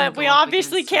not. It doesn't. But we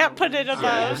obviously can't put it above.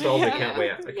 Yeah, nostalgia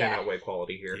can't outweigh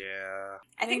quality here. Yeah,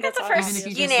 I think that's the first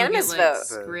unanimous vote.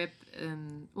 Script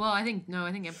and I think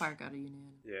Empire got a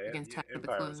unanimous. Yeah, against Attack of the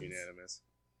Empire Clones. was unanimous.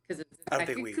 Because it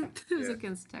was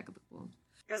against Attack of the Clones.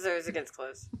 Because it was against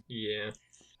Clones. Yeah.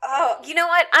 Oh, you know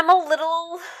what? I'm a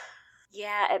little.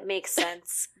 Yeah, it makes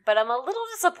sense. But I'm a little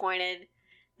disappointed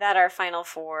that our final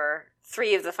four,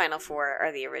 3 of the final 4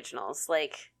 are the originals.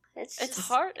 Like, it's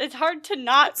hard. It's hard to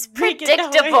not. It's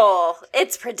predictable.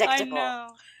 It's predictable. I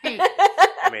know. Hey,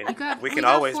 I mean, we can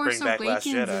always Force bring back Last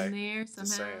Awakens Jedi. in there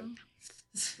somehow.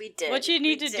 We did. What you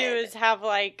need to do is have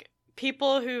like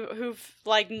people who've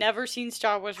like never seen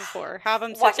Star Wars before, have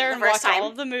them sit there and watch all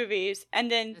of the movies,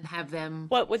 and then have them.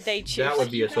 What would they choose? That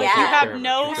would be a social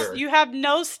you have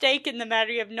no stake in the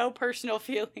matter. You have no personal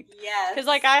feeling. Yeah. Because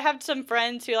like I have some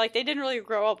friends who like they didn't really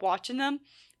grow up watching them.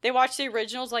 They watched the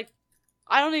originals. Like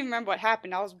I don't even remember what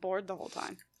happened. I was bored the whole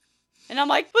time. And I'm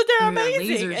like, but they're amazing.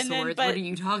 Laser and swords. Then, what are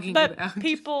you talking about?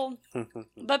 People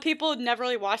had never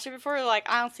really watched it before. They're like,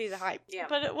 I don't see the hype. Yeah.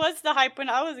 But it was the hype when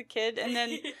I was a kid, and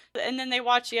then they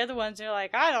watch the other ones. And they're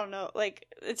like, I don't know. Like,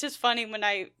 it's just funny when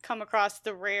I come across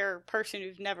the rare person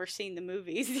who's never seen the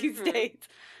movies these days.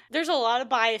 There's a lot of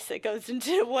bias that goes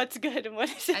into what's good and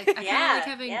what isn't. I feel like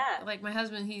having like my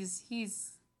husband. He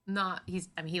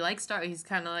likes Star. He's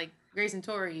kind of like Grayson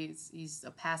Torrey. He's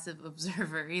a passive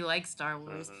observer. He likes Star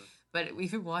Wars. But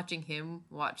we've been watching him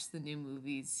watch the new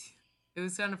movies. It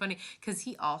was kind of funny because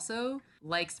he also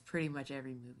likes pretty much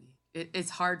every movie. It's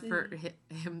hard for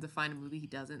him to find a movie he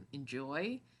doesn't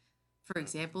enjoy. For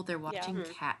example, they're watching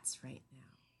Cats right now.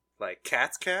 Like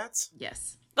Cats?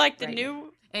 Yes. Like the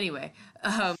new... Anyway.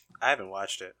 I haven't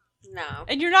watched it. No.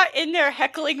 And you're not in there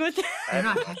heckling with them. I'm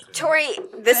not heckling. Tori,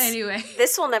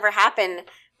 this will never happen.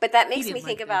 But that makes me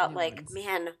think about,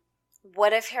 man,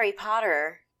 what if Harry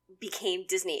Potter became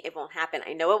Disney? It won't happen.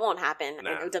 I know it won't happen. No.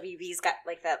 I know WB's got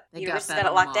like that universe got got that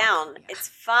it locked unlocked. down. Yeah. It's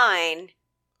fine,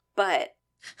 but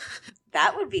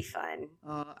that would be fun.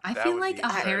 I feel like a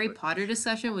Harry Potter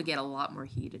discussion would get a lot more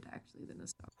heated actually than a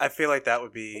Star Wars. I feel like that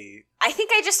would be. I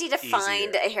think I just need to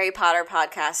find a Harry Potter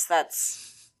podcast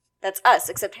that's us,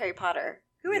 except Harry Potter.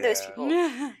 Who are those people?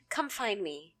 Come find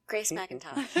me, Grace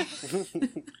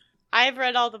McIntosh. I've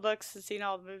read all the books and seen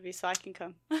all the movies, so I can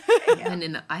come. I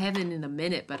haven't in a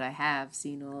minute, but I have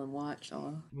seen all and watched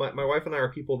all. My wife and I are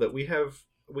people that we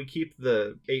keep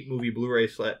the 8-movie Blu-ray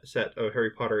set of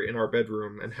Harry Potter in our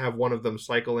bedroom and have one of them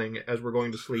cycling as we're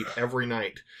going to sleep every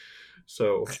night.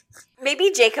 So maybe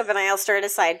Jacob and I'll start a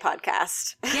side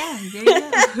podcast. Yeah, there you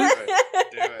go.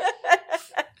 Do it.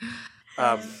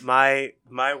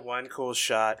 My one cool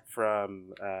shot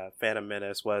from Phantom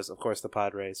Menace was, of course, the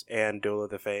pod race and Duel of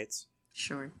the Fates.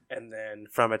 Sure. And then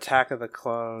from Attack of the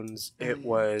Clones, it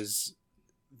was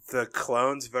the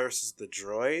clones versus the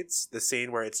droids. The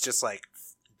scene where it's just like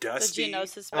dusty. The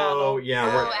Geonosis battle. Oh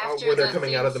yeah, where they're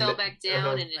coming out of the fell back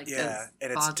down and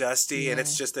and it's dusty and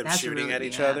it's just them shooting at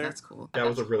each yeah, other. That's cool. That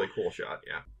was a really cool shot.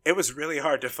 Yeah. It was really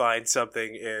hard to find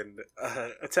something in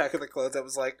Attack of the Clones that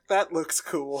was like, that looks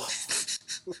cool.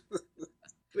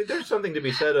 I mean, there's something to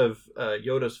be said of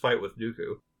Yoda's fight with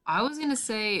Dooku. I was gonna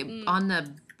say on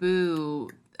Naboo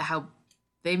how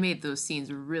they made those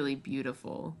scenes really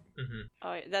beautiful. Mm-hmm.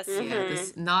 Oh, that's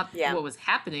what was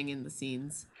happening in the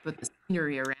scenes, but the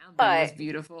scenery around them was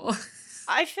beautiful.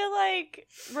 I feel like,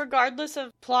 regardless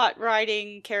of plot,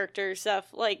 writing, character stuff,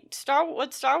 like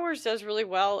what Star Wars does really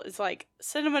well is like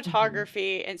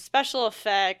cinematography and special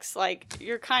effects. Like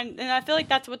and I feel like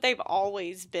that's what they've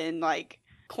always been like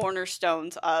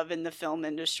cornerstones of in the film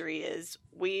industry. Is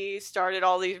we started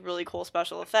all these really cool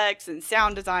special effects and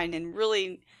sound design and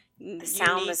really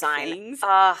sound design things.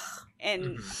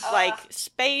 And Mm-hmm. like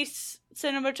space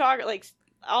cinematography, like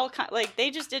all like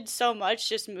they just did so much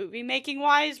just movie making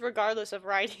wise, regardless of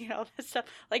writing and all that stuff.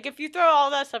 Like if you throw all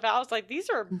that stuff out, I was like, these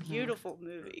are beautiful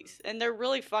movies and they're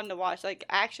really fun to watch. Like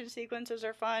action sequences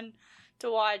are fun.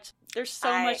 to watch. There's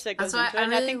so much that goes That's why into it, I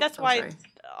and I really- think that's oh, why sorry.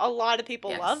 a lot of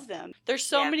people Yes. love them. There's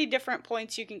so Yeah. many different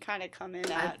points you can kind of come in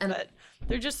at, and- but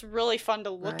they're just really fun to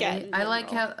look at. Right. in I like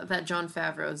general. how that Jon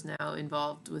Favreau's now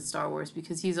involved with Star Wars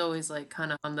because he's always like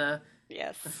kind of on the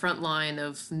Yes. front line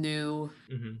of new.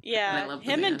 Mm-hmm. I Yeah, love the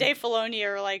him and man. Dave Filoni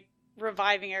are like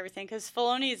reviving everything because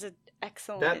Filoni is an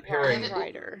excellent That pairing-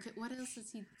 writer. What else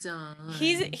has he done?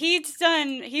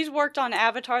 He's worked on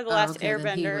Avatar: The Last okay,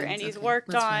 then he Airbender, wins. and he's Okay,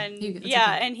 worked that's on fine. It's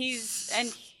yeah, okay. and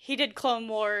he did Clone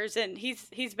Wars, and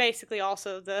he's basically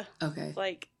also the Okay.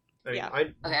 like I Yeah. I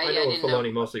Okay, know yeah, I of didn't know.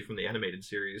 Filoni mostly from the animated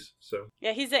series, so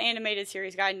yeah, he's the animated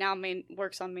series guy now.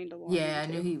 Works on Mandalorian. Yeah, I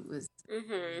too. knew he was a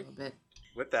Mm-hmm. little bit.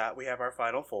 With that, we have our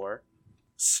final four: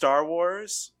 Star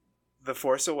Wars, The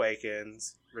Force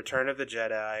Awakens, Return of the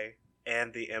Jedi,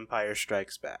 and The Empire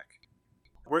Strikes Back.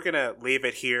 We're gonna leave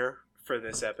it here for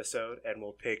this episode, and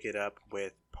we'll pick it up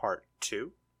with part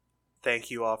 2. Thank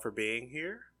you all for being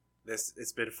here.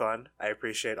 It's been fun. I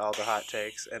appreciate all the hot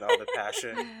takes and all the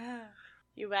passion.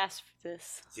 You asked for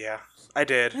this. Yeah, I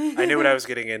did. I knew what I was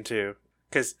getting into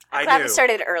because I'm I glad knew. we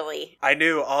started early. I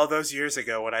knew all those years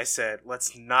ago when I said,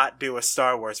 let's not do a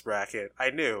Star Wars bracket. I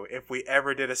knew if we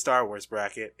ever did a Star Wars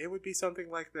bracket, it would be something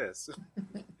like this.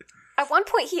 At one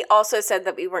point, he also said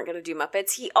that we weren't going to do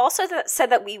Muppets. He also said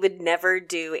that we would never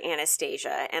do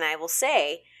Anastasia. And I will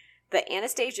say that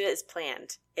Anastasia is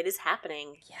planned. It is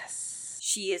happening. Yes.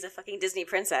 She is a fucking Disney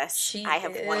princess. She I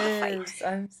have won the fight. is.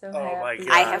 I'm so Oh my happy.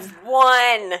 God. I have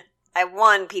won. I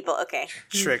won, people. Okay.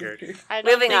 Triggered. I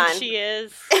don't Moving think on. she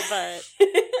is, but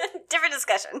Different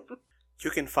discussion. You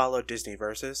can follow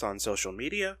Disneyversus on social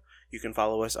media. You can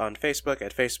follow us on Facebook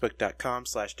at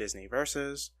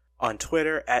facebook.com/DisneyVersus, on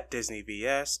Twitter at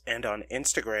DisneyVS, and on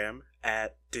Instagram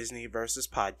at Disney Versus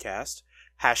Podcast,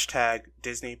 hashtag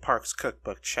Disney Parks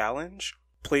Cookbook Challenge.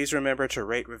 Please remember to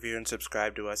rate, review, and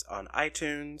subscribe to us on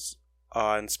iTunes,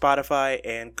 on Spotify,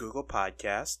 and Google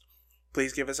Podcast.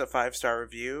 Please give us a 5-star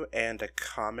review and a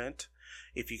comment.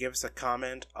 If you give us a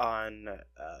comment on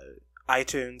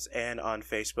iTunes and on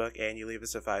Facebook and you leave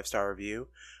us a 5-star review,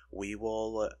 we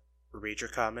will read your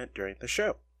comment during the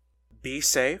show. Be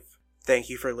safe. Thank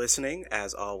you for listening,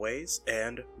 as always,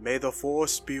 and may the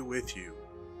Force be with you.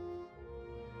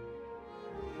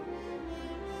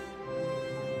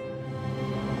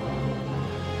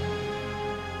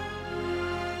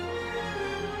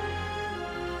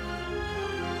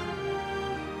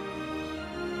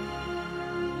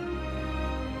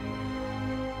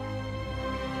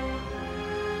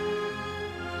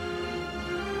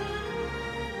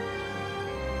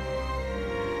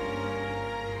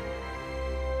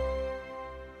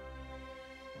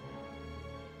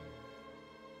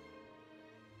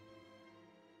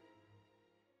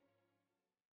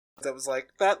 That was like,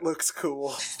 that looks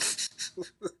cool.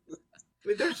 I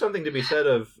mean, there's something to be said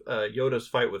of Yoda's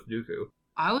fight with Dooku.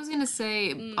 I was gonna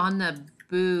say on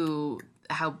Naboo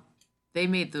how they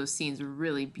made those scenes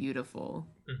really beautiful.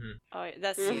 Mm-hmm. oh,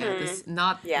 that's Mhm. Yeah, this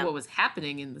not Yeah. what was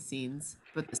happening in the scenes,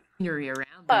 but the scenery around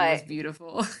them But- was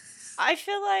beautiful. I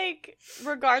feel like,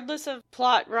 regardless of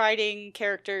plot writing,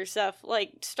 character stuff,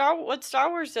 like what Star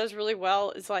Wars does really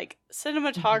well is like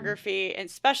cinematography and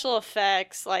special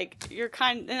effects. Like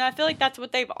and I feel like that's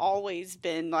what they've always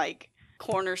been like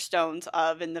cornerstones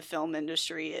of in the film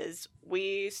industry. Is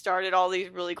we started all these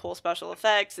really cool special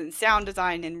effects and sound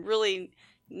design and really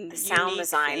Sound unique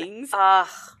design. things, Ugh.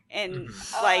 and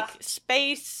Mhm. like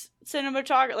space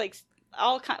cinematography, like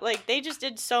all kind, like they just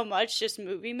did so much, just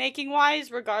movie making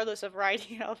wise, regardless of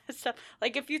writing and all that stuff.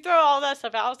 Like if you throw all that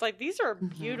stuff out, I was like, these are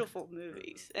Mhm. beautiful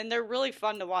movies, and they're really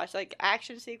fun to watch. Like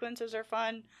action sequences are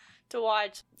fun to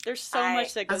watch. There's so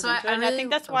much that goes That's why into it, and I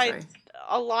think that's why sorry.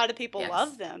 a lot of people Yes.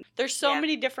 love them. There's so Yeah.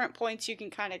 many different points you can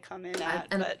kind of come in at,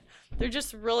 and- but they're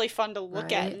just really fun to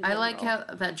look at. Right. in I like general.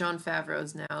 how that Jon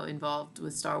Favreau's now involved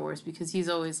with Star Wars because he's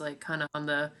always like kind of on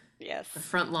the Yes.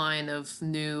 front line of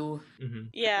new. Mm-hmm.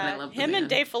 Yeah, I love the him and man.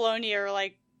 Dave Filoni are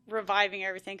like reviving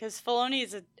everything because Filoni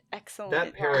is an excellent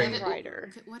That pairing-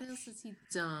 writer. What else has he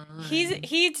done?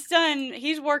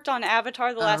 He's worked on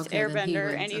Avatar: The Oh, Last okay, then he Airbender,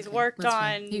 wins. and he's Okay, worked that's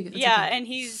fine. on That's yeah, okay. and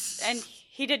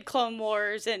he did Clone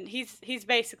Wars, and he's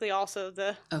basically also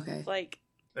the Okay. like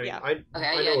I mean, Yeah. I Okay, know yeah,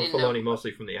 I of didn't know. Filoni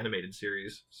mostly from the animated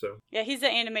series, so yeah, he's the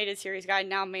animated series guy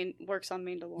now. Works on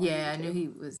Mandalorian. Yeah, I too. knew he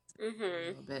was a Mm-hmm.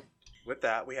 little bit. With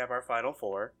that, we have our final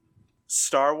four: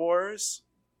 Star Wars,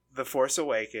 The Force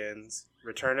Awakens,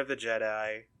 Return of the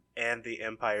Jedi, and The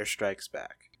Empire Strikes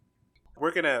Back.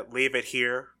 We're going to leave it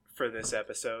here for this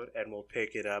episode, and we'll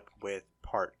pick it up with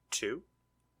part 2.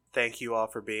 Thank you all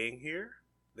for being here.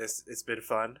 It's been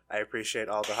fun. I appreciate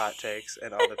all the hot takes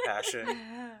and all the passion.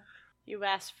 You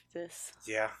asked for this.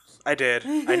 Yeah, I did.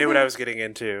 I knew what I was getting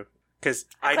into. Because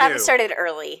I'm glad we started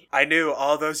early. I knew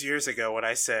all those years ago when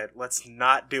I said, let's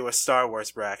not do a Star Wars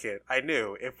bracket. I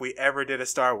knew if we ever did a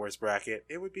Star Wars bracket,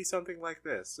 it would be something like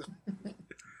this.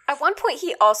 At one point,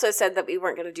 he also said that we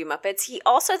weren't going to do Muppets. He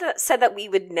also said that we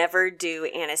would never do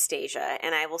Anastasia.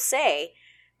 And I will say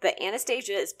that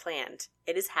Anastasia is planned.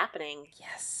 It is happening.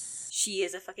 Yes. She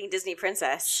is a fucking Disney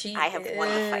princess. I have won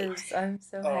the fight. I'm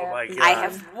so happy. Oh my God. I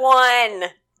have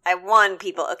won. I won,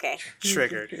 people. Okay.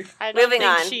 Triggered. I don't Moving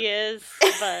think on. she is,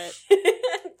 but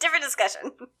Different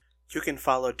discussion. You can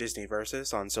follow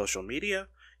Disneyversus on social media.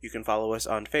 You can follow us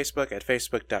on Facebook at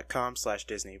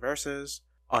facebook.com/DisneyVersus,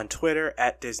 on Twitter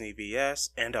at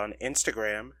DisneyVS, and on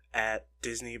Instagram at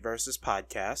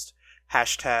DisneyVersusPodcast,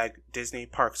 #Disney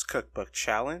Parks Cookbook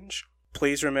Challenge.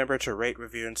 Please remember to rate,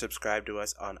 review, and subscribe to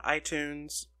us on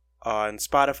iTunes, on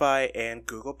Spotify, and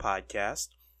Google Podcast.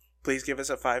 Please give us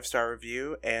a 5-star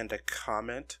review and a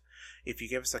comment. If you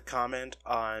give us a comment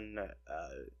on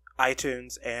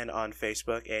iTunes and on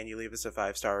Facebook and you leave us a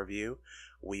 5-star review,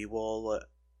 we will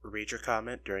read your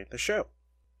comment during the show.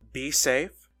 Be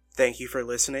safe. Thank you for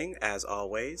listening, as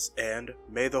always, and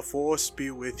may the Force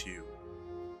be with you.